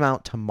if it came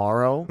out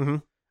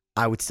tomorrow,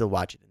 I would still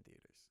watch it in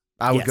theaters.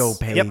 I would go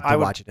pay to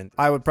watch it in theaters.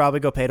 I would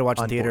probably go pay to watch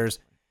it in theaters.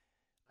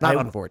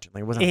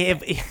 Unfortunately. It wasn't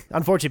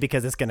unfortunately,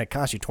 because it's going to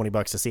cost you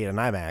 $20 to see it in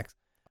IMAX.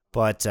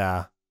 But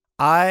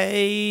I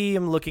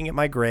am looking at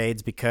my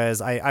grades because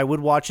I would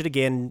watch it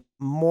again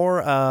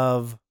more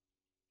of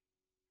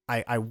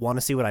I want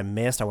to see what I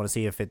missed. I want to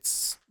see if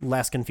it's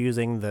less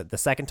confusing the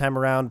second time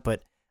around,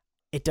 but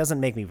it doesn't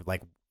make me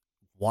like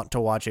want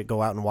to watch it,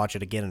 go out and watch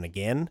it again and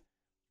again.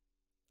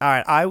 All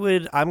right,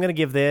 I'm going to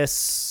give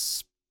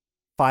this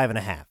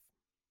 5.5.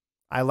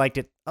 I liked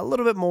it a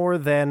little bit more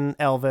than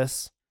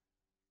Elvis.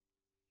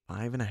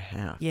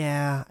 5.5.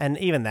 Yeah, and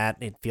even that,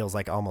 it feels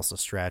like almost a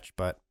stretch,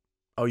 but.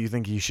 Oh, you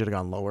think you should have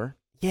gone lower?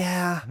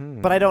 Yeah,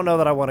 but I don't know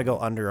that I want to go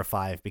under a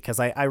 5 because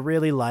I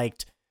really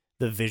liked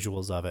the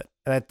visuals of it.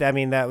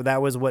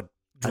 That was what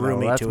drew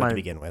me to it to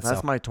begin with.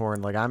 That's my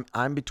torn. Like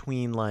I'm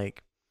between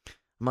like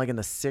I'm like in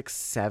the 6,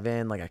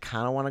 7. Like I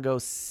kind of want to go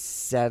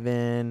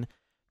 7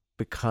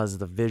 because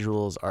the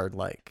visuals are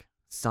like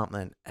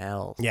something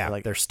else. Yeah,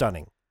 like they're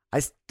stunning. I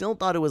still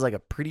thought it was like a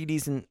pretty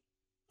decent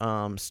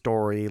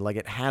story. Like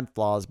it had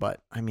flaws,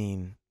 but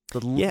going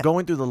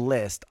through the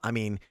list,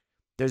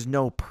 there's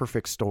no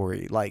perfect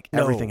story. Like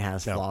everything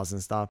has flaws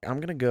and stuff. I'm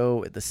gonna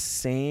go at the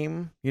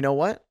same. You know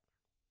what?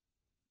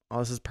 Oh,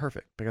 this is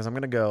perfect because I'm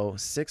gonna go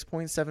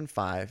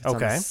 6.75. It's on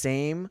the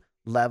same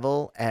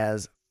level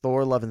as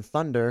Thor: Love and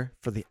Thunder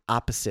for the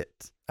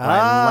opposite.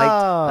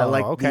 I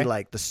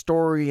liked the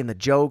story and the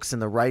jokes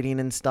and the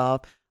writing and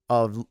stuff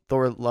of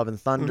Thor: Love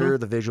and Thunder.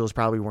 The visuals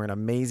probably weren't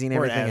amazing.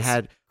 Everything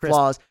had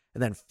flaws.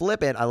 And then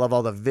flip it. I love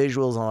all the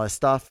visuals and all that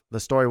stuff. The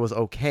story was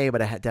okay,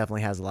 but it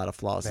definitely has a lot of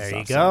flaws. There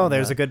you go.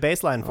 There's a good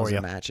baseline for you.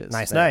 Matches.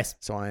 Nice.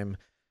 So I'm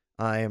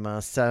I am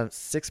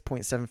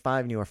 6.75,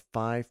 and you are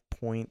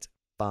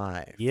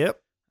 5.5. Yep.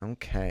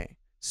 Okay.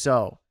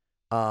 So,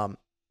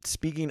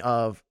 speaking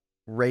of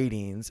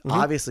ratings,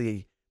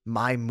 obviously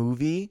my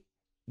movie,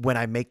 when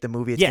I make the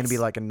movie, it's going to be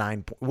like a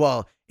 9.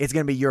 Well, it's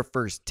going to be your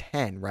first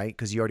 10, right?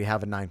 Because you already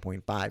have a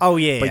 9.5. Oh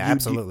yeah, but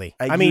absolutely.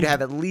 I mean, you'd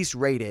have at least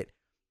rated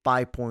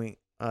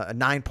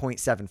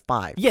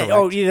 9.75. Yeah. Correct?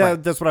 Oh yeah.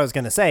 Right. That's what I was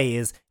going to say.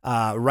 Is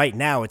right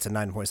now it's a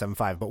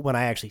 9.75, but when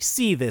I actually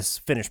see this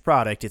finished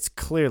product, it's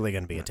clearly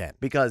going to be a 10.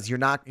 Because you're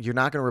not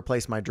going to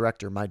replace my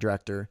director. My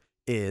director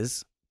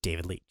is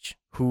David Leitch.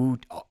 Who?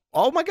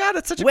 Oh my God!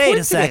 It's such a Wait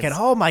coincidence. a second.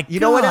 Oh my God! You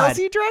know what else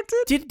he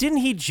directed? Didn't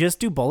he just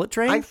do Bullet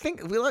Train? I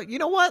think. You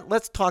know what?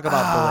 Let's talk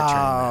about Bullet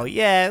Train. Oh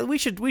yeah, we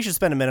should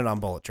spend a minute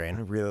on Bullet Train.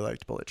 I really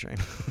liked Bullet Train.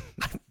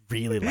 I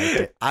really liked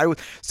it.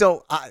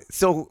 So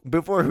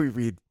before we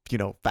read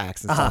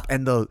facts and stuff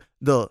and the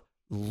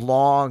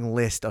long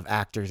list of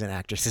actors and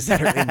actresses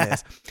that are in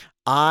this,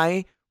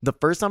 the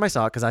first time I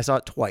saw it, because I saw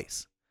it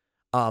twice.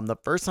 The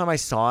first time I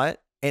saw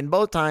it. And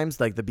both times,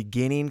 like the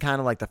beginning, kind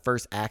of like the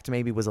first act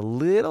maybe was a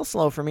little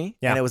slow for me.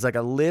 Yeah. And it was like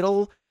a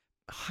little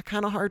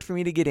kind of hard for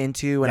me to get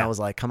into. And I was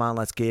like, come on,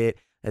 let's get.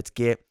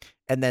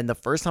 And then the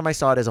first time I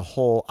saw it as a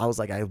whole, I was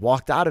like, I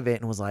walked out of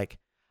it and was like,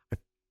 I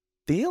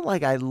feel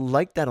like I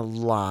liked that a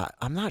lot.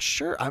 I'm not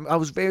sure. I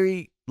was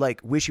very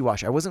like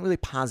wishy-washy. I wasn't really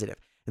positive.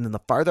 And then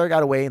the farther I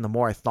got away and the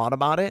more I thought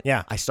about it,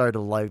 I started to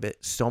love it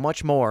so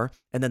much more.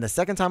 And then the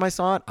second time I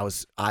saw it,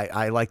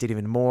 I liked it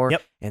even more.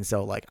 Yep. And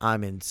so like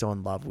I'm so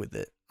in love with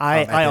it.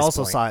 I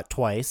also saw it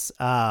twice.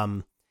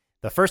 The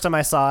first time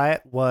I saw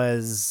it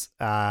was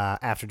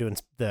after doing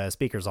the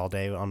speakers all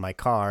day on my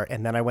car,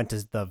 and then I went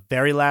to the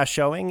very last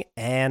showing,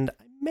 and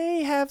I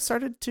may have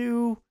started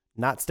to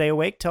not stay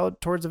awake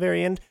towards the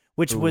very end,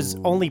 which was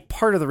only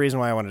part of the reason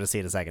why I wanted to see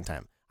it a second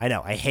time. I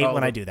know. I hate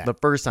when I do that. The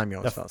first time you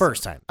always The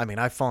first time. I mean,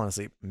 I've fallen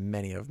asleep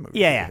many of movies.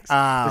 Yeah.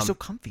 They're so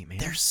comfy, man.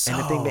 They're so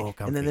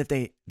comfy. And then if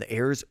the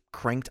air's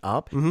cranked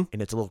up and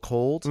it's a little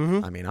cold,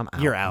 I mean, I'm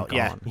out. You're out.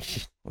 Yeah.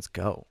 Let's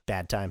go.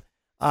 Bad time.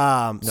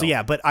 So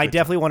yeah, but I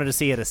definitely wanted to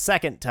see it a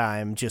second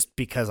time just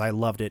because I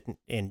loved it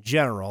in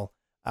general.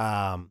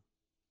 So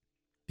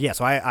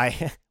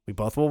we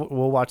both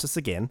will watch this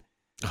again.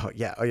 Oh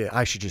yeah.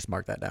 I should just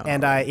mark that down.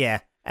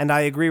 And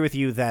I agree with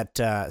you that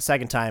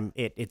second time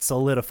it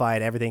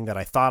solidified everything that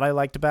I thought I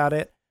liked about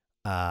it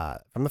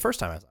from the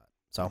first time I saw it.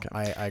 So okay.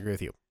 I agree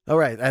with you. All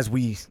right, I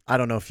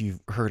don't know if you've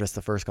heard us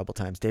the first couple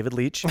times. David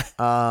Leitch.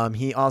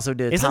 He also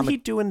did. Isn't he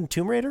doing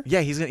Tomb Raider?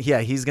 Yeah,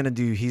 he's gonna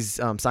do. He's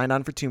signed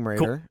on for Tomb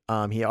Raider.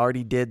 Cool. He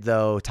already did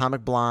though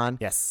Atomic Blonde.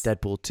 Yes.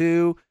 Deadpool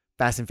 2,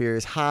 Fast and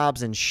Furious,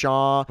 Hobbs and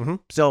Shaw.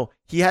 So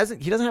he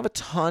doesn't have a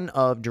ton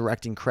of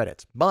directing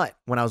credits. But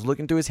when I was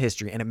looking through his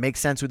history, and it makes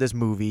sense with this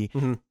movie,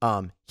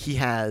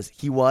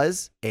 he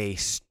was a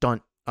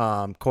stunt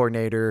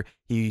coordinator.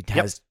 He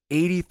has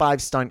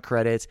 85 stunt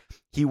credits.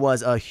 He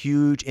was a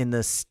huge in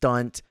the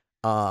stunt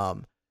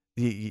film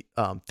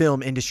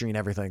industry and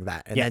everything like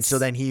that. And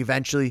then he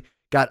eventually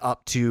got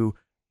up to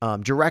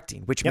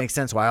directing, which makes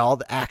sense why all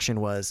the action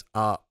was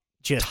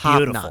just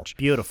top notch.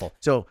 Beautiful.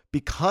 So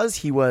because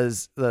he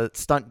was the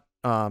stunt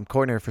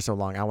coordinator for so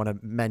long, I want to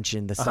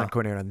mention the stunt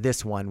coordinator on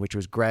this one, which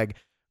was Greg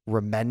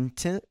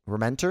Rementer.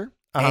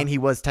 And he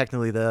was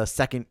technically the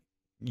second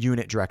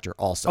unit director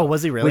also. Oh,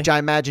 was he really? Which I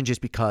imagine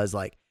just because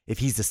like if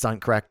he's the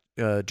stunt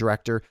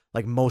director,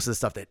 like most of the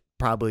stuff that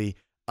probably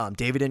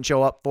David didn't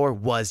show up for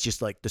was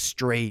just like the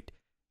straight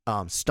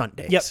stunt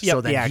days. Yep, so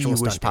then he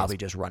was probably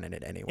days. just running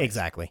it anyway.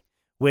 Exactly.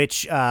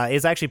 Which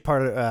is actually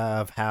part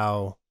of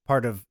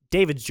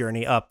David's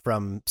journey up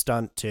from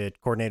stunt to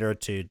coordinator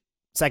to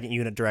second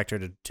unit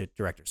director to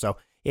director. So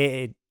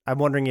I'm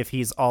wondering if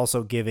he's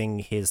also giving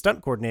his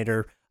stunt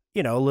coordinator,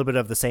 a little bit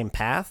of the same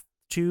path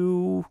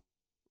to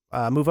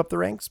move up the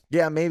ranks.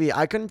 Yeah, maybe.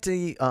 I couldn't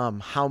see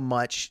how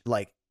much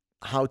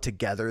how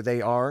together they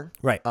are,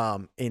 right?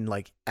 In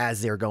like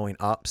as they're going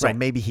up. So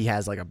maybe he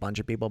has like a bunch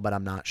of people, but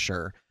I'm not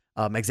sure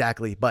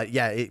exactly. But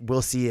yeah,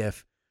 we'll see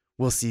if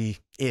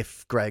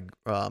Greg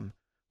Rementer,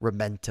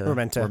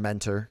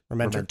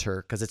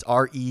 because it's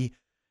Rementer,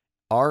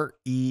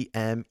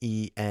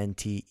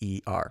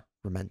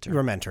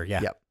 Rementer,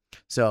 yeah. Yep.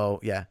 So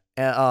yeah.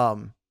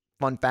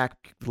 Fun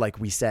fact, like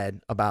we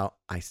said about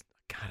I'm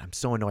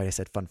so annoyed I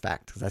said fun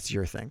fact because that's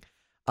your thing.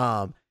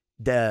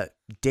 The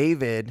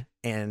David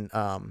and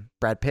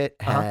Brad Pitt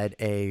had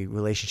a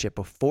relationship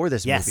before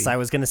this movie. Yes, I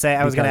was going to say.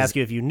 I was going to ask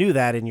you if you knew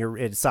that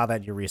and saw that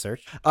in your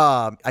research.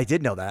 I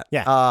did know that.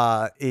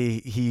 Yeah.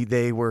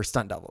 They were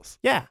stunt doubles.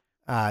 Yeah.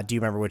 Do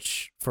you remember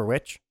which?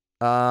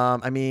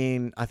 I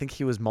mean, I think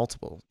he was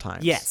multiple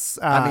times. Yes.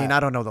 I mean, I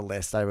don't know the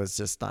list. I was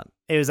just not.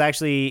 It was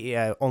actually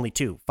only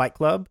 2. Fight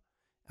Club,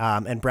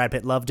 and Brad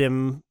Pitt loved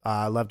him,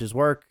 loved his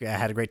work,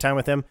 had a great time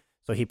with him.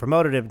 So he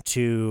promoted him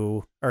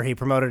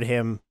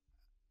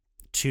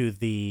to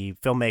the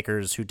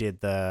filmmakers who did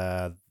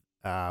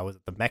was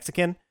it the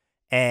Mexican?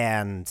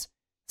 And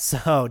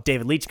so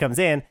David Leitch comes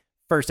in,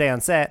 first day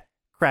on set,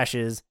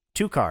 crashes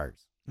 2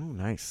 cars. Oh,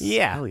 nice.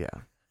 Yeah. Hell yeah.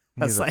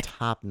 That's like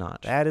top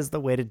notch. That is the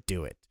way to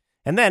do it.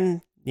 And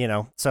then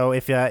So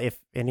if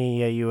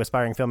any of you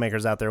aspiring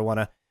filmmakers out there want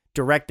to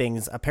direct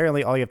things,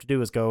 apparently all you have to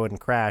do is go and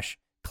crash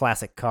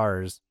classic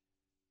cars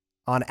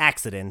on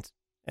accident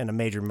in a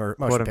major motion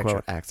quote picture.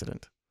 unquote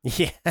accident.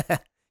 Yeah,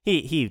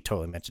 he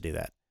totally meant to do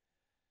that.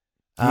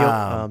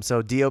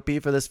 So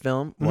DOP for this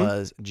film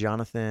was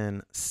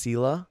Jonathan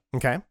Sela.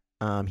 Okay.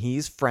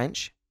 He's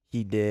French.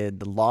 He did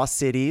The Lost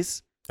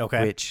Cities,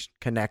 which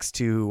connects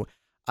to.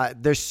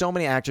 There's so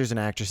many actors and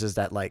actresses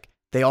that like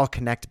they all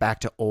connect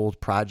back to old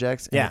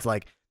projects, and it's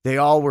like they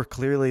all were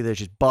clearly they're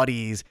just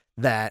buddies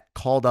that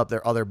called up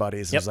their other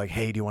buddies. It was like,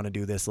 hey, do you want to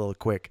do this little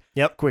quick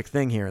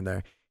thing here and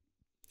there?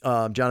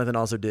 Jonathan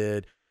also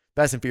did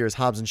Fast and Furious,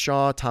 Hobbs and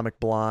Shaw, Atomic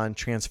Blonde,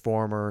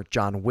 Transformer,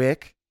 John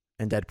Wick,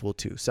 and Deadpool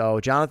 2. So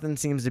Jonathan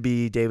seems to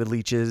be David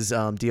Leitch's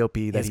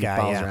DOP that he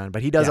follows around,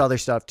 but he does other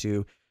stuff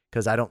too,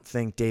 because I don't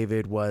think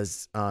David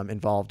was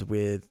involved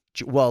with,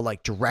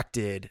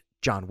 directed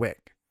John Wick.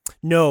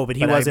 No, but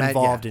he was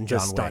involved in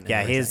John Wick.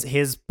 Yeah,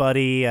 his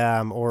buddy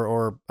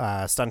or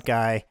stunt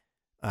guy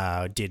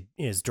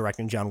is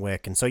directing John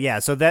Wick, and so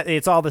that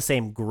it's all the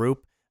same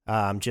group,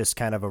 just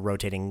kind of a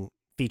rotating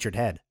featured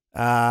head.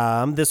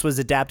 This was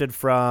adapted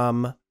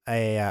from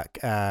a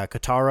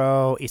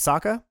Kotaro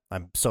Isaka.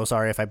 I'm so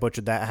sorry if I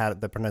butchered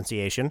the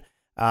pronunciation.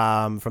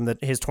 From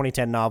his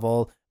 2010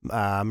 novel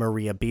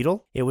Maria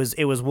Beetle. It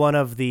was one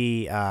of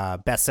the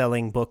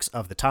best-selling books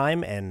of the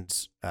time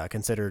and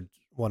considered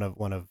one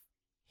of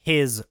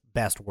his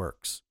best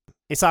works.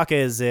 Isaka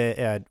is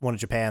one of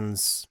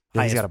Japan's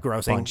highest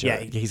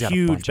grossing. He's got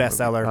huge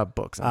bestseller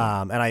books.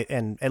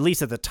 And at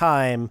least at the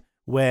time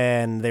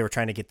when they were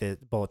trying to get the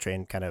Bullet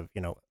Train kind of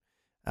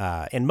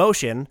in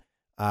motion,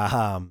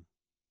 that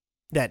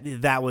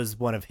was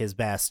one of his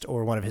best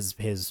or one of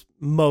his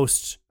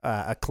most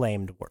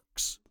acclaimed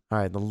works. All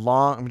right,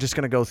 I'm just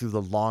gonna go through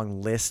the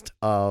long list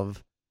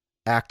of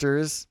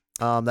actors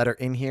that are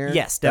in here.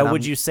 Yes. Now,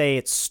 would you say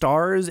it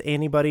stars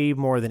anybody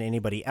more than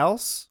anybody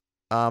else?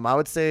 I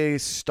would say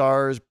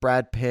stars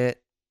Brad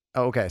Pitt.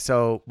 Oh, okay,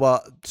 so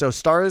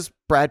stars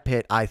Brad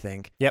Pitt, I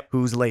think. Yep.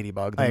 Who's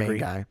Ladybug, the main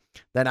guy.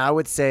 Then I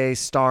would say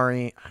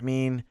starring. I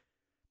mean,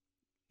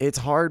 it's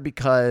hard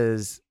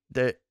because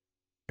if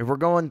we're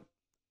going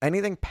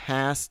anything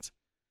past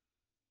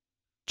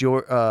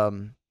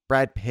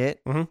Brad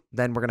Pitt,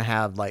 then we're gonna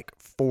have like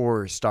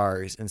 4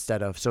 stars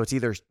instead of. So it's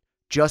either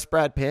just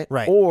Brad Pitt,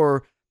 right,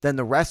 or then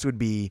the rest would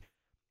be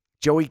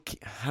Joey.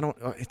 I don't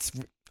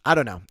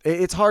know.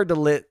 It's hard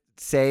to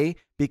say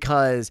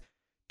because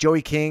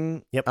Joey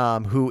King,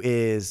 who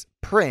is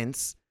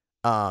Prince,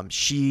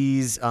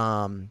 she's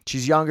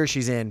younger.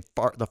 She's in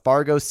the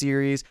Fargo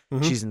series.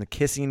 She's in The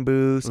Kissing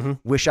Booth.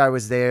 Wish I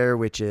Was There,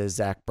 which is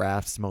Zach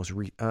Braff's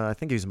I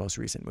think it was the most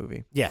recent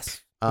movie.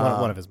 Yes,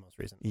 one of his most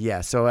recent.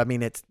 Yeah, so I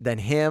mean, it's then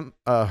him,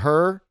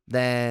 her,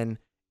 then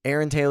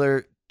Aaron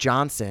Taylor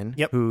Johnson,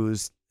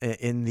 who's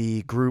in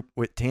the group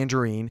with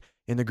Tangerine,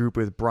 in the group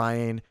with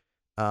Brian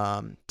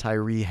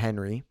Tyree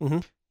Henry,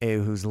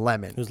 who's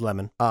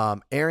Lemon.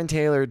 Aaron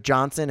Taylor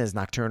Johnson is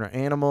Nocturnal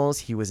Animals.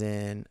 He was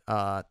in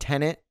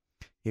Tenet.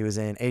 He was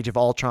in Age of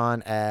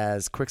Ultron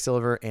as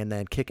Quicksilver, and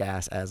then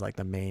Kick-Ass as like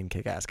the main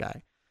Kick-Ass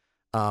guy.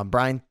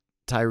 Brian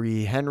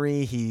Tyree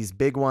Henry, he's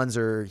big ones,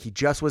 or he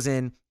just was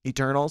in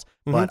Eternals,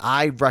 but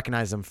I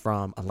recognize him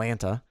from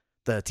Atlanta,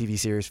 the TV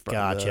series.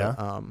 Gotcha.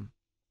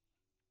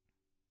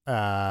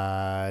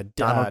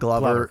 Donald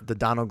Glover, the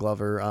Donald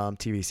Glover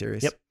TV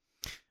series. Yep.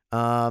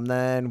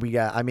 Then we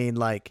got,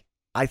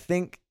 I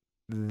think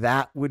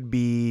that would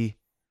be,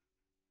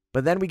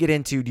 but then we get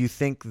into, do you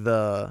think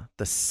the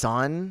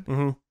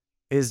son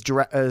is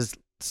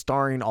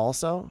starring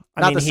also?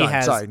 Not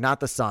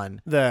the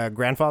son. The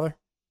grandfather?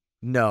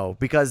 No,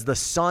 because the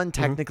son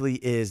technically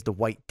is the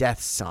White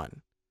Death's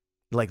son.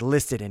 Like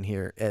listed in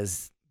here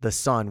as the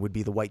son would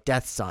be the White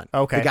Death's son.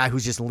 Okay. The guy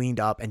who's just leaned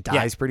up and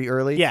dies pretty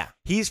early. Yeah.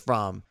 He's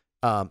from,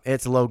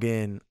 it's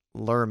Logan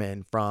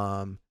Lerman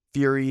from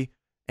Fury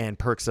and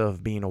Perks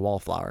of Being a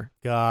Wallflower.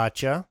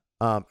 Gotcha.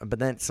 But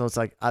then, so it's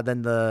like,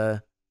 then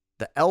the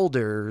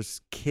elder's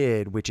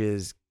kid, which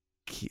is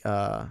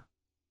Kiruma.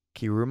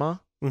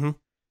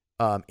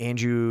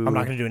 Andrew. I'm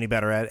not going to do any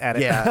better at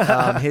it.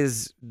 Yeah.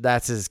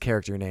 That's his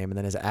character name. And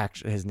then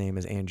his name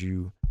is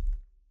Andrew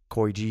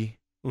Koiji.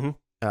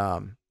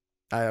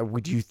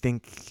 Would you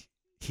think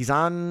he's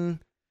on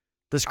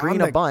the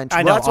screen a bunch?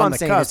 I know, that's what I'm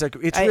saying.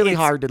 It's really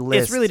hard to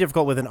list. It's really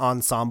difficult with an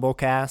ensemble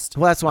cast.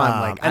 Well, that's why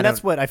I'm like, and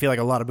that's what I feel like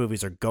a lot of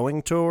movies are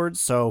going towards.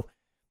 So,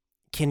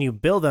 can you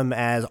bill them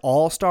as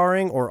all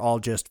starring or all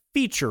just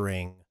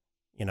featuring?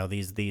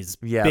 These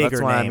bigger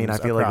that's why names I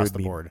feel like it would the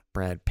be board.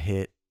 Brad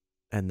Pitt,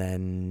 and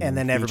then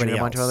everybody a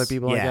bunch else. of other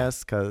people, I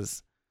guess.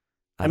 Because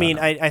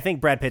I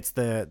think Brad Pitt's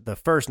the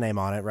first name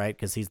on it, right?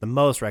 Because he's the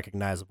most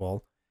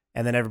recognizable,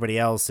 and then everybody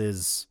else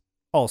is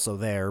also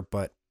there,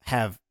 but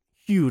have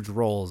huge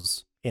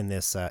roles in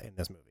this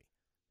movie.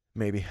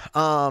 Maybe.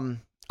 I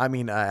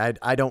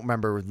don't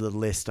remember the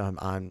list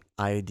on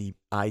IMDb,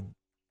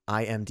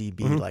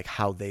 like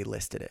how they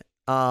listed it.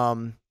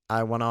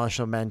 I want to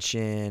also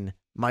mention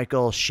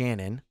Michael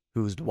Shannon,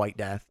 who's White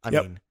Death.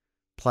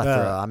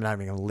 plethora. I'm not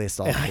even gonna list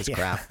all of his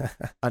crap.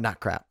 Not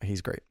crap.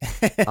 He's great.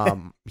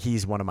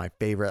 He's one of my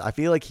favorite. I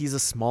feel like he's a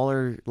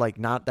smaller, like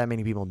not that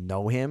many people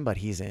know him, but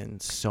he's in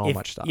so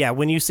much stuff. Yeah,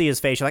 when you see his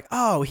face, you're like,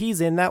 oh, he's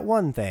in that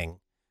one thing.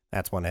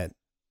 That's one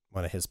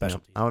of his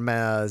specialties. I'm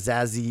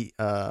Zazie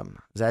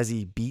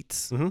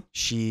Beetz. Mm-hmm.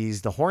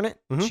 She's the Hornet.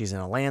 Mm-hmm. She's in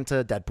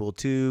Atlanta, Deadpool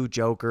 2,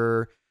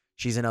 Joker.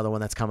 She's another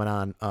one that's coming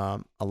on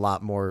a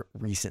lot more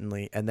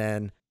recently. And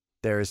then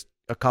there's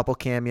a couple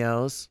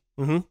cameos.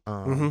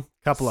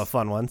 Couple of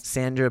fun ones.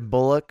 Sandra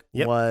Bullock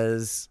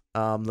was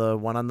the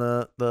one on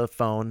the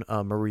phone,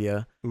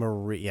 Maria.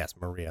 Maria.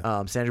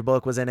 Sandra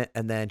Bullock was in it,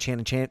 and then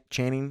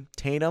Channing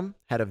Tatum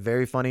had a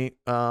very funny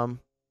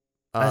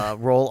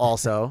role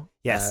also.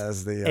 Yes,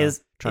 as the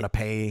trying to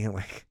pay.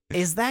 Like,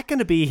 is that going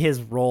to be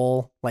his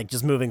role, like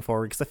just moving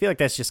forward? Because I feel like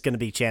that's just going to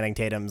be Channing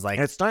Tatum's. Like,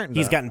 it's starting.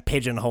 He's gotten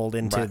pigeonholed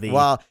into the.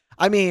 Well,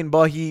 I mean,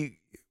 but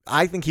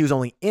I think he was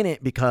only in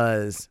it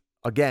because,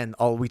 again,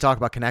 we talk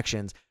about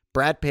connections.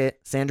 Brad Pitt,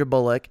 Sandra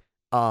Bullock,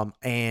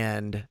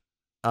 and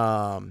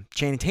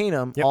Channing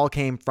Tatum all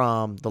came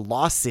from The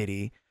Lost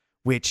City,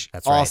 which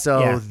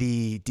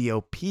the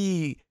DOP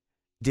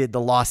did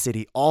The Lost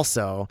City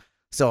also.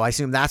 So I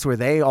assume that's where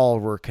they all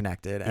were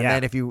connected.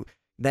 And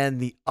then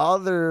the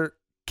other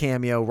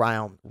cameo,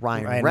 Ryan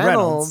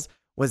Reynolds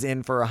was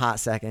in for a hot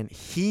second.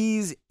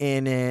 He's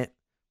in it,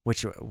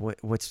 which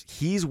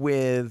he's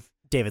with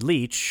David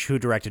Leitch, who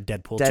directed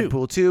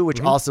Deadpool 2,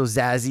 which also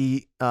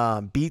Zazie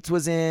Beetz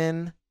was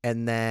in.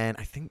 And then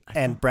I think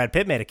Brad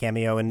Pitt made a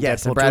cameo in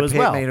Deadpool 2 Brad as Pitt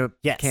well. Made a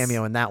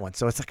cameo in that one.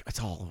 So it's like it's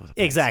all over the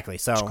place. Exactly.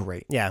 So it's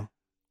great. Yeah.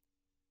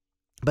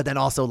 But then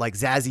also like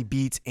Zazie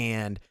Beetz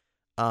and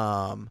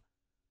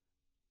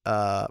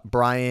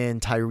Brian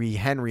Tyree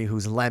Henry,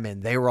 who's Lemon,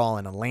 they were all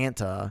in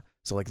Atlanta.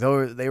 So like they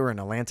were in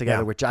Atlanta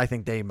together, which I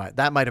think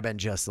that might have been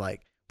just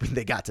like when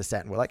they got to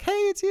set and we're like, hey,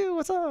 it's you,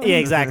 what's up? Yeah,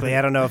 exactly.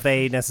 I don't know if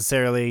they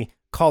necessarily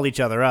call each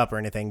other up or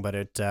anything, but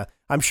it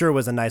I'm sure it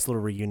was a nice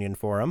little reunion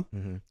for them.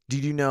 Mm-hmm.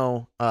 Did you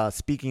know,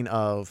 speaking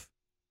of,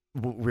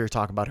 we were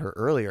talking about her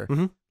earlier,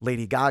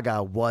 Lady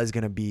Gaga was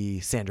going to be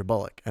Sandra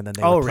Bullock, and then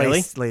they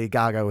replaced Lady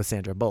Gaga with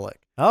Sandra Bullock.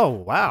 Oh,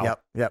 wow.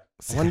 Yep.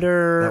 I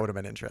wonder... That would have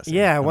been interesting.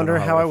 Yeah, I wonder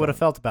how I would have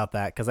felt about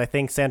that, because I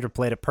think Sandra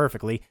played it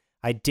perfectly.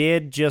 I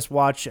did just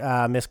watch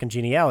Miss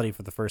Congeniality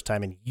for the first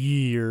time in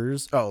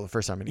years. Oh, the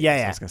first time in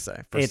years, I was going to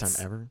say. First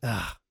time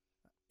ever.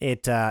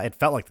 It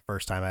felt like the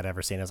first time I'd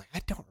ever seen it. I was like,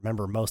 I don't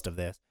remember most of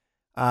this.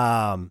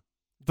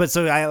 But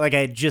so I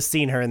had just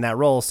seen her in that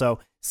role, so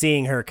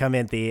seeing her come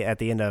in at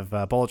the end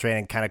of Bullet Train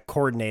and kind of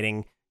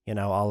coordinating,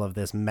 all of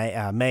this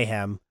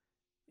mayhem,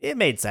 it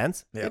made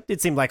sense. Yep.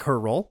 It seemed like her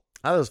role.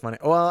 That was funny.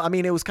 Well, I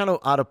mean, it was kind of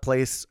out of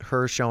place,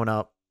 her showing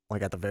up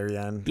like at the very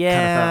end. Yeah.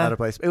 Kind of felt out of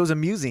place. It was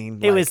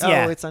amusing. It was,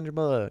 it's Sandra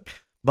Bullock.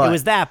 But it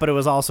was that, but it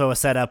was also a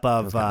setup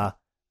of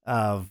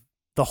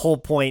the whole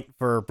point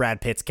for Brad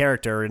Pitt's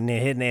character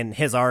and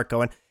his arc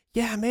going,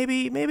 yeah,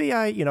 maybe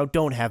I,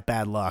 don't have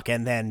bad luck,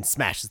 and then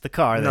smashes the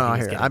car. So but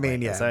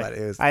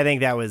it was, I think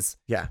that was,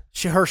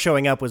 her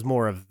showing up was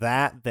more of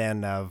that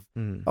than of,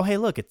 oh, hey,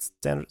 look, it's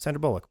Sandra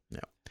Bullock.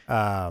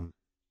 Yeah.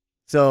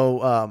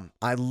 So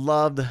I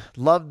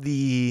loved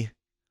the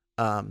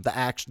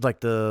action, like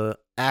the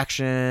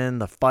action,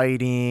 the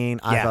fighting.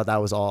 I thought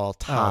that was all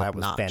top that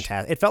was notch.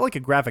 fantastic. It felt like a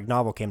graphic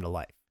novel came to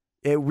life.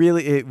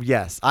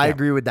 Yes, I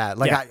agree with that.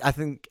 Like, I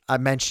think I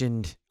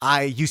mentioned,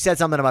 you said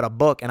something about a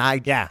book,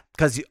 and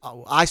because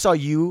I saw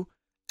you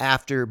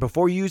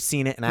before you'd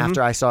seen it, and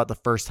after I saw it the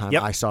first time,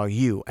 I saw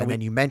you, and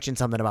then you mentioned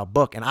something about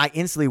book, and I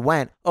instantly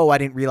went, oh, I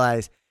didn't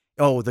realize,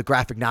 the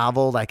graphic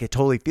novel, like it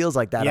totally feels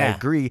like that. I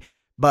agree.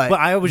 But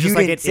I was just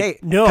like,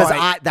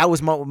 that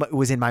was what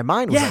was in my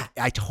mind. Was like,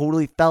 I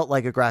totally felt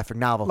like a graphic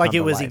novel. Like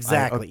it was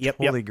exactly. I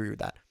totally agree with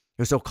that.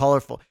 It was so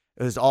colorful.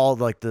 It was all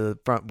like the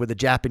front with the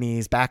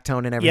Japanese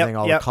backtone and everything,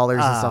 all the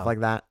colors and stuff like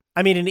that.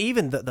 I mean, and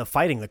even the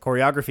fighting, the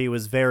choreography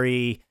was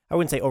very, I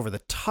wouldn't say over the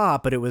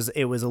top, but it was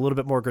a little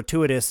bit more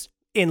gratuitous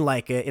in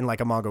like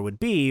a manga would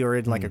be, or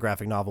in like a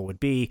graphic novel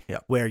would be,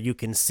 where you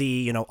can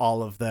see,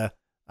 all of the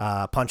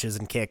punches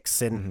and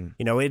kicks, and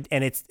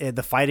it's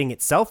the fighting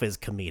itself is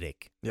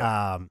comedic.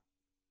 How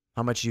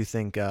much do you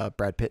think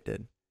Brad Pitt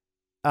did?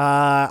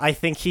 I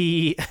think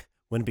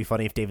wouldn't it be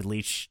funny if David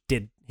Leitch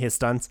did his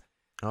stunts.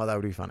 Oh, that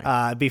would be funny.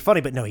 It'd be funny,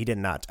 but no, he did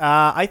not.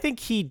 I think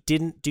he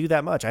didn't do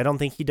that much. I don't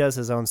think he does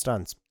his own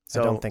stunts.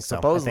 I don't think so.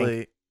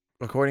 Supposedly,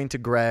 according to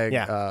Greg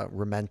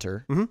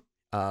Rementer,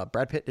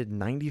 Brad Pitt did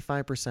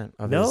 95%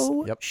 of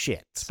his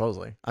shit.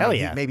 Supposedly. Hell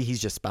yeah. Maybe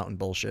he's just spouting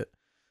bullshit.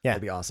 Yeah.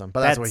 That'd be awesome.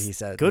 But that's what he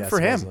said. Good for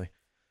him.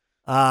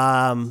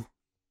 I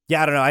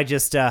don't know. I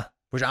just...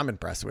 which I'm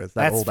impressed with.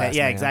 That old ass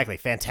man. Exactly.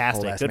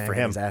 Fantastic. Good for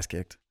him. His ass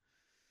kicked.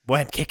 Boy,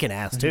 I'm kicking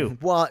ass too.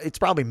 Well, it's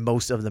probably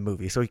most of the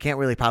movie, so he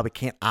probably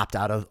can't opt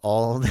out of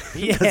all of it.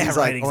 Yeah, he's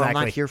like, exactly. I'm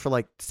not here for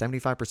like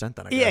 75%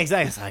 then, I guess. Yeah,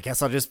 exactly. So I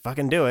guess I'll just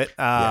fucking do it.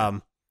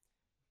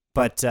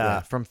 But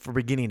from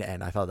beginning to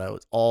end, I thought that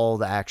was all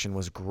the action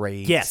was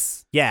great.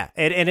 Yes, yeah,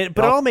 but it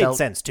all made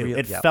sense too.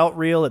 It felt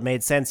real. It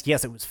made sense.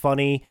 Yes, it was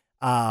funny.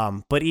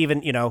 But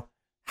even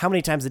how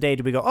many times a day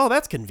do we go, oh,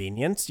 that's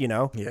convenience?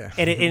 Yeah,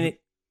 and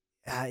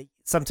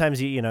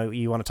sometimes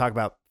you want to talk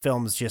about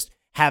films just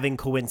having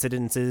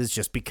coincidences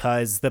just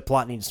because the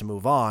plot needs to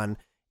move on.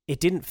 It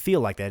didn't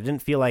feel like that. It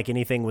didn't feel like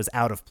anything was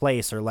out of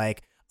place or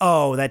like,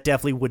 oh, that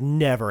definitely would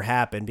never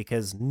happen,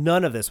 because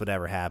none of this would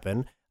ever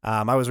happen.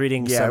 I was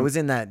reading. Yeah, it was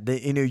in that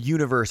in a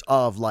universe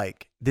of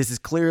like, this is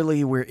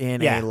clearly we're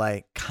in a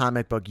like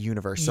comic book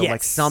universe. So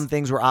like some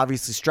things were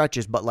obviously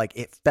stretches, but like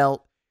it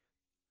felt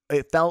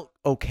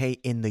okay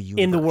in the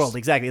universe. In the world,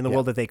 exactly. In the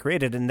world that they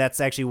created. And that's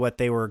actually what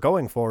they were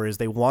going for, is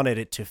they wanted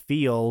it to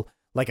feel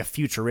like a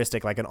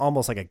futuristic, like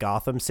almost like a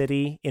Gotham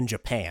City in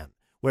Japan,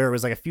 where it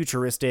was like a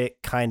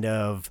futuristic kind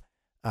of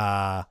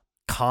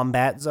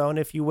combat zone,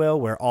 if you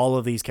will, where all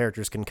of these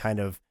characters can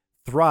kind of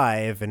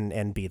thrive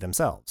and be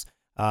themselves.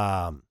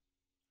 But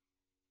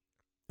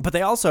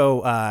they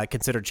also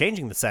considered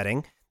changing the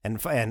setting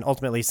and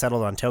ultimately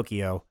settled on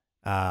Tokyo.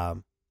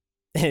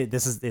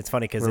 It's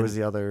funny because where was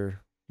the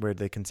other? Where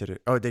they consider?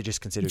 Oh, they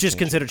just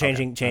considered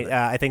changing. Okay.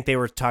 I think they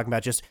were talking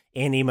about just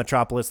any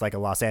metropolis, like a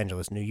Los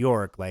Angeles, New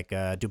York, like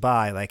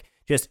Dubai, like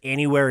just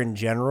anywhere in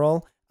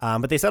general.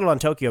 But they settled on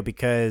Tokyo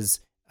because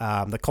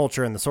the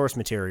culture and the source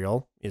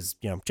material is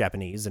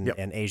Japanese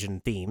and Asian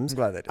themes. I'm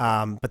glad they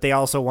did. But they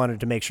also wanted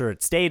to make sure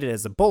it stayed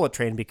as a bullet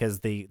train, because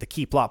the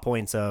key plot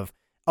points of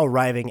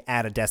arriving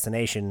at a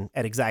destination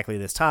at exactly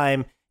this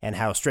time and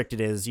how strict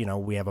it is.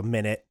 We have a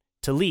minute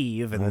to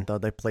leave, and I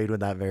thought they played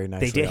with that very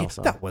nicely. They did.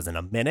 Also. That wasn't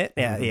a minute.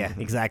 Yeah,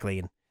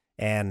 exactly.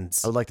 And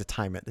I would like to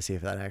time it to see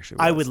if that actually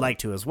was. I would like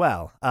to as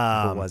well.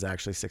 It was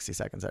actually 60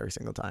 seconds every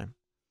single time.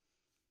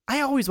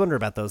 I always wonder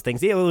about those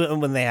things.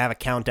 When they have a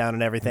countdown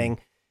and everything,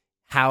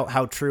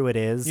 how true it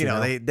is.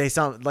 They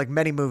sound like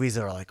many movies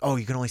that are like, oh,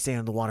 you can only stay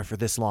in the water for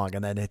this long,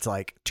 and then it's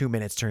like 2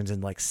 minutes turns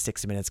into like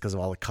 6 minutes because of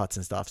all the cuts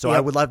and stuff. So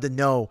I would love to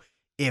know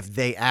if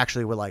they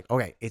actually were like,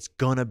 okay, it's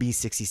gonna be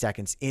 60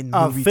 seconds in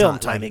movie film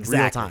time, like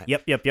exactly. Real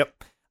time. Yep.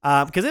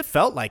 Because it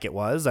felt like it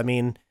was. I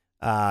mean,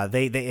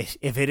 they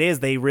if it is,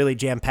 they really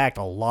jam packed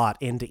a lot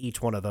into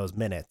each one of those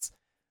minutes.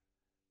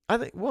 I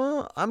think.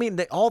 Well, I mean,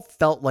 they all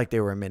felt like they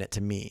were a minute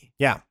to me.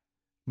 Yeah.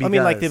 I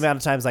mean, like the amount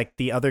of times like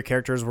the other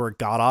characters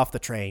got off the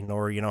train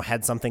or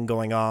had something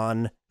going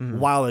on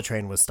while the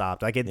train was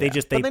stopped. Like they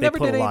never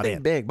put did a lot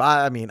in big. But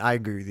I mean, I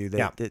agree with you.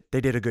 They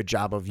did a good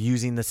job of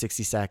using the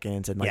 60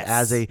 seconds and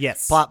as a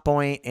plot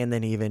point, and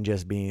then even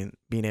just being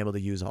able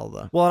to use all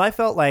the. Well, and I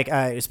felt like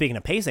speaking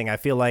of pacing, I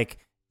feel like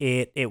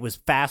it was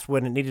fast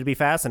when it needed to be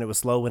fast, and it was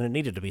slow when it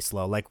needed to be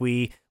slow. Like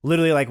we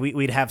literally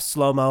we'd have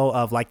slow-mo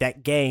of like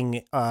that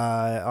gang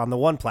on the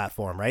one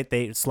platform, right?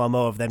 They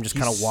slow-mo of them just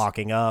kind of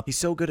walking up. He's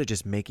so good at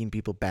just making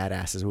people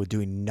badasses with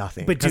doing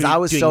nothing. Because I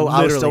was so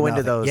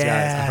into those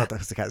guys. I thought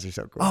those guys were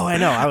so cool. Oh, I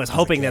know. I was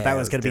hoping that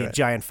was going to be a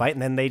giant fight,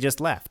 and then they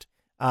just left.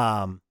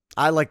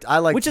 I liked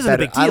which isn't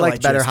better, a big deal. I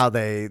liked better how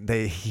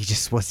he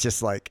just was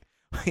just like.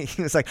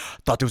 He was like,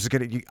 thought this was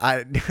gonna.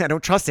 I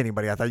don't trust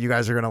anybody. I thought you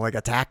guys were gonna like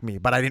attack me,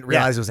 but I didn't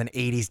realize it was an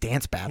 '80s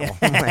dance battle.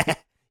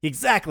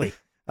 Exactly.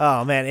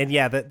 Oh man, and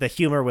the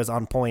humor was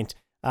on point.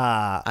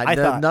 I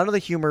thought none of the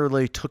humor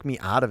really took me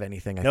out of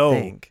anything.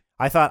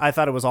 I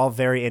thought it was all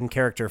very in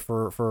character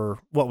for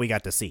what we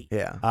got to see.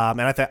 Yeah.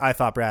 And I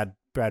thought Brad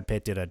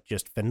Pitt did a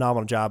just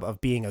phenomenal job of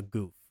being a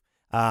goof.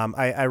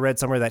 I read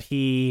somewhere that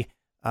he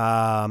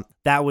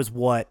that was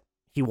what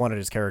he wanted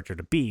his character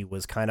to be,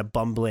 was kind of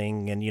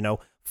bumbling and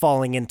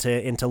falling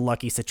into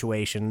lucky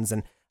situations,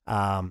 and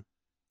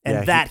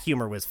that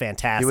humor was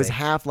fantastic. It was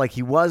half like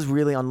he was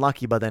really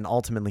unlucky, but then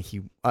ultimately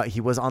he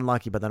was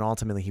unlucky, but then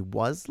ultimately he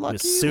was lucky.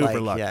 He was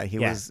super lucky. Yeah,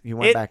 he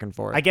went back and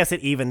forth. I guess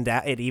it evens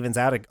out. It's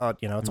a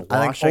wash.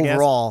 I think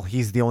overall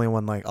he's the only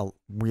one, like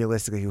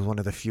realistically, he was one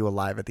of the few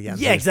alive at the end.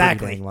 Yeah,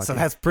 exactly. So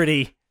that's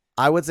pretty.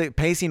 I would say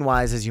pacing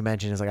wise, as you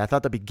mentioned, is like I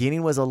thought the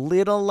beginning was a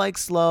little like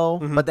slow,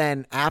 but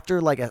then after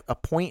like a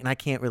point, and I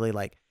can't really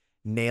like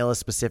nail a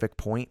specific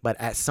point, but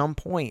at some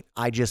point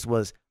I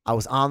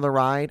was on the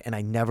ride and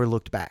I never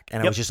looked back,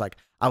 and I was just like,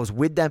 I was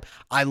with them.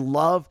 I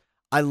loved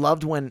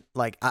when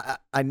like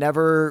I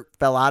never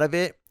fell out of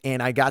it,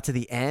 and I got to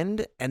the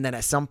end, and then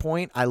at some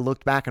point I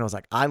looked back and I was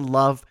like, I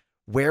love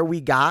where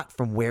we got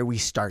from where we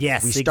started.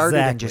 Yes, we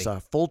started in just a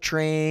full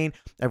train.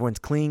 Everyone's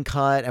clean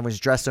cut. Everyone's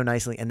dressed so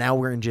nicely. And now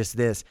we're in just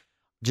this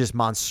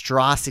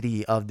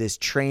monstrosity of this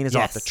train is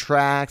off the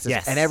tracks.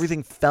 And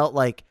everything felt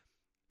like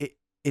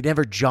it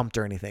never jumped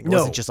or anything. It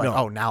wasn't just like,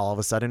 oh, now all of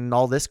a sudden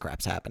all this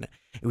crap's happening.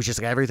 It was just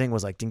like everything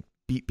was like ding,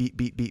 beat, beat,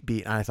 beat, beat,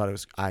 beat. And I thought it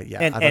was,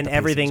 and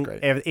everything,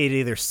 it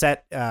either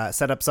set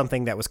up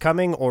something that was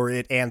coming, or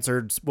it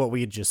answered what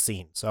we had just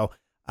seen. So,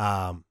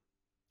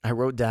 I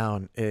wrote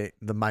down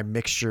my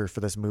mixture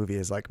for this movie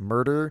is like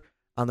Murder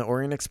on the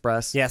Orient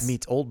Express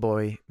meets Old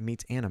Boy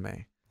meets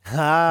anime.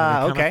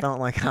 Okay. Felt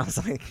like I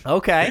was like,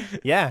 okay,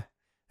 yeah,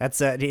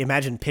 that's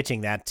imagine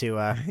pitching that to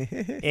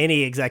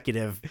any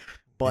executive.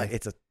 But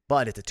it's a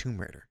Tomb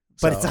Raider.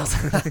 But it's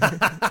also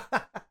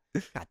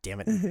God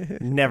damn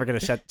it, never gonna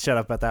shut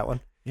up about that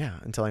one. Yeah,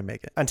 until I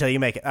make it. Until you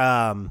make it.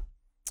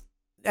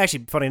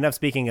 Actually, funny enough,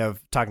 speaking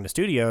of talking to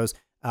studios,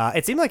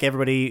 it seemed like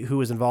everybody who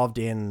was involved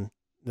in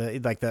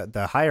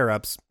the higher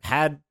ups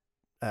had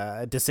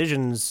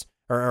decisions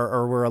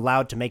or were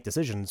allowed to make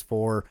decisions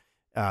for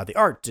the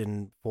art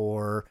and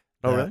for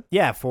really?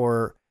 Yeah,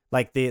 for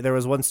like there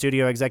was one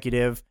studio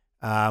executive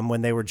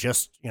when they were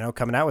just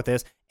coming out with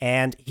this,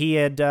 and he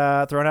had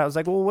thrown out, it was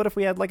like, well, what if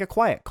we had like a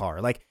quiet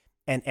car, like.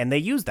 And they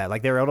used that,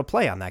 like they were able to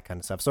play on that kind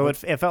of stuff. So it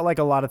felt like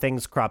a lot of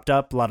things cropped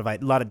up, a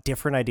lot of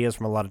different ideas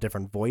from a lot of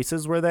different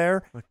voices were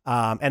there.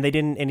 And he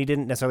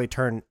didn't necessarily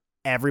turn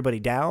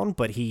everybody down,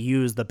 but he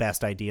used the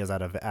best ideas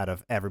out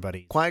of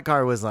everybody. Quiet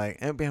car was like,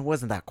 it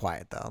wasn't that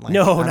quiet though. Like,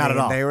 no, not at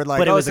all. They were like,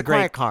 but it was a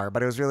quiet car,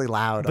 but it was really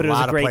loud. But a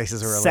lot of great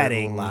places were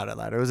setting. Loud.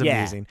 It was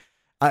amusing.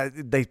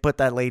 They put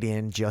that lady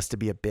in just to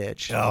be a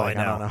bitch. Oh, like,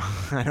 I know.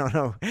 I don't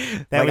know.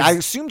 I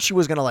assumed she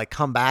was gonna like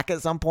come back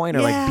at some point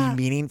or like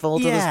be meaningful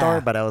to the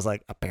story, but I was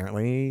like,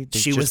 apparently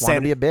she just wanted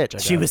to be a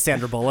bitch. She was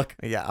Sandra Bullock.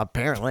 Yeah,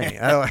 apparently.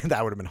 That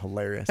would have been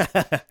hilarious.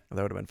 That would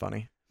have been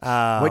funny.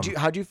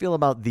 How'd you feel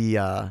about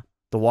the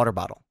water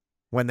bottle?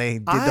 When they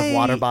did the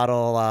water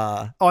bottle,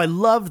 I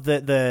love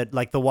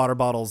the water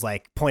bottle's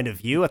like point of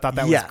view. I thought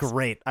that was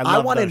great. I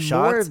wanted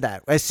more of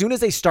that. As soon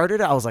as they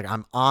started, I was like,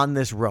 I'm on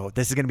this road.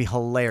 This is gonna be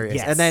hilarious.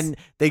 Yes. And then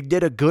they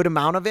did a good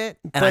amount of it,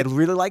 and I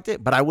really liked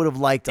it. But I would have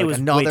liked like,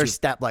 another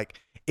step. Like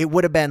it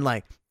would have been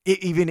like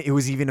it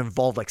was even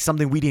involved like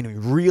something we didn't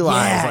even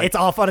realize. Yeah, like, it's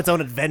off on its own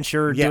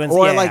adventure. Yeah, even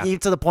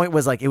to the point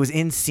was like it was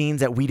in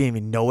scenes that we didn't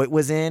even know it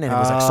was in, and it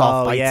was like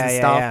soft fights and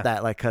stuff. Yeah.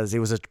 That like because it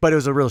was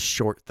a real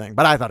short thing,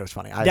 but I thought it was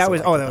funny. That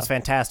was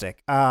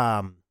fantastic.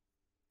 Where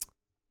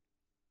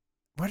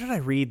did I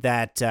read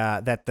that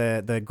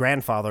the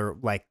grandfather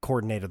like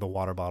coordinated the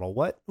water bottle?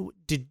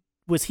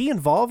 Was he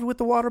involved with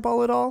the water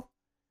bottle at all?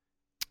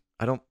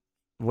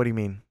 What do you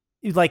mean?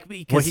 Like,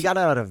 because he got it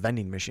out of a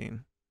vending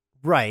machine.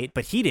 Right,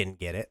 but he didn't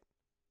get it.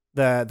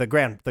 The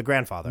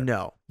grandfather.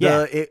 No.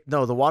 Yeah.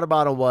 The water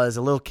bottle was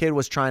a little kid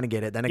was trying to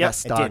get it, then it got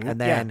stuck,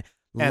 and then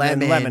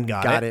Lemon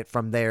got it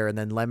from there, and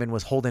then Lemon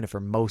was holding it for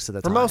most of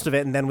the time. For most of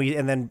it, and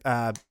then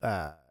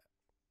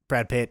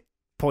Brad Pitt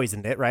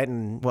poisoned it, right?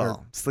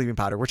 Sleeping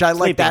powder, which I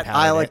like that.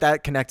 I like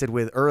that connected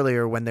with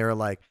earlier when they were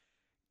like,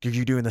 "Are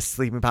you doing the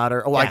sleeping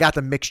powder?" Oh, yeah. I got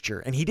the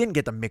mixture, and he didn't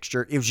get the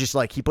mixture. It was just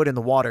like he put in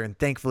the water, and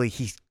thankfully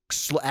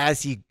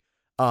as he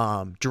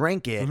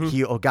drank it,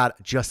 he got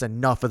just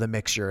enough of the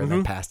mixture and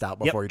then passed out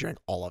before he drank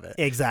all of it.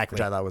 Exactly.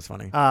 Which I thought was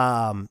funny.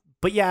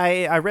 But yeah,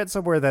 I read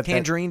somewhere that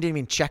Tangerine didn't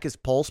even check his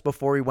pulse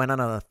before he went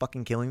on a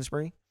fucking killing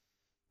spree.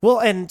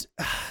 Well, and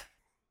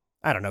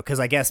I don't know,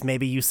 because I guess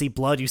maybe you see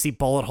blood, you see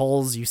bullet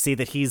holes, you see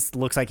that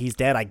looks like he's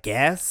dead, I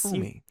guess.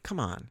 Come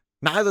on.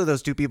 Neither of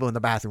those two people in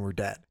the bathroom were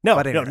dead. No,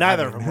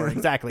 neither of them were,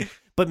 exactly.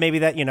 But maybe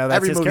that's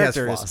every his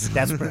character.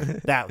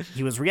 That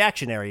he was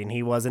reactionary and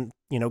he wasn't,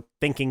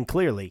 thinking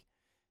clearly.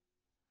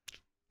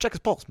 Check his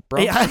pulse,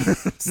 bro. Yeah,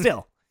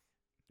 still,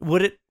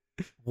 would it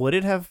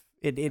have?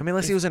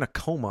 Unless he was in a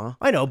coma.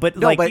 I know, but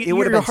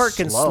your heart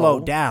can slow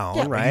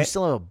down, right? You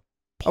still have a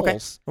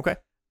pulse. Okay.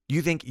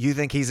 You think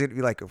he's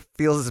like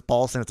feels his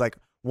pulse and it's like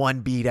one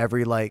beat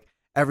every once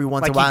in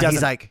a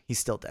while. He's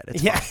still dead.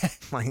 It's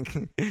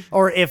fine.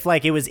 Or if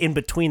like it was in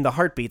between the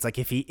heartbeats, like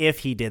if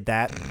he did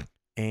that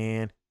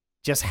and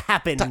just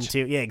happened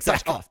exactly.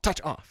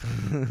 Touch off.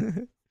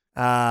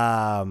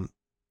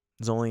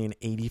 It's only an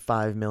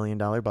 $85 million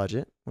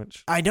budget,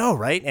 which I know,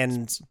 right?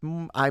 And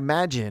I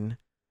imagine,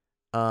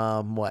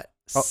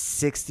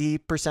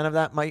 60% of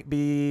that might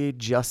be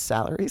just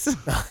salaries.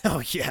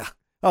 Oh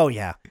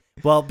yeah.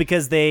 Well,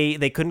 because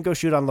they couldn't go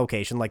shoot on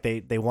location, like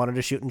they wanted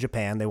to shoot in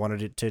Japan. They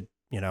wanted it to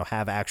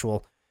have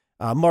actual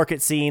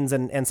market scenes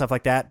and stuff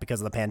like that.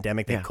 Because of the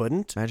pandemic, they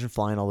couldn't. Imagine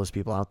flying all those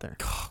people out there.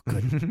 Oh,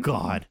 good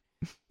God.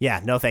 Yeah,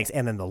 no thanks.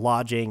 And then the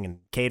lodging and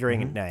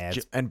catering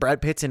and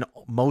Brad Pitt's in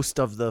most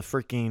of the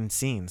freaking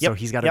scenes, so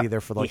he's got to be there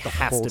for like the whole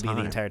time. He has to be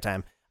the entire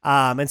time.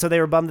 And so they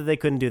were bummed that they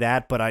couldn't do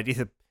that, but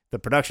the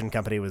production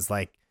company was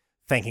like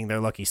thanking their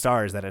lucky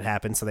stars that it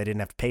happened, so they didn't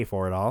have to pay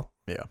for it all.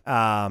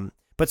 Yeah.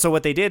 But so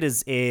what they did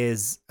is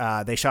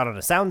they shot on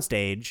a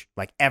soundstage,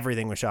 like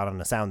everything was shot on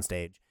a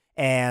soundstage,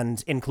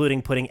 and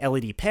including putting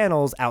LED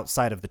panels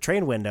outside of the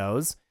train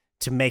windows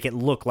to make it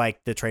look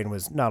like the train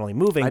was not only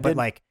moving, but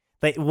like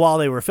while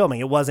they were filming,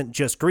 it wasn't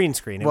just green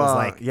screen. It was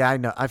like, I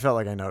know. I felt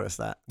like I noticed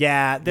that.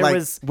 Yeah,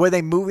 were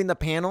they moving the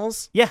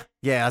panels? Yeah,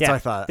 that's what I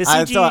thought. The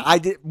CG, I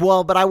did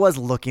but I was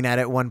looking at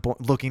it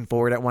looking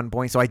forward at one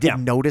point, so I did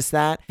notice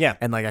that. Yeah,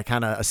 and like I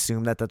kind of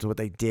assumed that that's what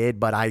they did,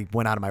 but I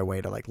went out of my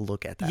way to like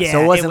look at that. Yeah,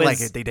 so it wasn't like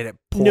they did it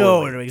poorly.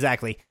 No,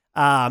 exactly.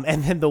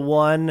 And then the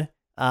one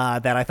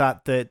that I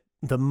thought the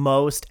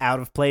most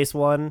out of place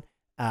one.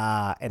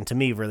 And to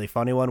me, really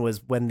funny one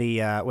was when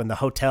the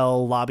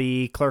hotel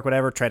lobby clerk,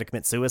 whatever, tried to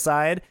commit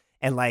suicide,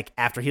 and like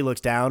after he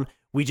looks down,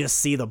 we just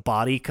see the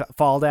body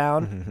fall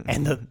down,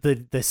 and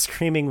the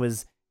screaming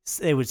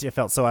it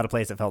felt so out of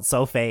place, it felt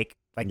so fake.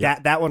 Like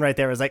that one right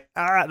there was like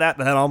that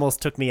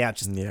almost took me out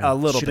just a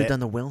little bit. Should have done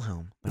the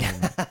Wilhelm.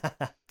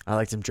 I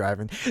liked him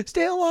driving.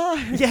 Stay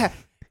alive. Yeah.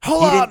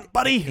 Hold on,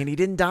 buddy. And he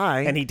didn't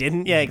die. And he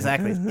didn't. Yeah,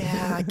 exactly.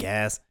 Yeah, I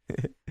guess.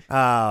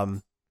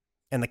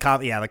 And the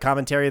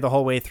commentary the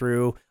whole way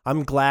through.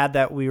 I'm glad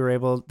that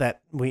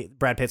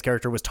Brad Pitt's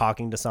character was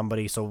talking to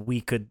somebody so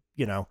we could,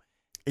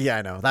 Yeah,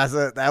 I know.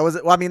 That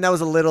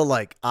was a little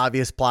like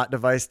obvious plot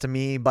device to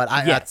me, but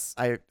I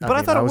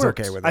thought I was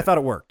okay with it. I thought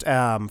it worked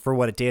for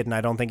what it did, and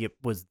I don't think it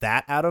was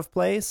that out of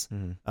place.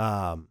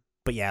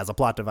 But yeah, as a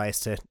plot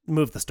device to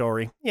move the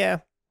story, yeah.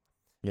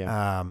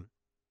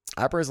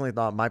 I personally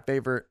thought my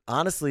favorite,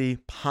 honestly,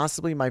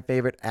 possibly my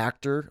favorite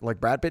actor, like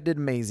Brad Pitt did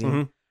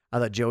amazing. I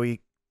thought Joey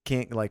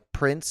King, like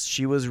Prince,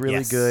 she was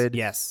really good.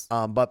 Yes.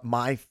 But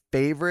my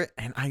favorite,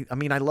 and I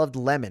mean, I loved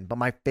Lemon, but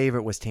my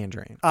favorite was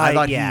Tangerine. I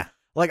thought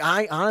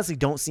I honestly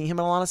don't see him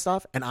in a lot of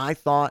stuff, and I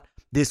thought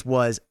this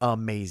was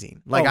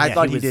amazing. Like I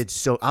thought he did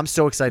so. I'm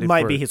so excited.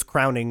 Might be his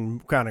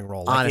crowning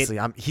role. Like honestly,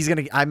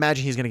 I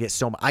imagine he's gonna get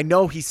so much. I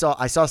know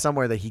I saw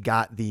somewhere that he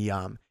got the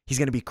he's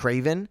gonna be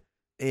Kraven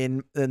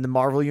in the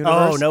Marvel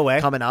universe. Oh, no way.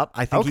 Coming up,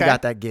 I think he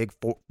got that gig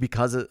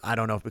because of, I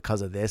don't know if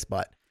because of this,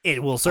 but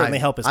it will certainly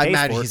help his case. I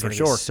imagine for he's going to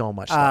get so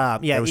much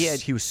stuff.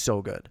 He was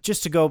so good.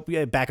 Just to go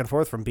back and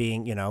forth from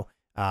being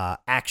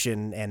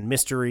action and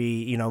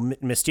mystery,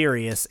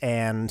 mysterious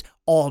and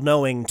all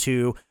knowing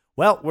to,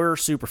 well, we're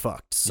super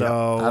fucked.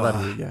 So I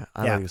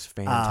thought he was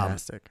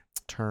fantastic.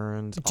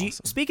 Turns. Awesome.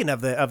 Speaking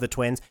of the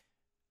twins,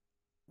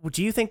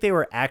 do you think they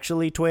were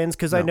actually twins?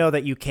 Because I know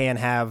that you can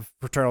have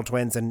fraternal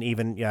twins and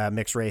even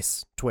mixed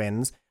race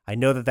twins. I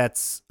know that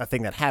that's a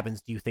thing that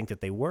happens. Do you think that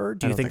they were?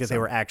 Do you think that they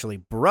were actually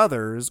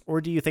brothers,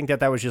 or do you think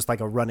that was just like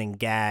a running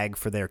gag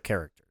for their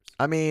characters?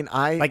 I mean,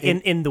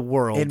 in the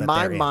world. In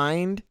my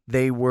mind,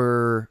 they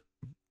were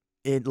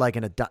in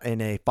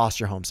a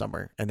foster home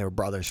somewhere, and they were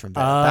brothers from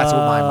there. That's what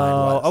my mind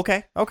was.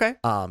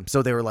 Okay.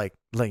 So they were like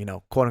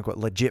quote unquote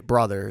legit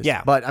brothers.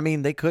 Yeah. But I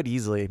mean, they could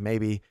easily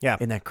maybe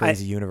in that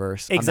crazy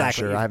universe. Exactly. I'm not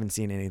sure. I haven't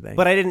seen anything.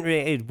 But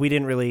we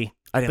didn't really.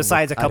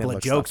 Besides a couple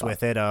of jokes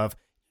with it of.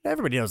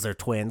 Everybody knows they're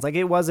twins. Like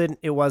it wasn't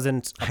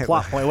a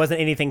plot point. It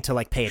wasn't anything to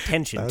like pay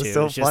attention to. It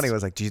was so funny. It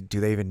was like, do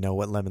they even know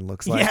what Lemon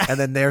looks like? Yeah. And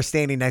then they're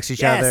standing next to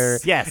each other.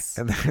 Yes.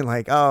 And they're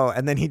like, oh,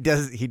 and then he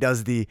does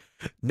the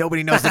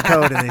nobody knows the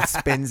code, and then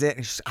spins it.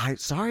 And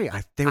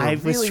they were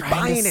really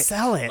buying it.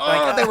 Sell it.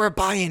 Oh, they were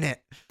buying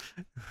it.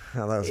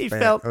 Oh, that was it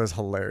was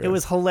hilarious. It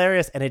was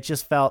hilarious, and it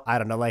just felt, I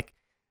don't know, like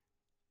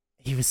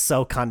he was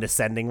so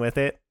condescending with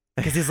it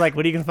because he's like,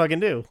 "What are you gonna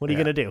fucking do? What are you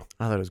gonna do?"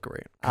 I thought it was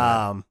great. They're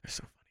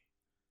so funny.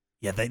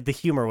 Yeah, the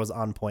humor was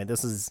on point.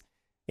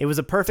 It was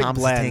a perfect Thomas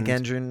blend the Tank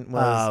Engine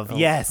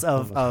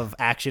of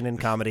action and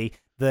comedy.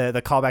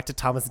 The callback to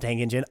Thomas the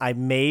Tank Engine. I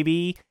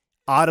maybe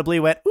audibly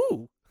went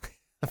ooh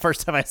the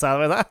first time I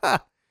saw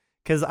it,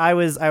 because I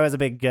was a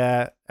big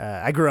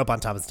I grew up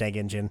on Thomas the Tank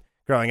Engine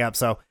growing up,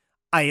 so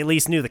I at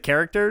least knew the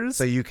characters.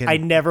 So you can. I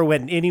never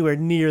went anywhere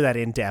near that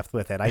in depth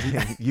with it.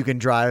 You can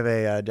drive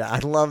a. I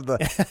love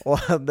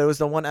there was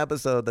the one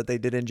episode that they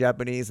did in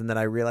Japanese, and then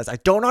I realized I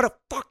don't know how to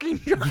fucking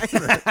drive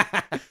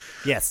it.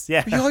 Yes,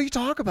 yeah. All you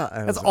talk about.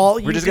 That's all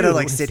you. We're just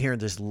gonna sit here and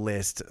just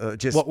list,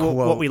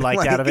 what we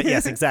liked out of it.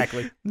 Yes,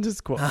 exactly.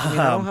 Just quote. I mean,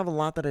 I don't have a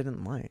lot that I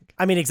didn't like.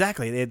 I mean,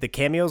 exactly. The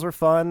cameos were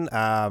fun.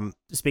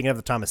 Speaking of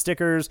the Thomas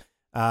stickers,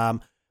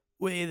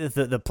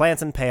 the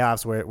plants and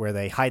payoffs where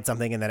they hide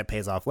something and then it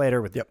pays off later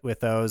with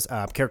those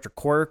character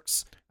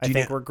quirks. I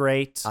think were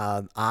great.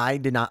 I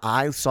did not.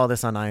 I saw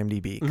this on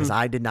IMDb because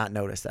I did not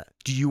notice that.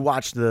 Do you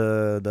watch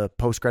the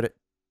post credit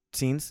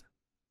scenes?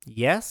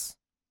 Yes.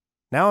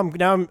 Now I'm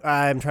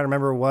trying to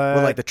remember what.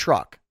 Well, like the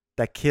truck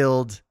that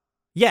killed.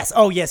 Yes.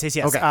 Oh, yes.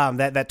 Okay.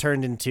 That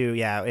turned into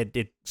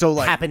it. So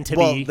happened to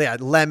be. Yeah,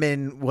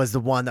 Lemon was the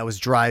one that was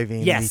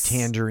driving the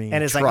tangerine.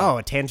 And it's truck.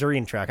 like a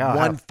tangerine truck.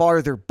 One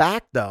farther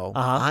back though,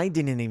 I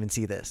didn't even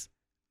see this.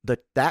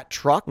 That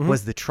truck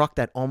was the truck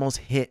that almost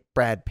hit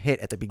Brad Pitt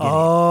at the beginning.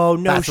 Oh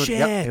no shit!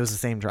 It was the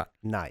same truck.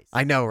 Nice.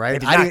 I know, right? I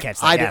did not catch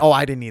that.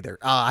 I didn't either.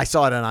 I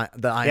saw it on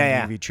the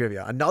IMDb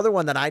trivia. Another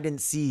one that I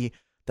didn't see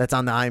that's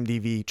on the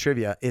IMDb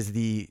trivia is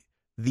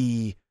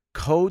the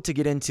code to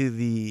get into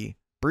the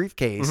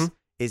briefcase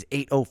is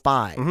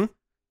 805,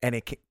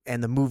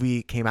 and the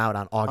movie came out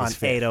on August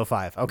 5th.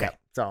 805. Okay,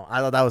 so I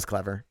thought that was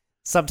clever.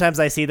 Sometimes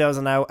I see those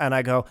and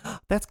I go, oh,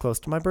 that's close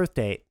to my birth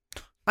date.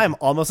 I'm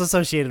almost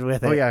associated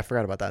with it. Oh yeah, I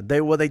forgot about that.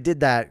 They did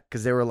that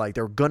because they were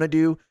gonna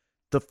do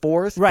the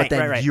 4th, but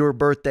then your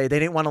birthday. They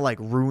didn't want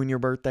to ruin your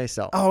birthday.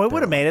 So it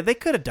would have made it. They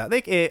could have done.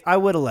 I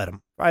would have let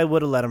them. I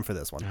would have let them for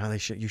this one.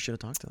 You should have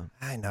talked to them.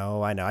 I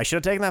know. I should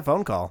have taken that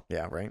phone call.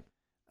 Yeah, right.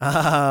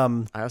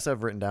 I also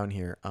have written down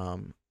here,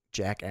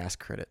 jackass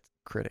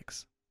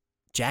critics.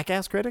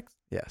 Jackass critics?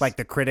 Yes. Like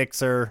the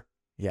critics are.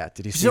 Yeah.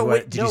 Did you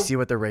see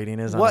what the rating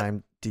is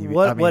on IMDb?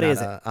 What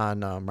is it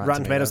on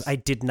Rotten Tomatoes? I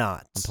did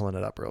not. I'm pulling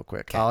it up real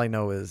quick. Okay. All I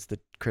know is the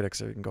critics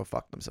can go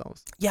fuck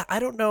themselves. Yeah, I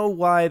don't know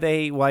why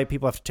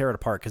people have to tear it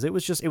apart because it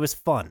was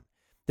fun.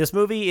 This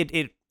movie,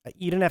 it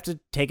you didn't have to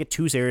take it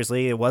too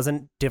seriously. It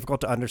wasn't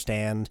difficult to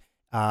understand.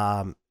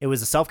 It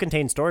was a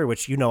self-contained story,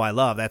 which I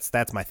love.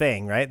 That's my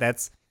thing, right?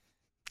 That's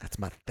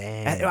my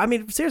thing. I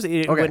mean,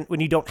 seriously, when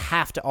you don't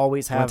have to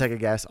always have. Want to take a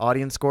guess?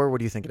 Audience score? What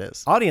do you think it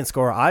is? Audience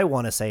score, I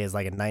want to say, is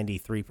like a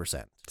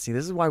 93%. See,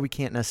 this is why we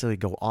can't necessarily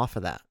go off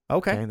of that.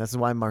 Okay. This is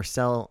why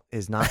Marcel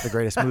is not the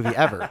greatest movie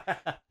ever.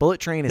 Bullet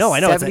Train is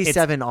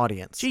 77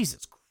 audience.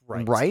 Jesus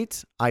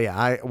Right?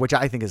 Which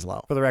I think is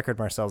low. For the record,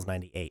 Marcel's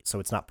 98, so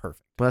it's not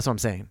perfect. But that's what I'm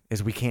saying,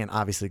 is we can't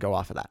obviously go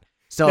off of that.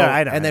 So, no,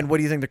 I know, and then what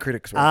do you think the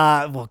critics were?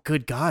 Well,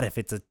 good God, if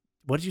it's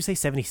what did you say,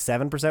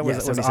 77%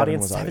 was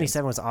audience?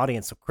 77 was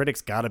audience, so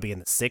critics got to be in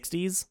the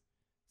 60s,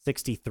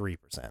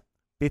 63%.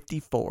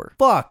 54.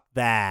 Fuck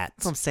that.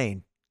 That's what I'm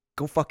saying.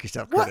 Go fuck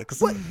yourself,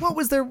 critics. What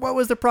was their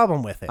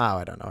problem with it? Oh,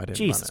 I don't know.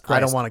 Jesus Christ. I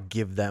don't want to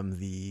give them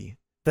the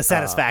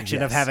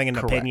satisfaction of having an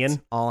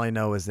opinion. All I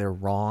know is they're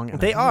wrong. And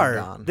they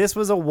are. This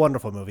was a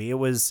wonderful movie. It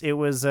was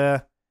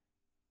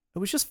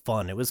just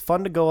fun. It was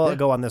fun to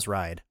go on this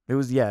ride. It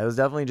was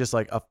definitely just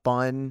like a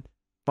fun.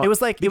 It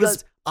was like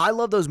because I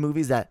love those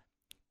movies that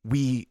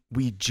we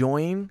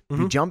join,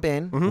 we jump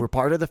in, we're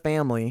part of the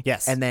family,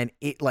 yes, and then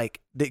it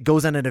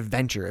goes on an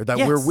adventure that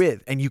we're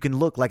with, and you can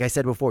look, like I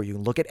said before, you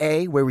can look at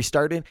A, where we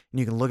started, and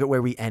you can look at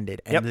where we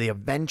ended, and the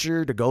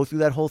adventure to go through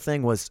that whole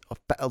thing was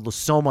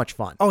so much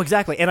fun. Oh,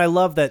 exactly, and I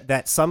love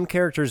that some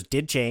characters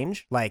did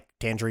change, like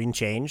Tangerine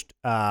changed,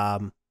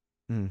 and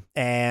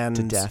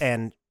to death.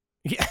 And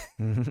yeah,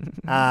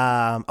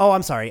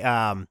 I'm sorry,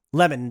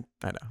 Lemon.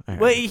 I know.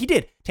 Well, he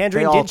did.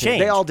 Tangerine did change.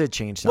 They all did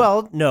change.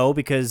 Well, no,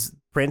 because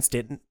Prince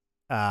didn't.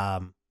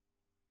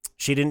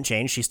 She didn't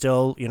change. She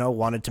still,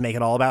 wanted to make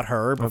it all about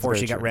her before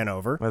she got ran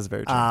over. That's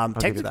very true.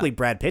 Technically,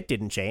 Brad Pitt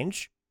didn't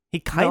change. He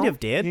kind of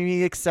did.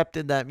 He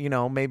accepted that,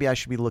 maybe I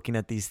should be looking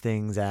at these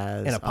things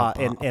as a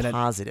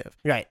positive.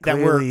 Right.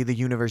 Clearly, the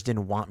universe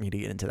didn't want me to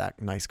get into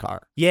that nice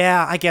car.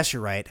 Yeah, I guess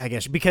you're right.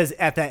 Because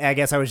I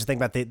guess I was just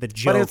thinking about the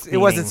joke. But it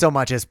wasn't so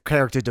much as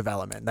character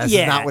development. That's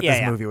not what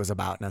this movie was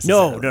about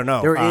necessarily.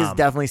 No. There is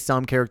definitely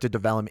some character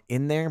development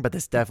in there, but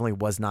this definitely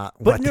was not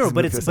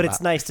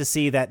it's nice to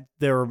see that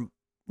there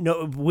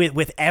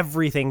with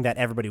everything that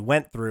everybody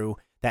went through,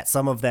 that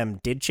some of them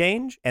did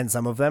change and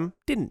some of them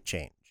didn't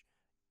change.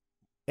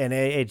 And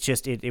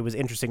it was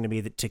interesting to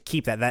me to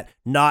keep that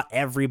not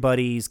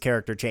everybody's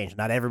character changed.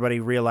 Not everybody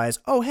realized,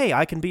 oh, hey,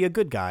 I can be a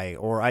good guy,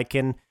 or I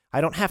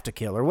don't have to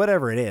kill, or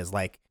whatever it is.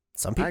 Like,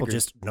 some people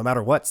just, no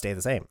matter what, stay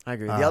the same. I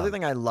agree. The other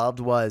thing I loved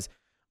was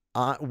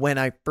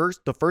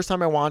the first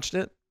time I watched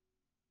it,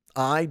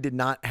 I did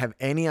not have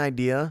any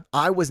idea.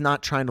 I was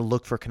not trying to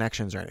look for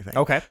connections or anything.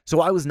 Okay. So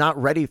I was not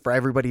ready for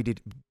everybody to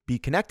be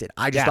connected.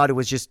 I just thought it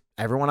was just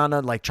everyone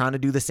on trying to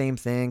do the same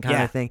thing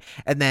kind of thing.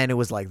 And then it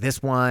was like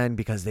this one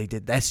because they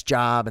did this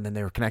job and then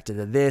they were connected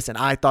to this. And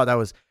I thought that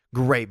was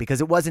great because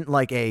it wasn't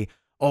like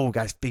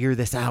guys, figure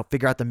this out,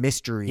 figure out the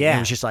mystery. Yeah. And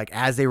it was just like,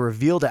 as they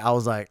revealed it, I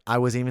was like, I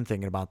wasn't even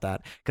thinking about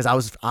that because I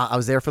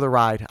was there for the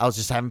ride. I was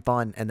just having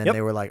fun. And then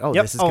they were like,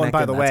 this is connected. And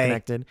by the way,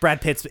 connected.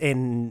 Brad Pitt's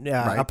in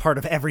a part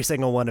of every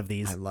single one of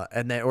these.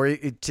 Even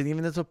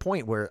to the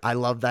point where I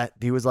love that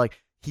he was like,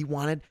 he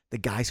wanted the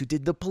guys who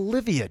did the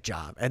Bolivia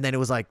job. And then it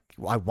was like,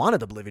 I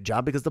wanted the Bolivia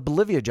job because the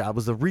Bolivia job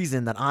was the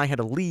reason that I had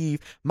to leave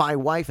my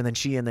wife and then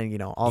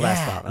all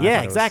that stuff. And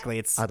exactly.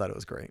 I thought it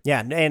was great.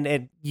 Yeah.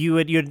 And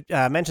you'd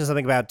mentioned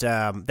something about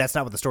that's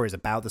not what the story's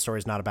about. The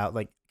story's not about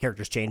like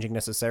characters changing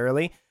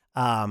necessarily.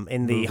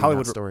 In the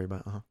Hollywood story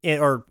about,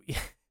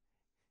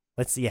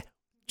 let's see.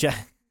 Yeah.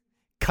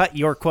 Cut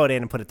your quote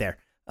in and put it there.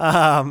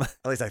 At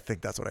least I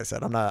think that's what I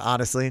said. I'm not,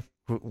 honestly,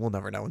 we'll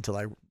never know until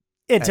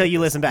you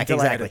listen back.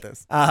 Exactly.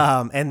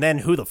 And then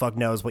who the fuck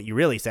knows what you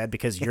really said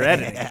because you're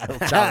editing.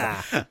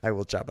 I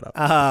will chop it up.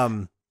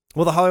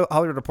 Well, the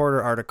Hollywood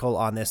Reporter article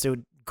on this,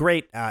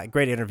 great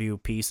interview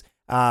piece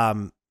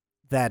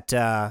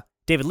that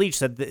David Leitch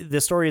said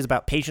the story is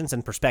about patience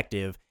and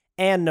perspective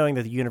and knowing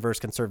that the universe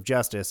can serve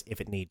justice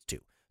if it needs to.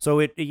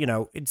 So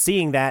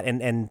seeing that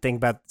and think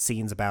about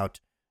scenes about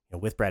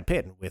with Brad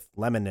Pitt and with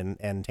Lemon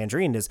and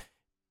Tangerine is,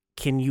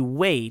 can you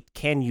wait?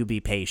 Can you be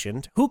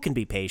patient? Who can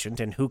be patient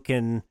and who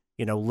can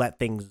let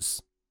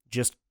things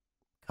just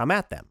come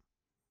at them?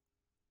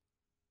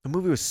 The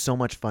movie was so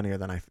much funnier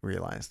than I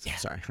realized. Yeah.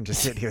 Sorry, I'm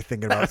just sitting here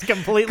thinking about it. It's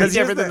completely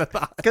different than the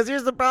thought. Because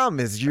here's the problem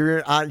is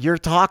you're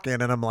talking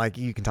and I'm like,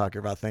 you can talk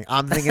about things.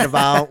 I'm thinking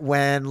about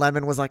when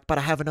Lemon was like, but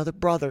I have another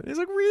brother. He's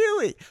like,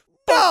 really?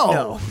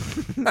 No.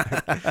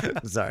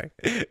 Sorry.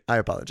 I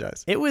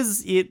apologize.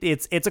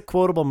 It's a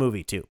quotable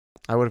movie too.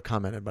 I would have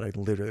commented, but I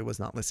literally was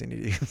not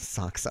listening to you.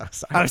 So sorry.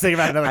 I was thinking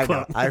about another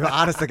quote.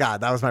 Honest to God,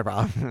 that was my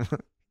problem.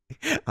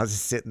 I was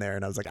just sitting there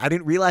and I was like, I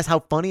didn't realize how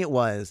funny it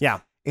was.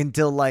 Yeah.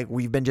 Until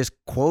we've been just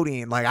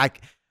quoting. I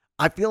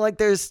feel like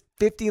there's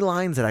 50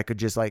 lines that I could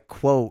just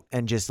quote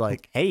and just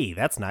hey,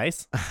 that's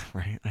nice.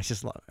 Right. I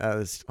just love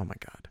it. Oh my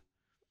God.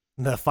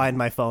 The Find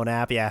My Phone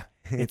app. Yeah.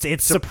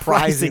 It's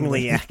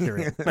surprisingly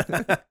accurate.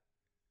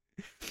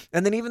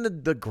 And then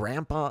even the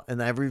grandpa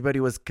and everybody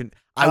was.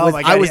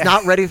 I was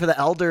not ready for the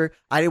elder.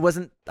 I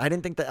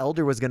didn't think the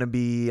elder was gonna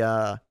be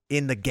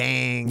in the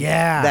gang.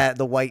 Yeah, that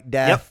the White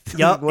Death.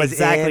 Yep, was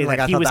exactly. In.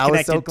 Like he was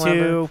connected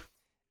to.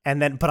 And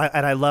then,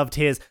 I loved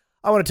his.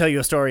 I want to tell you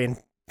a story. And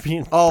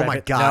oh my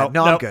God,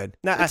 no, I'm good.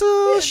 No, it's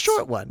a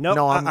short one.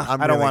 No, I'm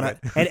I don't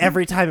want to. And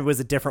every time it was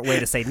a different way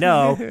to say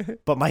no.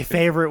 But my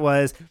favorite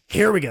was,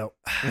 here we go.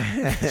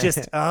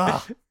 Just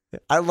I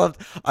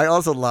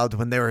also loved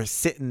when they were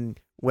sitting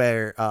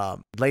where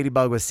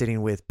Ladybug was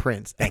sitting with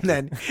Prince, and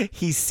then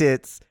he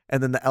sits,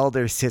 and then the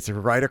elder sits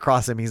right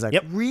across him. He's like,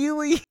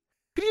 really?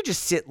 Could you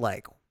just sit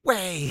like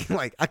way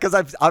like? Because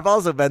I've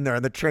also been there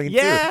on the train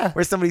too,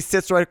 where somebody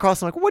sits right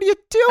across. I'm like, what are you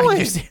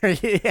doing?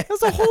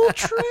 There's a whole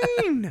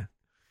train.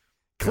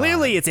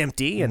 Clearly, it's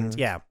empty, and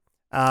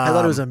I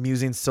thought it was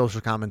amusing social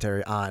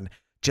commentary on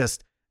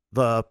just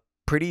the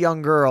pretty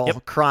young girl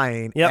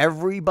crying.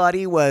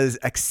 Everybody was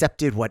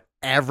accepted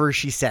whatever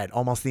she said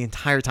almost the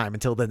entire time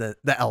until the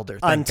elder.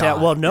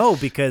 No,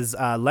 because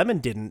Lemon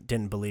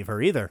didn't believe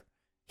her either.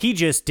 He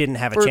just didn't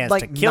have a chance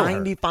to kill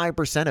her.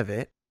 95% of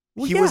it.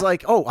 He was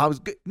like, "Oh, I was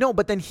good." No,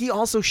 but then he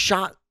also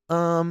shot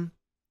the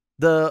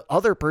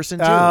other person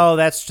too.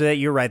 Oh,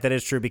 you're right. That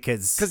is true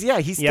because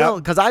he's still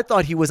because I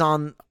thought he was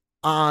on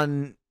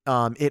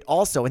it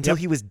also until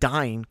he was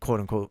dying, quote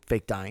unquote,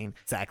 fake dying.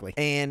 Exactly.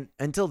 And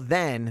until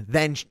then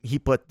he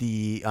put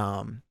the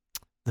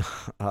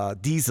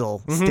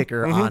diesel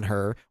sticker on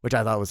her, which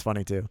I thought was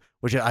funny too.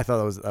 Which I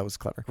thought that was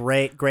clever.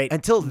 Great.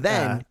 Until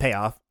then,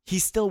 payoff. He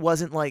still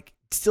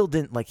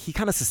didn't he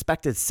kind of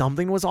suspected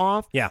something was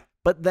off. Yeah.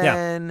 But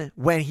then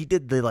when he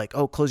did the like,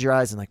 oh, close your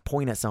eyes and like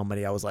point at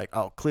somebody, I was like,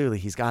 oh, clearly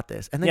he's got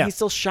this. And then he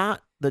still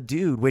shot the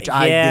dude, which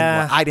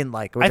I didn't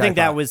like. I think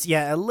that was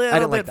a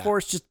little bit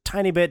forced, just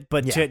tiny bit,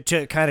 but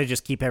to kind of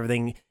just keep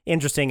everything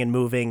interesting and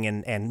moving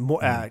and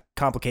more,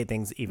 complicate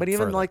things even. But even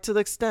further. like to the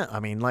extent, I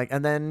mean, like,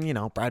 and then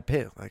Brad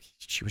Pitt, like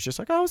she was just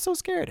like, oh, I was so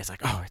scared. It's like,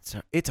 oh,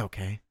 it's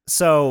okay.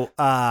 So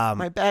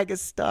my bag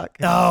is stuck.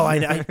 Oh,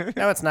 I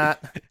no, it's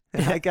not.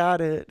 I got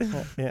it.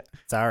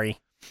 Sorry.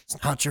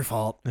 It's not your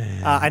fault.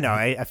 I know.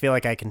 I feel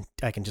like I can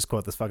just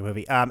quote this fucking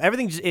movie.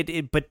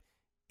 Everything, but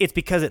it's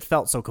because it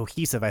felt so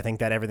cohesive. I think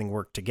that everything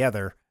worked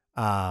together.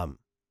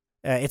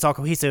 It's all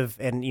cohesive,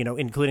 and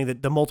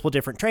including the multiple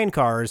different train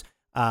cars,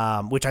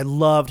 which I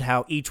loved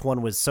how each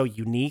one was so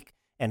unique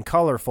and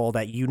colorful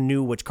that you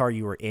knew which car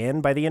you were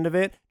in by the end of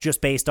it,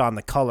 just based on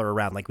the color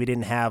around. Like we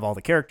didn't have all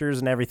the characters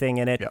and everything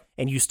in it,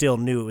 and you still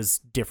knew it was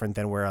different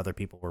than where other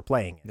people were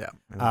playing it.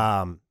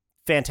 Yeah.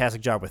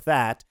 Fantastic job with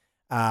that.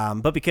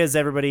 But because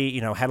everybody,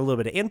 had a little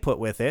bit of input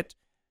with it,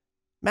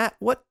 Matt,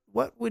 what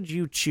would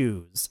you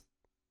choose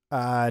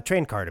a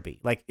train car to be?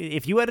 Like,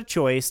 if you had a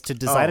choice to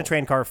design a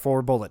train car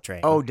for Bullet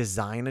Train. Oh,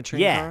 design a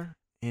train car?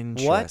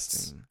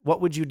 Interesting.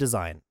 What would you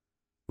design?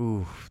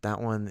 Ooh, that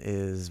one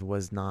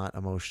was not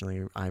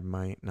emotionally. I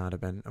might not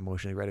have been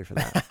emotionally ready for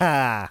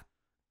that.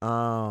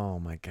 Oh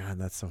my God,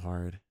 that's so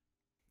hard.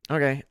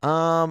 Okay.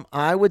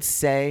 I would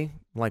say,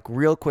 like,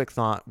 real quick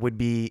thought would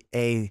be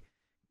I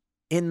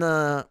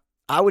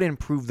would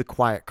improve the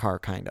quiet car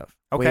kind of.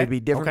 Okay. It would be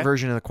a different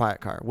version of the quiet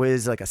car.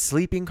 Was like a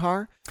sleeping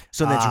car.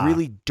 So that's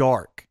really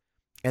dark.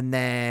 And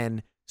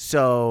then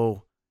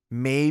so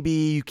maybe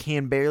you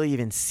can barely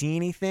even see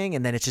anything.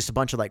 And then it's just a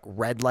bunch of like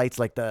red lights,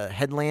 like the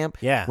headlamp.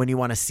 Yeah. When you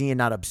want to see and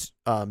not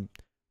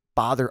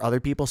bother other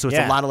people. So it's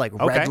a lot of like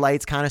red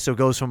lights kind of. So it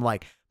goes from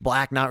like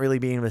black, not really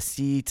being able to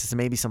see, to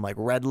maybe some like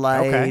red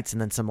lights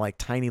and then some like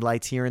tiny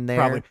lights here and there.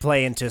 Probably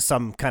play into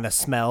some kind of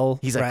smell.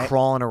 He's like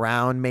crawling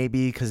around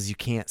maybe because you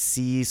can't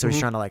see. So he's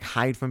trying to like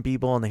hide from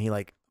people. And then he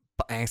like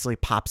accidentally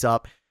pops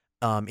up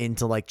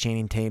into like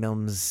Channing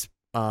Tatum's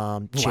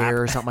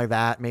chair or something like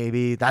that.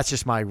 Maybe that's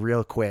just my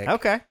real quick.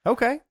 Okay. I'll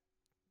let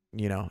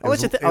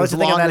you think on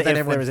that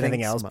if there was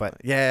anything else, but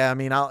yeah, I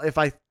mean, if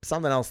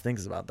something else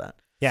thinks about that.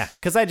 Yeah,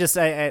 because I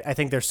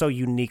think they're so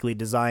uniquely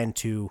designed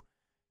to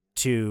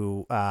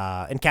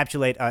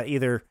encapsulate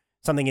either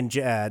something in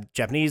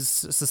Japanese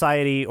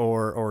society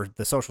or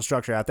the social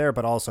structure out there,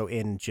 but also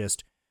in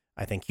just,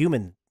 I think,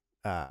 human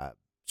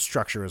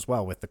structure as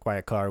well, with the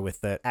quiet car, with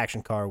the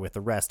action car, with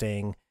the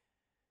resting.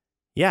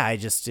 Yeah,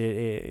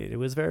 it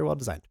was very well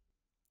designed.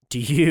 Do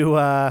you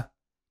have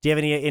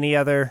any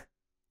other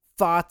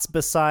thoughts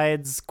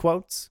besides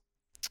quotes?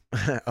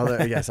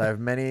 Yes, I have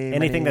many.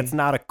 Anything that's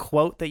not a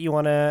quote that you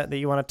wanna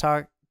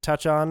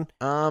touch on?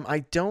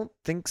 I don't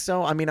think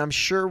so. I mean, I'm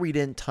sure we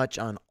didn't touch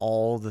on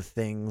all the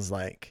things.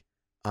 Like,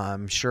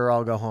 I'm sure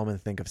I'll go home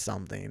and think of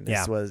something.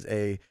 It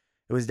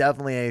was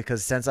definitely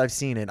because since I've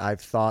seen it,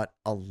 I've thought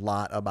a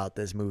lot about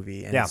this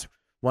movie, and it's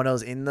one of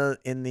those in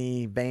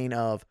the vein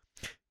of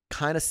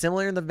kind of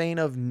similar in the vein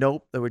of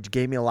Nope, which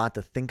gave me a lot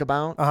to think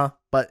about,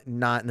 but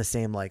not in the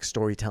same like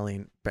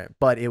storytelling.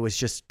 But it was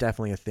just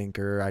definitely a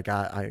thinker.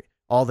 I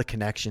all the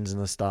connections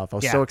and the stuff. I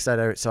was so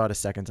excited I saw it a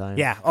second time.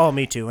 Yeah. Oh,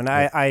 me too. And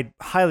I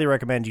highly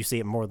recommend you see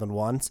it more than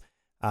once,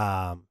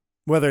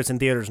 whether it's in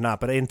theaters or not.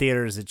 But in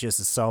theaters, it just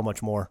is so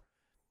much more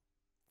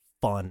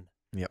fun.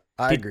 Yep,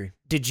 I agree.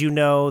 Did you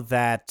know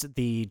that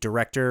the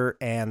director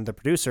and the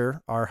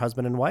producer are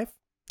husband and wife?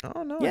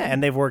 Oh, no. Yeah,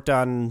 and they've worked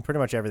on pretty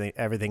much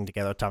everything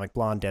together. Atomic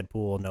Blonde,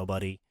 Deadpool,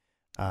 Nobody.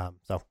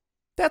 So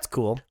that's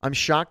cool. I'm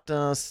shocked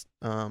Charlize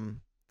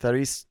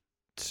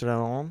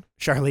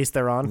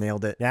Theron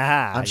nailed it.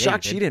 Yeah, I'm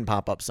shocked she didn't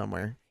pop up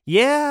somewhere.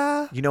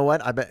 Yeah, you know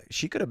what? I bet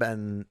she could have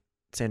been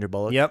Sandra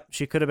Bullock. Yep,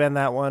 she could have been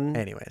that one.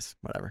 Anyways,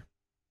 whatever.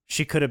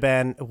 She could have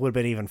been. Would have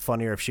been even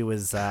funnier if she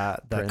was the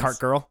Prince. cart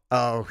girl.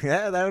 Oh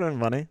yeah, that would have been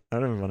funny.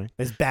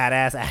 This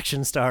badass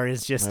action star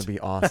is just. That'd be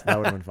awesome. That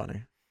would have been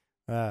funny.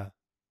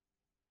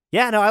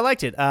 Yeah, no, I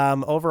liked it.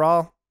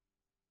 Overall,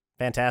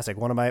 fantastic.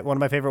 One of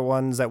my favorite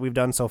ones that we've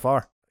done so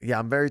far. Yeah,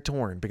 I'm very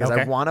torn because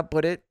Okay. I want to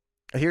put it.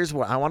 Here's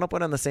what I want to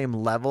put on the same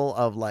level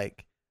of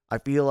like. I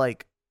feel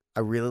like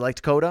I really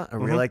liked Coda. I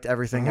really liked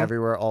Everything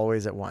Everywhere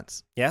Always at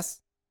Once. Yes,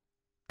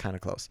 kind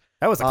of close.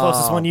 that was the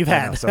closest one you've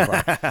had so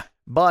far.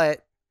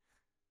 But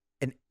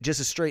just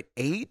a straight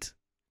 8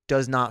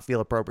 does not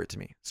feel appropriate to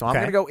me. So I'm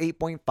going to go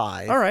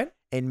 8.5. All right.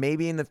 And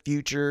maybe in the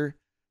future,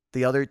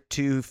 the other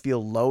two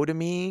feel low to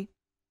me.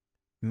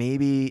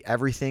 Maybe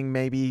Everything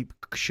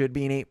should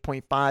be an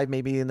 8.5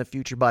 maybe in the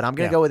future. But I'm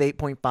going to go with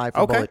 8.5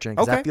 for Bullet Train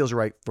because that feels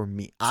right for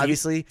me.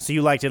 Obviously. So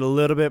you liked it a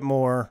little bit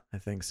more. I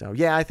think so.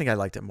 Yeah, I think I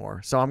liked it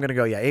more. So I'm going to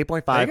go,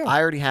 8.5.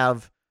 I already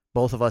have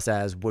both of us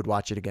as would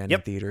watch it again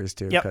in theaters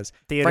too. Yep.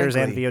 Theaters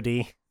and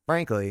VOD.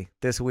 Frankly,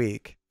 this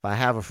week, if I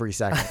have a free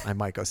second, I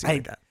might go see it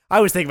again. I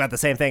was thinking about the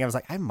same thing. I was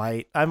like, I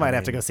might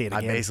have to go see it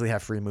again. I basically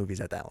have free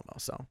movies at the Alamo,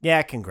 so.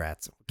 Yeah,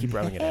 congrats. Keep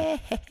rubbing it in.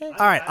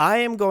 All right, I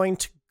am going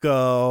to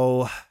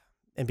go,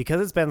 and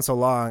because it's been so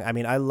long, I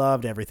mean, I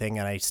loved Everything,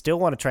 and I still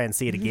want to try and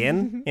see it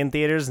again in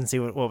theaters and see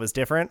what was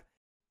different.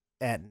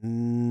 You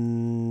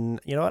know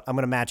what? I'm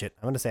going to match it.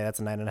 I'm going to say that's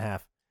a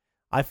 9.5.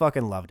 I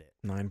fucking loved it.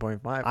 9.5.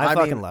 I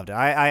fucking loved it.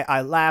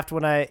 I laughed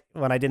when I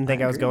didn't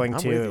think I was going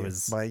to. It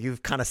was. Well,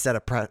 you've kind of set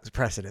a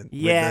precedent.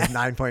 Yeah. With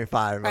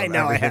 9.5. I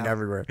know. Everything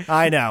Everywhere.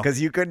 I know.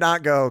 Because you could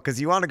not go. Because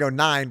you want to go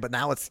 9, but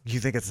now you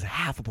think it's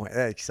half a point.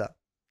 So.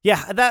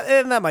 Yeah,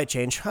 that might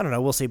change. I don't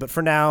know. We'll see. But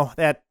for now,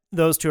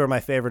 those two are my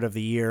favorite of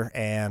the year,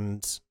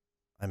 and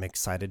I'm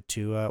excited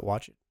to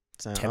watch it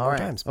 10 more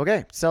times.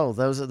 Okay, so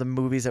those are the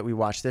movies that we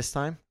watched this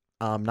time.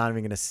 I'm not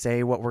even going to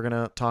say what we're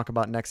going to talk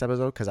about next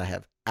episode because I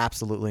have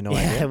absolutely no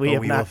idea. We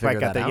have not quite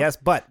got that yet,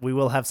 but we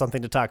will have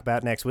something to talk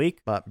about next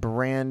week. But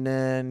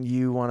Brandon,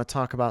 you want to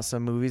talk about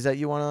some movies that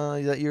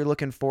you're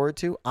looking forward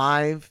to?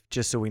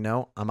 Just so we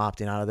know, I'm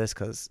opting out of this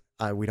because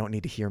we don't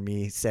need to hear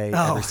me say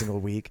every single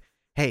week,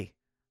 hey,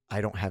 I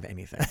don't have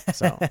anything.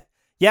 So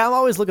yeah, I'm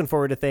always looking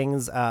forward to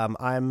things.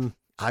 I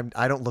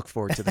don't look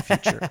forward to the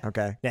future.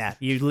 Okay. Yeah,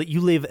 you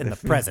live in the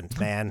present,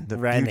 man. The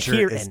right? future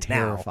here is and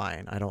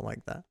terrifying. Now. I don't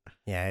like that.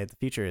 Yeah, the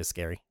future is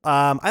scary.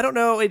 I don't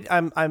know.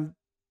 I'm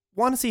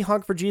want to see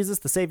Honk for Jesus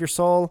to save your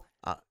soul.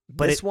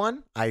 But this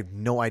one, I have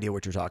no idea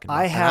what you're talking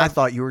about. I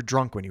thought you were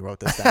drunk when you wrote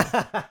this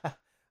down.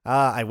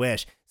 I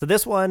wish. So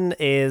this one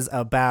is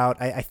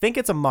about. I think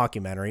it's a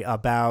mockumentary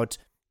about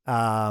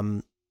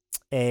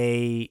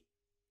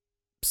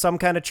some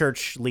kind of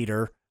church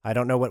leader. I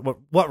don't know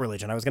what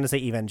religion. I was going to say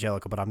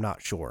evangelical, but I'm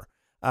not sure.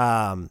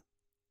 And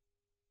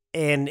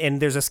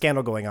there's a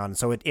scandal going on,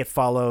 so it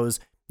follows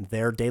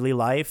their daily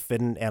life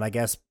and I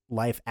guess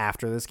life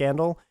after the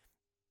scandal.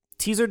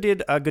 Teaser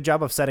did a good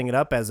job of setting it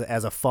up as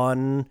a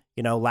fun,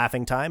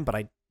 laughing time, but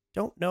I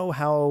don't know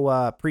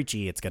how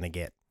preachy it's going to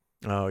get.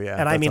 Oh yeah,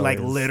 and I mean like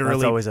literally.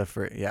 That's always a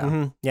free,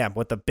 yeah, yeah,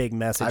 with the big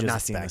messages. I've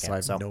not seen this, so I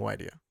have no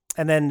idea.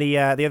 And then the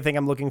other thing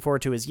I'm looking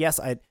forward to is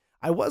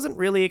I wasn't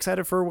really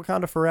excited for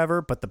Wakanda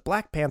Forever, but the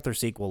Black Panther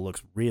sequel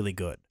looks really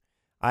good.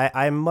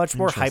 I'm much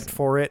more hyped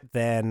for it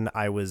than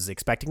I was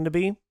expecting to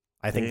be.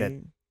 I think that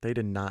they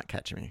did not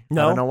catch me.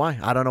 No? I don't know why.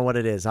 I don't know what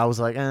it is. I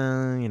was like,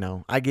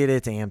 I get it.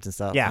 It's amped and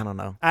stuff. Yeah. I don't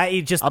know.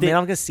 I'm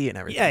gonna see it and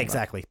everything. Yeah,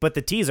 exactly. But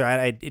the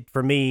teaser,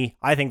 for me,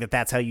 I think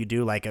that's how you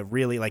do like a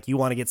really like you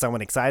want to get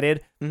someone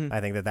excited. Mm-hmm.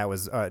 I think that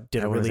was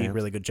did a really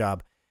really good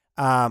job.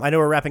 I know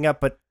we're wrapping up,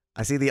 but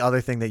I see the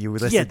other thing that you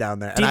listed down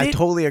there, and I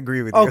totally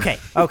agree with you. Okay,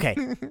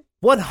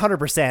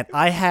 100%.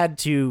 I had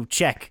to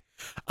check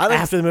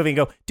after the movie and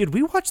go, did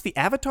we watch the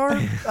Avatar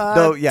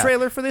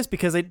trailer for this?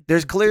 Because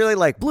there's clearly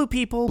like blue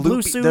people,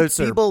 blue suits. There's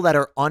people that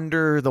are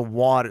under the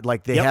water,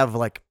 like they have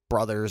like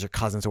brothers or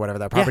cousins or whatever.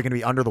 They're probably going to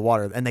be under the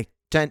water, and they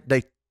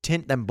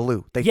tint them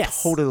blue. They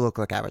totally look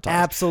like avatars.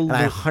 Absolutely.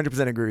 And I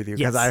 100% agree with you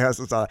because I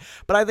also saw that.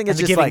 But I think it's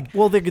just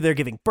they're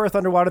giving birth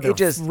underwater. They're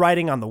just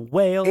riding on the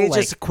whale. It's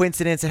just a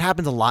coincidence. It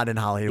happens a lot in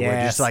Hollywood.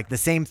 Where just like the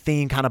same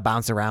theme kind of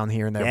bounce around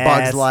here and there.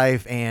 Bugs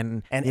Life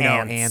and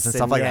ants and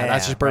stuff like that.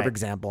 That's just a perfect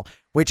example.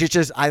 Which is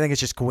just, I think it's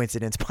just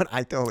coincidence. But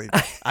I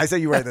said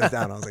you write this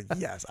down. I was like,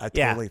 yes, I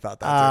totally thought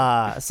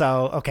that too.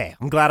 So, okay.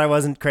 I'm glad I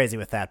wasn't crazy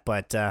with that.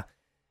 But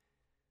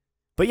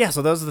yeah,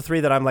 so those are the three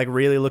that I'm like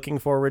really looking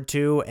forward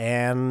to,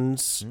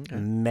 and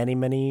many,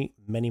 many,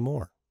 many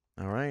more.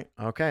 All right.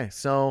 Okay.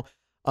 So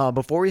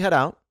before we head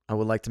out, I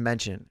would like to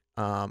mention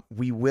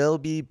we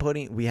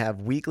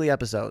have weekly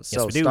episodes.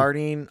 Yes, so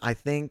starting, I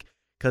think,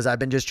 because I've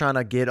been just trying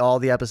to get all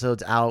the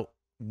episodes out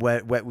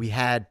what we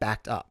had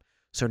backed up.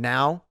 So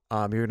now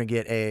you're going to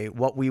get a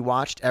what we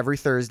watched every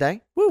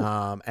Thursday.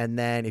 And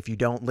then if you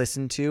don't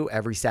listen to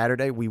every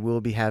Saturday, we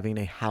will be having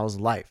a How's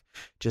Life,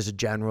 just a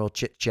general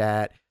chit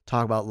chat.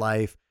 Talk about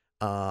life.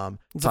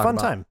 It's a fun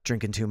time.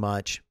 Drinking too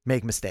much,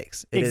 make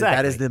mistakes.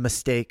 That is the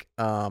mistake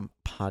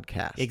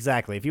podcast.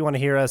 Exactly. If you want to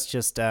hear us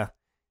just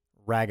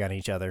rag on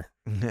each other,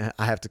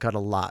 I have to cut a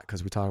lot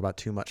because we talk about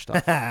too much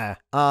stuff.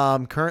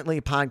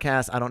 Currently,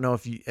 podcast. I don't know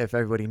if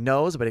everybody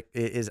knows, but it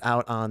is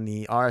out on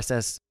the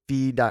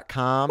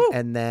rssfeed.com,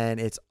 and then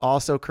it's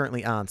also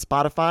currently on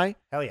Spotify.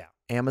 Hell yeah.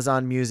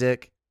 Amazon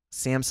Music,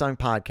 Samsung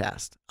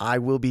podcast. I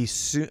will be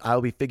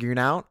figuring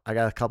out. I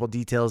got a couple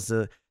details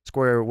to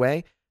square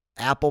away.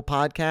 Apple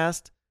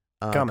podcast,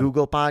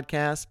 Google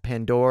podcast,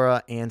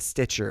 Pandora, and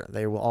Stitcher.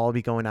 They will all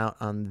be going out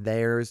on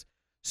theirs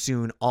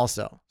soon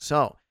also.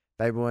 So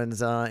if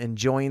everyone's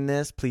enjoying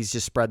this, please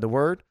just spread the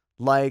word.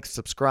 Like,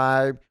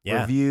 subscribe,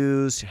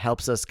 reviews,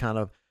 helps us kind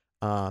of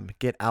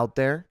get out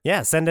there.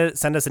 Yeah, send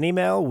us an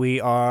email. We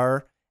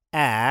are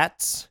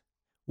at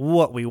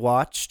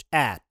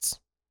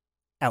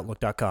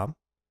whatwewatched@outlook.com.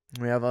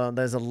 We have a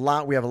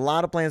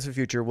lot of plans for the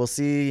future. We'll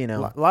see, a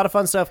lot of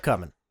fun stuff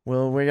coming.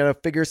 Well, we got to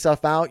figure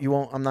stuff out.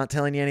 I'm not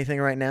telling you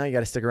anything right now. You got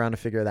to stick around to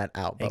figure that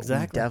out. But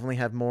exactly. We definitely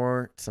have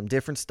some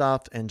different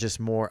stuff and just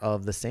more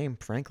of the same,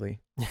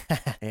 frankly.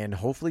 And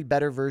hopefully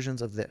better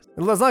versions of this.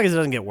 As long as it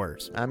doesn't get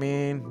worse. I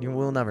mean, you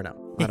will never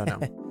know. I don't know.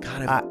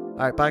 God, all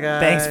right, bye,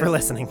 guys. Thanks for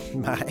listening.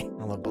 Bye.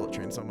 I love Bullet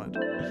Train so much.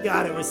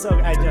 God, it was so...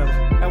 I know.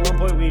 At one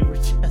point, we were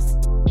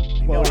just...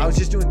 I was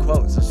just doing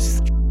quotes.